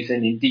Brahma is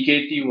an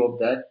indicative of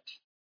that,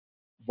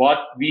 what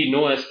we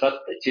know as Sat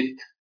Chit.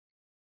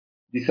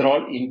 These are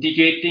all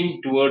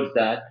indicating towards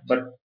that,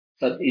 but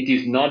it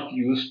is not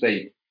used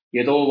by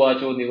Yado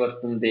Vacho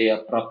Nivartande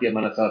Aprapya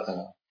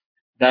Manasasaha.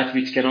 That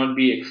which cannot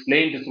be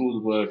explained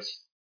through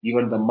words.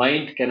 Even the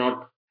mind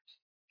cannot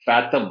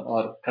fathom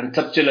or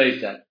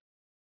conceptualize that.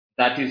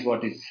 That is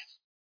what is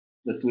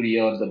the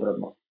Turiya or the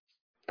Brahma.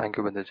 Thank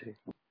you, Binduji.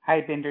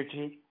 Hi,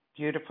 Binderji.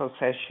 Beautiful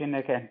session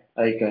again.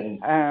 I can.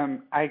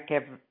 I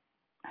give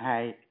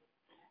hi.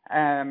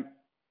 Um,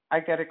 I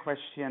got a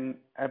question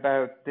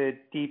about the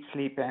deep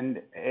sleep, and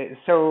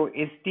so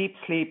is deep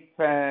sleep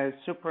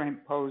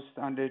superimposed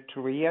on the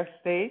Turiya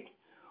state,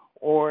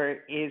 or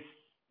is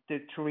the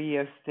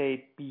Turiya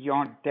state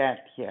beyond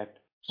that yet?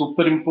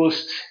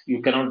 Superimposed,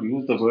 you cannot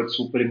use the word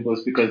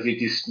superimposed because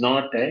it is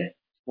not a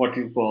what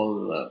you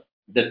call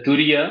the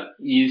Turiya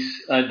is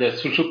the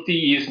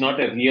Sushupti is not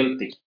a real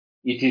thing.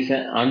 It is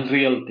an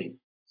unreal thing.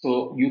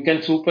 So you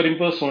can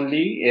superimpose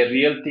only a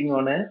real thing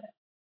on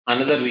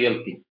another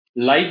real thing.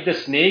 Like the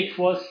snake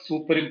was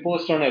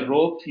superimposed on a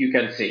rope, you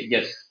can say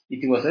yes,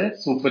 it was a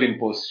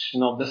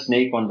superimposition of the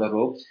snake on the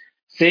rope.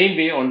 Same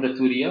way on the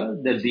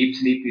Turiya, the deep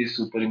sleep is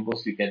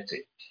superimposed, you can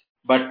say.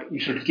 But you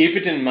should keep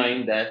it in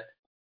mind that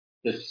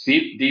the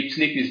deep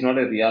sleep is not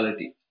a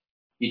reality.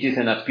 It is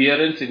an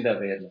appearance in the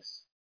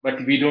awareness.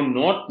 But we do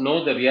not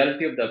know the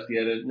reality of the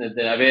appearance,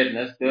 the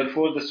awareness.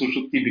 Therefore, the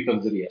sushupti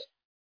becomes real.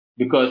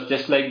 Because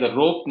just like the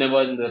rope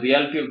never, the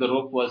reality of the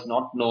rope was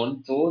not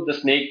known, so the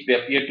snake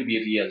appeared to be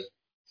real.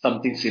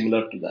 Something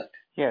similar to that.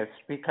 Yes,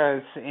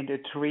 because in the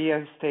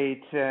Turiya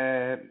state,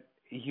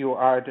 you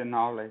are the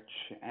knowledge,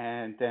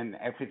 and then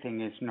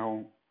everything is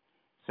known.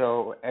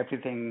 So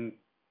everything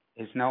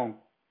is known,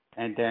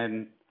 and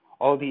then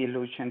all the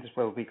illusions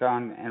will be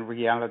gone, and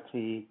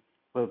reality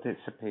will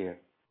disappear.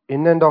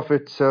 In and of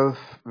itself,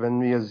 when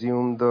we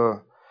assume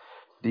the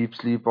deep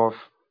sleep of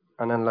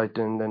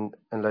unenlightened and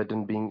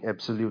enlightened being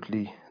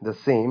absolutely the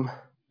same,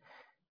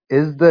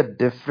 is the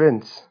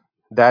difference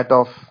that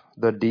of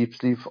the deep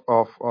sleep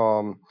of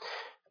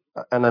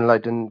an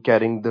enlightened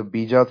carrying the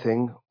bija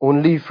thing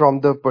only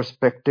from the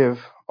perspective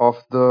of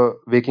the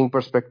waking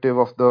perspective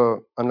of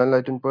the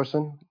unenlightened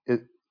person?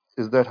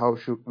 Is that how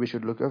we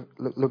should look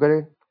at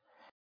it?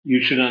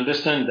 You should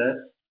understand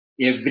that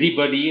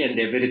everybody and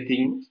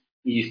everything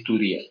is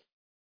Turiya.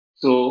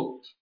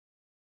 So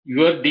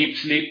your deep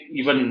sleep,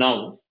 even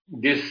now,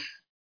 this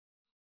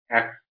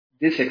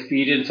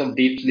experience of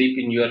deep sleep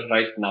in your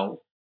right now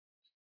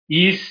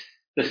is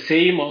the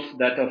same of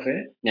that of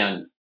a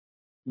jnani.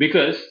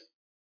 Because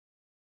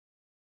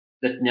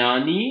the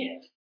jnani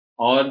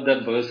or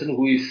the person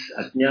who is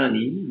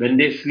ajnani, when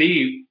they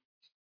sleep,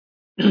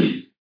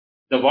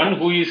 the one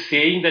who is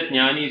saying that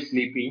jnani is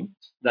sleeping,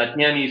 the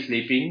ajnani is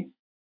sleeping,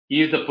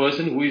 he is the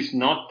person who is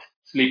not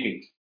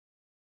sleeping,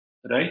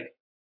 right?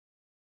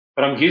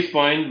 From his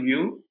point of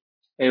view,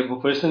 a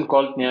person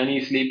called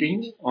jnani is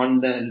sleeping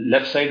on the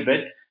left side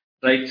bed,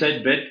 right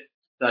side bed,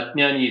 the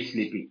ajnani is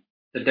sleeping.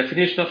 The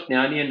definition of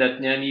jnani and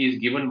ajnani is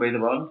given by the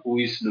one who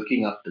is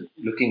looking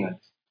at.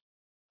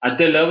 At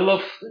the level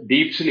of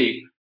deep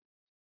sleep,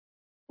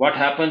 what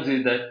happens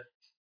is that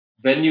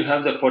when you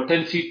have the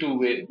potency to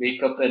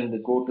wake up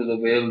and go to the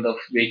world of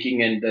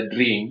waking and the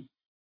dream,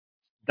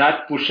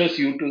 that pushes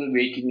you to the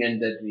waking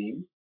and the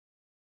dream.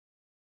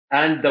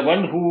 And the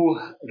one who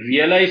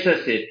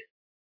realizes it,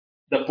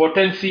 the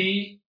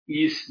potency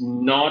is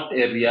not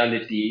a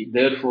reality.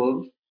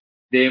 Therefore,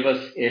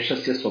 devas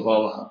eshasya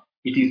swabhavaha.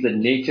 It is the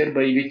nature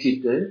by which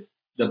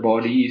the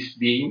body is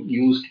being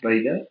used by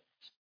the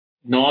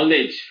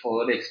knowledge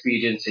for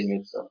experiencing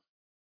itself.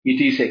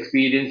 It is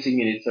experiencing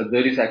in itself.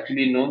 There is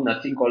actually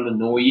nothing called a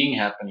knowing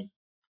happening.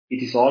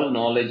 It is all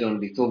knowledge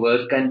only. So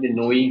where can the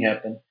knowing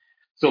happen?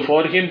 So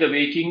for him, the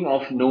waking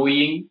of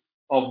knowing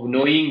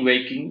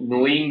waking,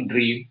 knowing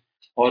dream,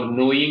 or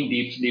knowing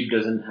deep sleep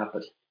doesn't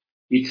happen.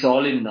 It's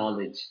all in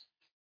knowledge.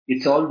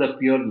 It's all the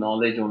pure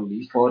knowledge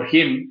only. For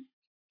him,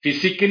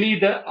 physically,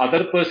 the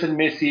other person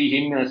may see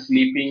him as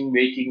sleeping,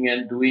 waking,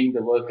 and doing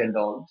the work and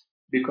all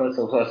because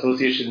of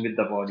association with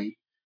the body.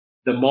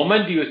 The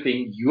moment you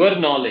think your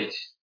knowledge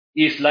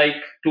is like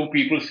two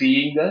people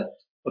seeing the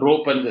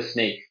rope and the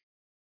snake.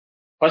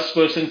 First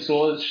person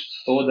saw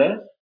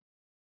the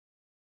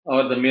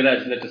or the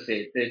mirage, let us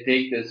say.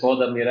 Saw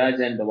the mirage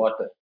and the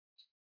water.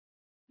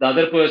 The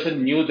other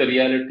person knew the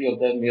reality of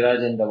the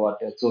mirage and the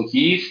water. So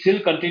he still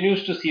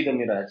continues to see the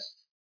mirage.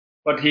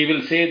 But he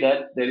will say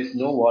that there is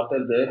no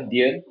water there,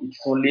 dear, it's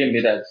only a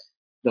mirage.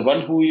 The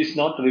one who is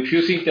not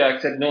refusing to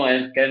accept, no,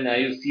 I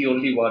see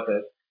only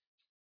water.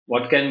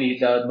 What can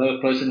the other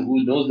person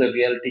who knows the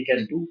reality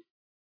can do?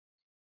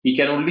 He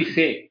can only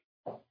say,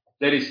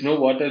 there is no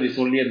water, it's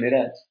only a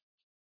mirage.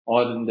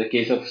 Or in the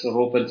case of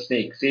rope and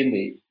snake, same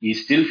way. He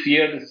still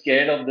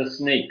scared of the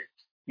snake,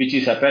 which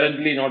is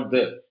apparently not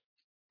there,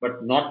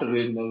 but not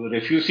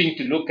refusing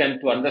to look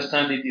and to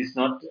understand it is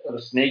not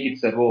a snake,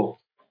 it's a rope.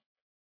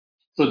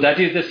 So that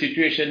is the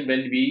situation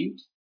when we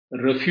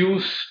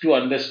refuse to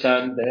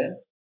understand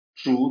the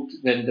truth,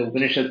 when the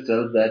Upanishad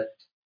tells that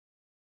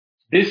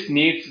this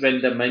needs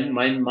when the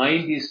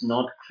mind is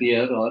not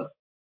clear or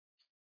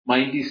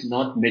mind is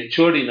not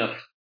matured enough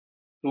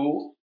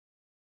to,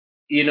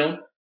 you know,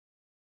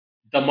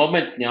 the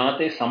moment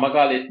jnana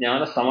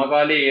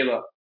samagale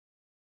eva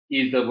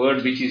is the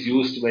word which is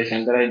used by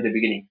Shankara in the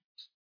beginning.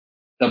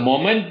 The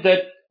moment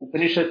that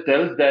Upanishad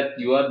tells that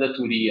you are the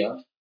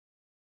Turiya,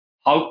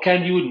 how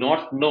can you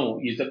not know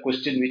is the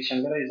question which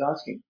Shankara is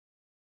asking.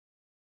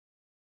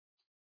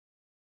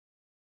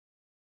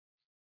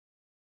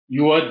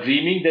 You are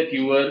dreaming that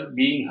you are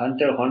being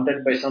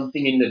haunted by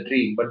something in the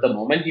dream, but the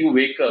moment you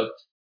wake up,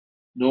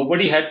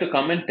 nobody had to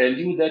come and tell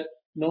you that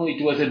no,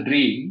 it was a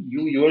dream.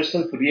 You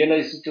yourself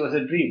realized it was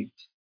a dream,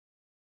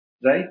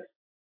 right?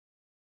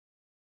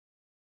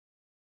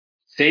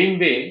 Same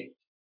way,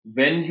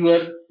 When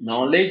your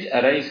knowledge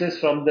arises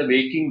from the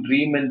waking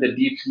dream and the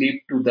deep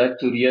sleep to that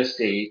Turiya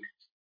state,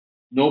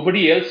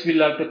 nobody else will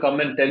have to come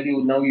and tell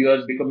you now you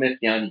have become a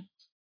jnani.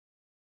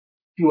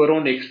 Your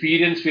own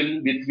experience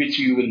will, with which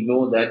you will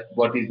know that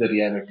what is the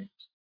reality.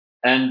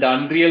 And the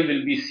unreal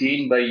will be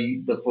seen by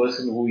the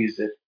person who is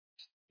there.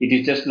 It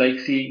is just like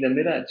seeing the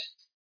mirage.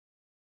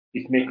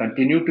 It may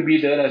continue to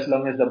be there as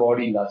long as the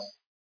body lasts.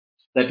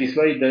 That is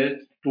why the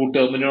two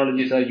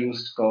terminologies are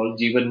used called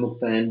Jivan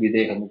Mukta and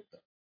Videha Mukta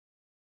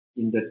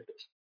in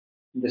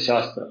the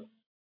Shastra.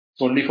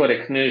 It's only for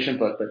explanation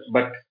purpose.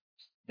 But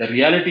the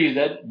reality is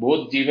that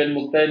both Jivan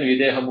Mukta and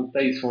Videha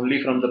Mukta is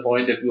only from the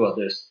point of view of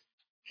others.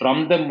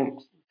 From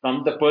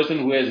from the person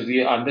who has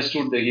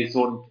understood his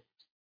own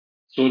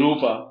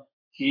Swarupa,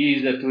 he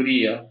is a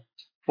Turiya.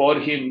 For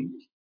him,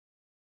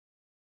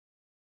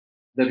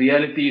 the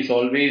reality is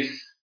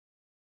always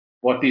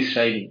what is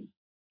shining.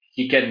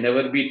 He can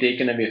never be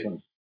taken away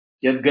from.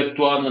 Yad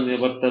gatva na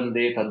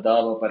nivartande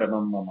tadava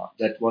paramam mama.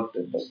 That's what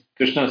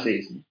Krishna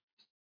says.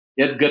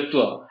 Yad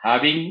gatva,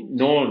 having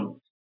known,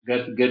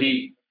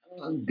 gadi,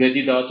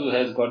 gadi dhatu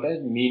has got a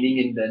meaning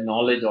in the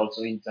knowledge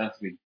also in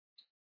Sanskrit.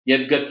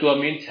 Yad gatva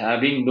means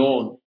having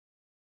known.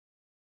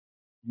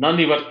 Na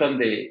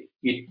nivartande,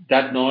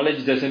 that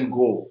knowledge doesn't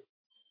go.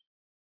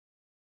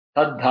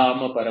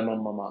 Tadhama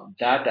paramam mama.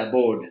 That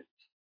abode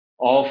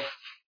of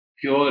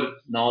pure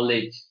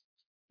knowledge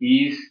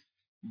is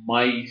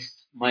my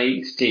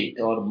my state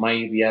or my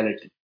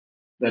reality.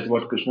 That's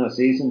what Krishna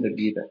says in the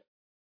Gita.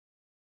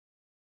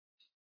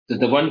 So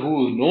the one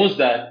who knows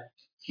that,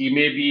 he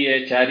may be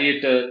a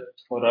charioteer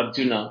for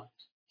Arjuna,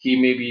 he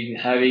may be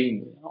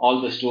having all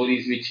the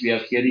stories which we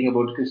are hearing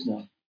about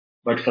Krishna,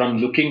 but from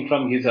looking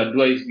from his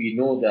advice, we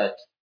know that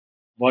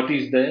what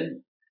is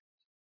the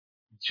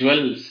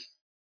jewels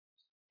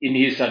in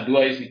his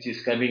advice which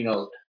is coming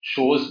out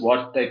shows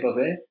what type of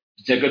a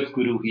Jagat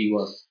Guru he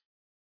was,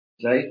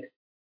 right?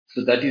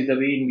 So that is the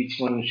way in which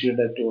one should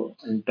have to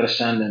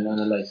understand and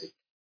analyze it.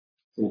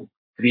 So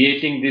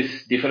creating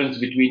this difference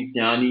between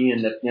jnani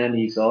and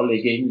ajnani is all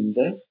again in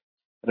the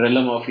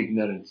realm of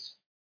ignorance.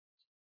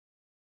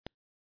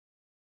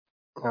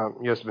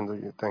 Yes,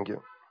 Bindu, thank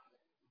you.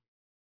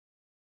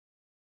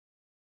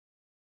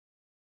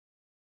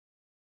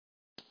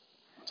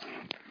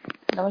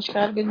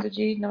 Namaskar,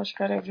 Binduji.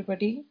 Namaskar,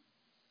 everybody.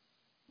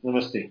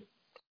 Namaste.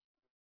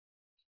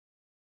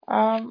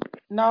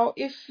 Now,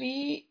 if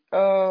we,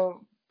 I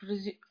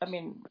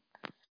mean,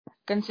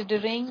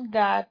 considering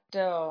that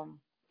the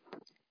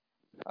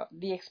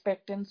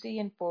expectancy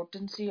and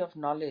potency of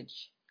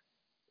knowledge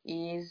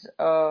is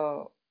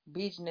a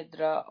bij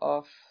nidra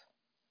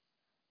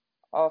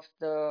of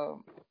the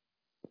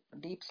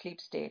deep sleep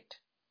state,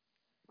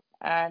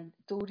 and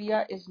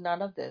Turiya is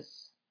none of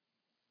this,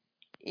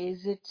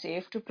 is it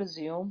safe to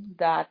presume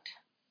that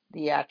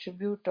the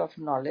attribute of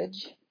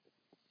knowledge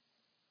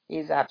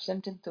is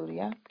absent in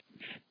Turiya?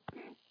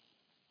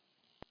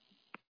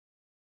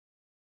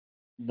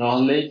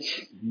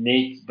 Knowledge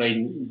made by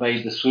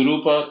the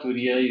Surupa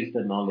Turiya is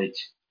the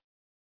knowledge.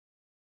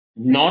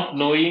 Not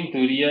knowing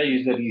Turiya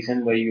is the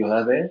reason why you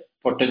have a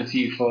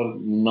potency for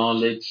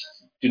knowledge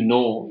to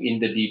know in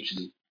the deep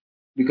sleep.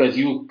 Because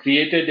you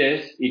created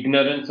as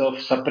ignorance of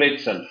separate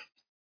self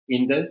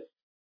in the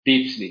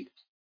deep sleep.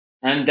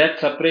 And that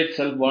separate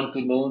self want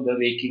to know the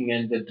waking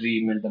and the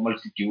dream and the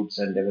multitudes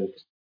and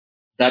everything.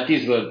 That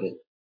is worth it.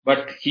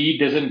 But he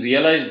doesn't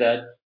realize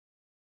that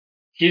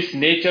his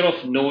nature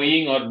of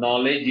knowing or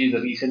knowledge is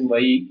the reason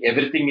why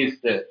everything is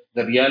there.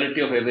 The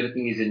reality of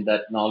everything is in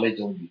that knowledge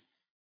only.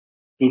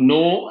 To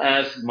know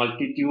as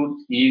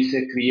multitude is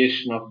a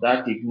creation of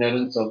that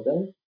ignorance of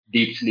the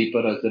deep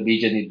sleeper as the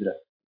Bija Nidra.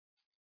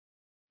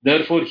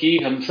 Therefore, he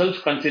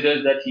himself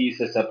considers that he is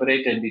a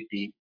separate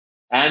entity,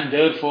 and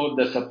therefore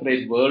the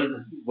separate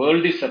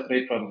world is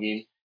separate from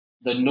him.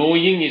 The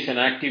knowing is an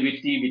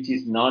activity which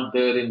is not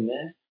there in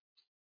the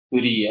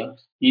Turiya.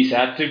 He is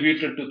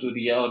attributed to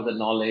Turiya or the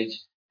knowledge,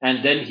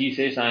 and then he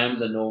says, I am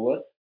the knower,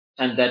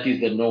 and that is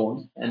the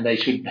known, and I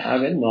should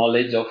have a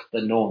knowledge of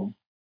the known.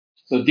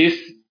 So this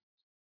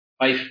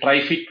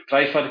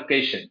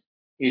trifurcation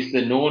is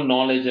the known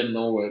knowledge and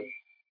knower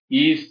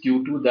is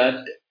due to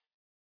that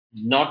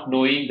not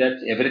knowing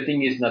that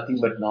everything is nothing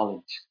but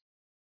knowledge.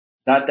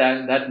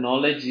 That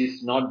knowledge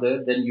is not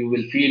there, then you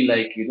will feel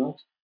like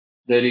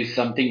there is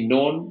something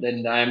known,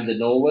 then I am the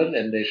knower,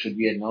 and there should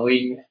be a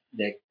knowing.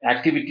 The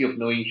activity of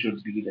knowing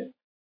should be there.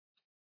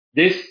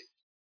 This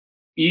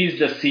is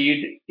the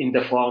seed in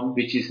the form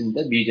which is in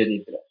the Bija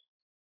Nidra,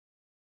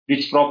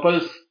 which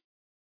propels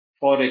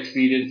for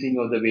experiencing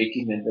of the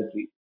waking and the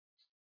dream.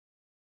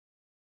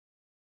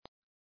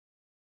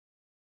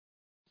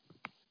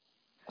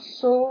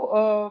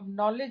 So,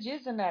 knowledge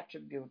is an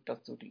attribute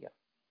of Turiya.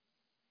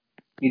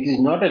 It is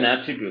not an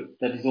attribute.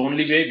 That is the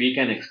only way we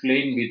can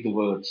explain with the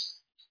words.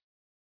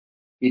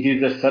 It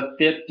is the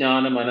Satya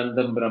Jnanam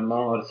Anandam Brahma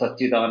or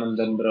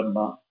Satchidanandam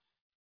Brahma.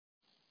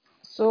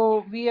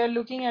 So, we are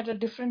looking at a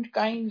different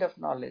kind of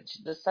knowledge.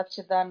 The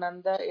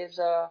Satchidananda is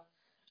a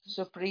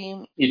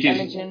supreme, It is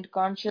intelligent,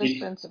 conscious it,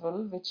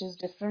 principle, which is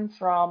different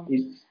from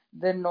it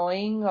the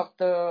knowing of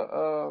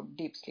the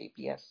deep sleep.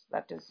 Yes,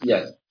 that is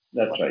yes,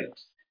 that's what. right.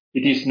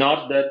 It is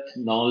not that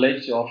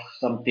knowledge of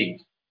something.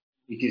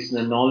 It is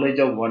the knowledge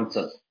of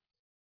oneself.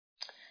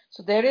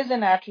 So there is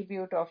an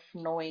attribute of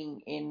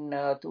knowing in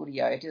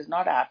Turiya. It is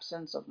not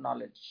absence of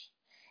knowledge.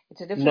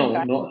 It's a different No,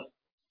 kind, no,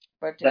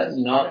 but it that is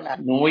not an.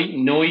 not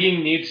knowing.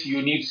 Knowing needs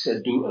you needs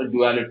a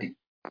duality.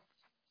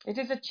 It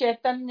is a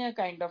Chaitanya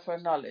kind of a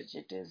knowledge.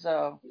 It is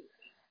a.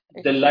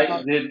 It The is a light,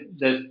 knowledge.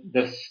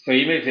 the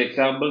famous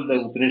example the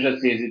Upanishad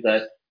says is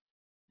that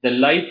the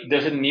light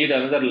doesn't need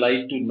another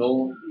light to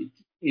know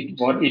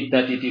what it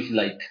that it is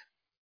light,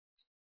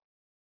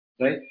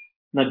 right?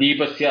 Na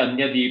deepasya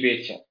anya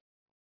deepecha.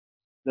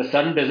 The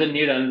sun doesn't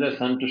need another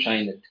sun to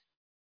shine it,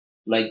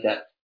 like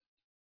that.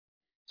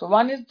 So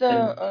one is the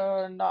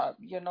And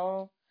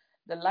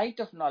the light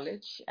of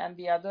knowledge, and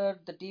the other,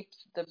 the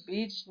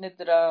Bij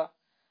Nidra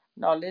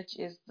knowledge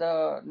is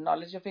the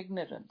knowledge of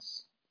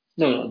ignorance.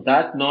 no,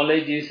 that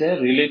knowledge is a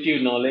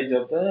relative knowledge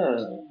of the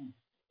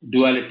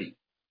duality.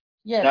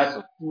 Yes,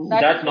 so That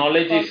that is that what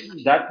we knowledge call,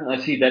 is that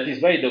see that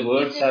is why the which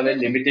words is have a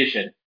different,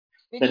 limitation.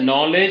 The which is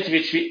knowledge different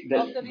which we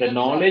of the the real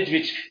self. knowledge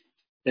which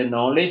the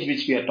knowledge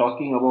which we are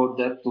talking about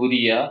the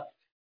Turiya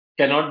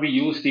cannot be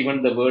used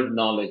even the word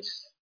knowledge.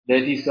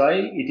 That is why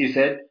it is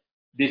said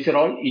these are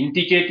all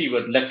indicative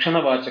words,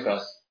 Lakshana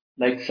Vachakas,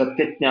 like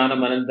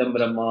Satyajnanam Anandam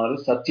Brahma or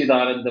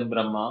Satchidanandam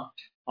Brahma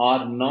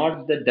are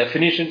not the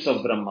definitions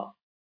of Brahma.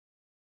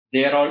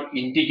 They are all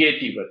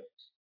indicative words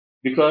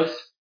because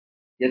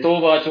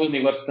Yato Vacho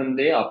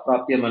Nivartande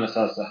Aprapya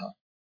Manasasaha.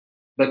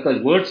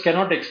 Because words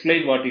cannot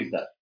explain what is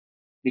that.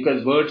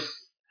 Because words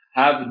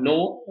have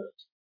no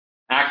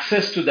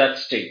access to that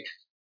state.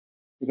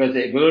 Because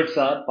the words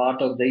are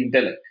part of the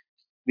intellect,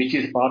 which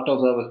is part of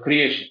our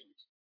creation,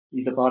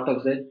 is a part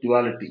of the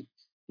duality.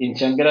 In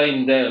Shankara,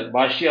 in the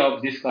Bhashya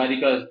of this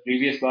Karika,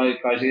 previous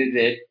Karika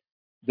said,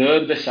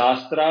 there the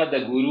Shastra,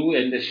 the Guru,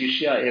 and the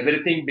Shishya,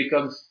 everything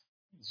becomes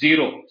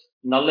zero,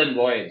 null and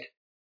void,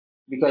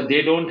 because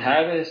they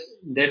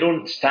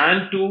don't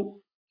stand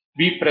to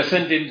be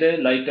present in the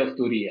light of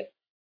Turiya.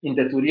 In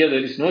the Turiya,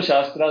 there is no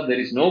Shastra, there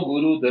is no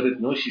Guru, there is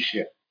no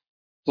Shishya.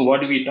 So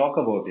what do we talk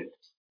about it?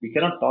 We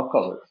cannot talk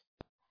about it.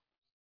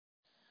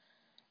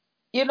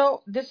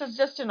 This is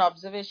just an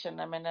observation.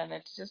 I mean, and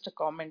it's just a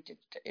comment.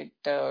 It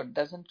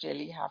doesn't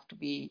really have to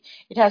be.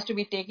 It has to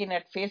be taken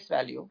at face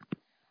value.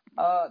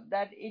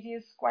 That it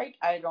is quite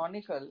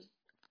ironical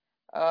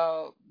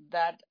uh,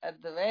 that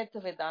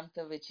Advaita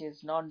Vedanta, which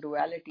is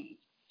non-duality,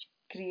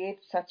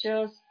 creates such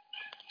a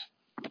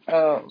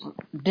uh,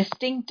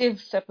 distinctive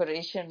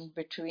separation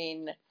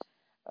between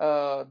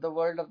the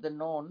world of the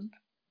known,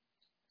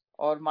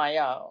 or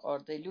Maya, or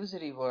the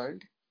illusory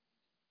world,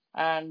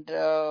 and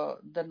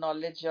the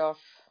knowledge of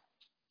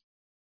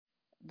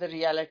the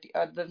reality,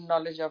 the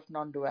knowledge of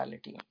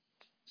non-duality.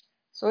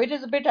 So it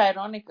is a bit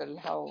ironical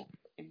how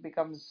it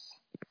becomes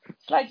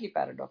slightly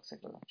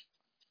paradoxical.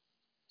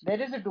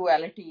 There is a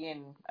duality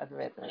in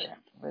Advaita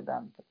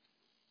Vedanta.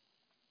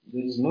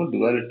 There is no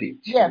duality.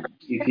 Yes,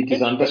 If it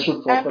is it's.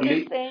 understood I'm just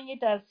properly, saying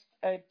it as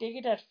take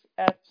it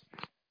at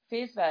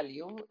face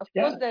value. Of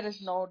course, yeah, there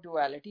is no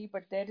duality,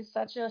 but there is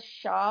such a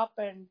sharp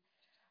and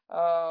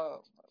uh,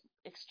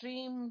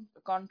 extreme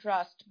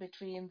contrast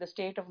between the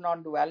state of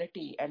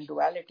non-duality and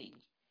duality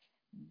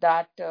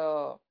that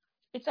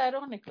it's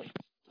ironical.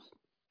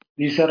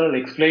 these are all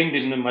explained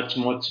in a much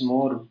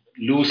more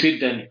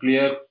lucid and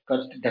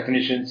clear-cut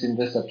definitions in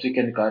the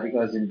subsequent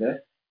Karikas in the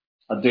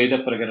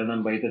Advaita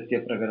Prakaranam,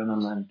 Vaitatya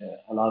Prakaranam, and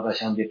Alada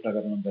Shanti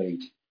Prakaranam by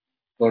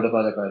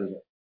Gaudapada Karika.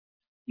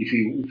 If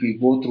we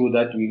go through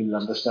that, we will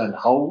understand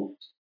how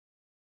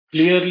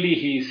clearly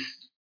he is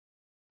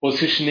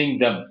positioning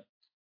them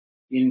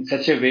in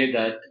such a way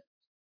that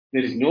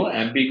there is no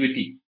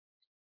ambiguity.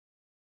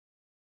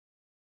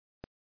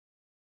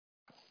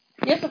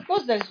 Yes, of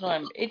course, there is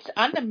no. It's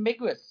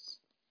unambiguous.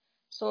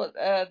 So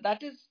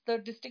that is the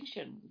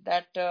distinction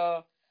that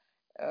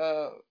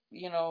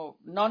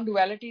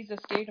non-duality is a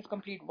state of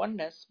complete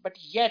oneness, but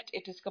yet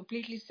it is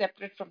completely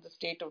separate from the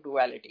state of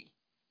duality.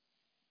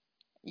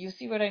 You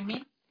see what I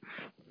mean?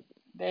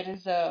 There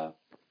is a.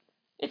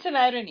 It's an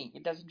irony.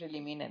 It doesn't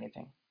really mean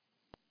anything.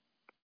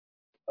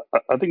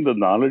 I think the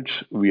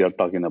knowledge we are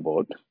talking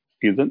about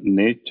is the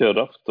nature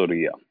of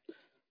Turiya,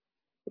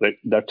 right?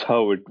 That's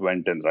how it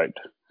went in, right?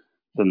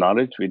 The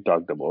knowledge we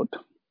talked about,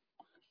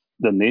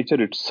 the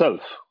nature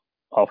itself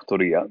of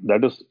Turiya,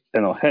 that is,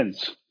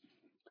 hence,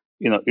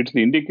 it's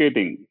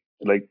indicating,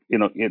 like,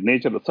 in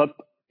nature, the Sat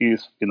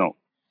is,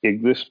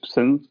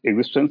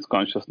 existence,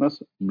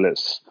 consciousness,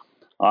 bliss.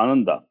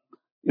 Ananda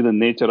is the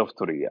nature of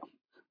Turiya.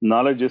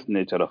 Knowledge is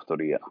nature of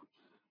Turiya.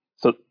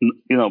 So,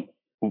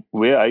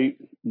 where I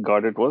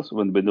got it was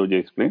when Binduji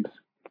explained,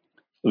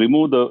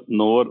 remove the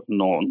knower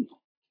known,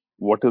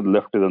 what is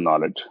left is the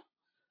knowledge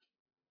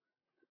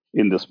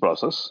in this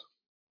process,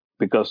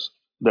 because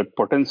that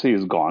potency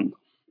is gone.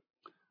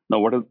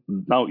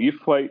 Now if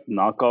I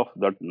knock off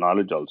that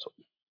knowledge also,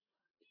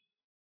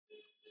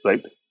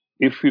 right?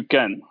 If you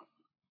can,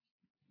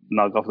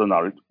 knock off the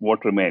knowledge,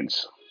 what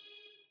remains?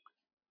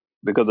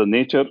 Because the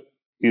nature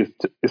is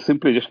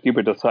simply just keep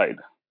it aside.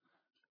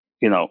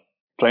 You know,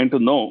 trying to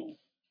know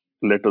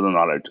led to the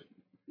knowledge.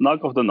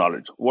 Knock off the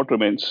knowledge. What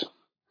remains?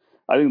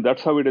 I think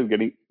that's how it is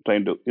getting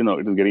trying to,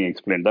 it is getting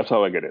explained. That's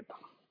how I get it.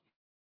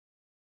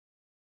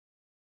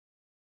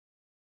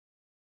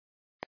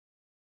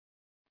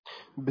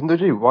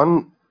 Binduji,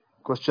 one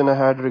question I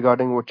had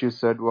regarding what you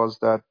said was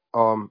that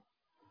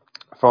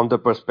from the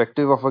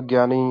perspective of a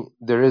Gyani,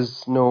 there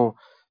is no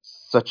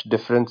such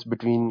difference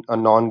between a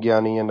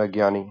non-Gyani and a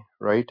Gyani,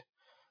 right?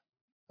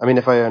 I mean,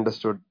 if I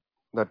understood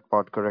that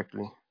part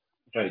correctly.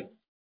 Right.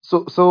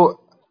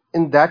 So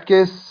in that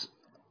case,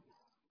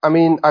 I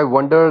mean, I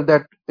wonder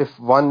that if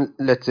one,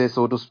 let's say,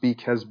 so to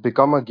speak, has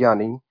become a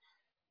Gyani,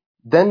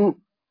 then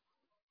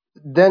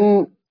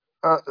then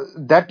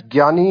that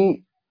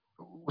Gyani,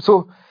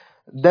 so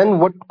then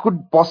what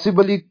could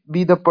possibly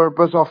be the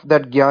purpose of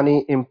that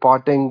Gyani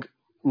imparting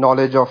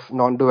knowledge of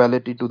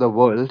non-duality to the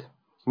world?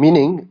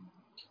 Meaning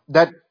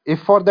that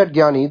if for that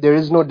Gyani there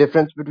is no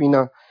difference between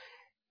a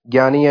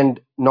Gyani and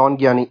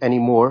non-Gyani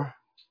anymore,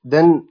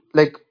 then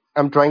like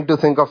I'm trying to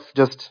think of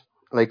just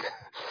like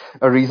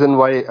a reason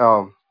why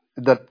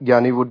that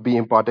Gyani would be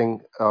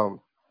imparting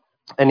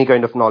any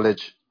kind of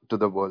knowledge to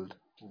the world.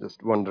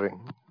 Just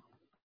wondering.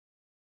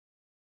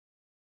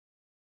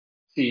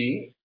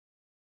 See,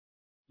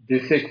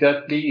 this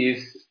exactly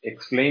is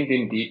explained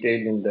in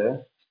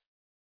detail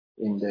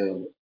in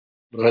the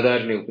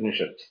Brihadaranyaka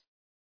Upanishad.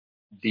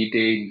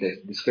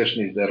 Detailed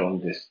discussion is there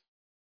on this.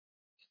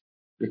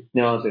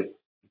 Vijnase,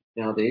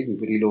 Vijnade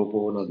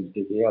Viparilopo na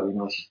Vidyate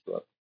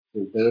Avinashitva.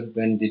 So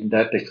when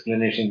that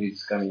explanation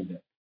is coming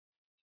there.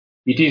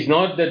 It is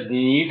not the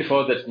need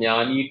for the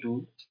jnani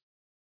to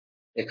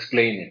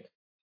explain it.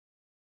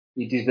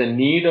 It is the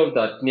need of the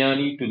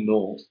ajnani to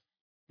know,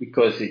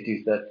 because it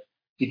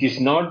is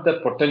not the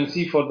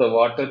potency for the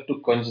water to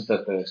quench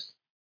the thirst.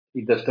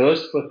 If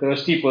the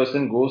thirsty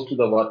person goes to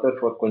the water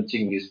for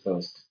quenching his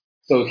thirst,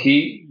 so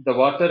the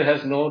water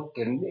has no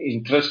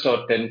interest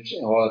or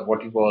tension or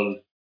what you call,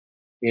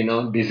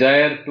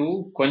 desire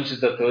to quench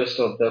the thirst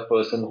of the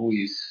person who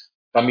is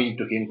coming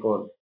to him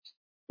for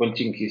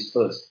quenching his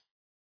thirst.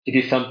 It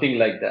is something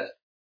like that.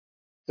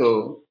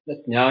 So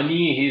the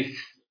jnani is,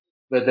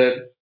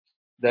 whether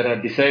there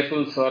are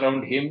disciples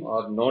around him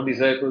or no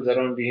disciples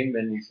around him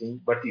when he's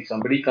in, but if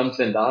somebody comes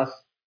and asks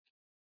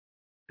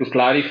to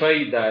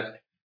clarify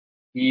that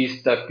he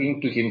is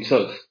talking to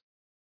himself,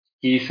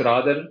 he is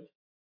rather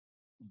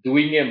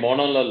doing a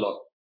monologue.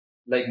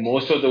 Like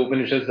most of the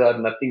Upanishads are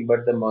nothing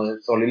but the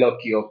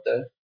soliloquy of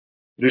the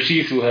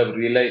rishis who have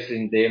realized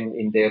in them,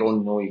 in their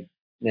own knowing,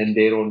 in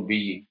their own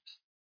being,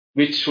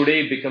 which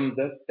today become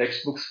the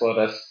textbooks for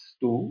us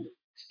to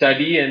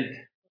study and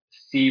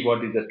see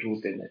what is the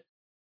truth in it.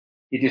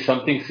 It is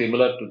something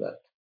similar to that.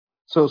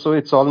 So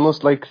it's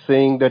almost like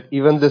saying that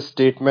even this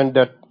statement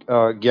that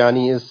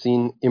Gyani is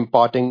seen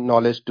imparting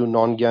knowledge to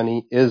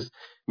non-Gyani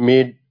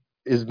made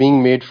is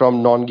being made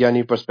from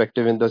non-Gyani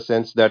perspective, in the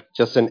sense that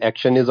just an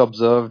action is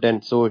observed,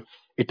 and so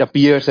it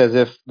appears as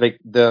if like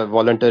the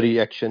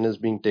voluntary action is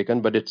being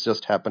taken, but it's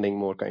just happening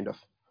more kind of.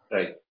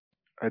 Right.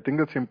 I think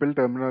the simple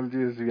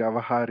terminology is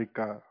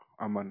Vyavaharika,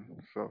 Aman.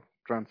 So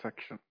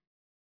transaction.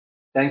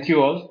 Thank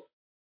you all.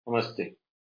 Namaste.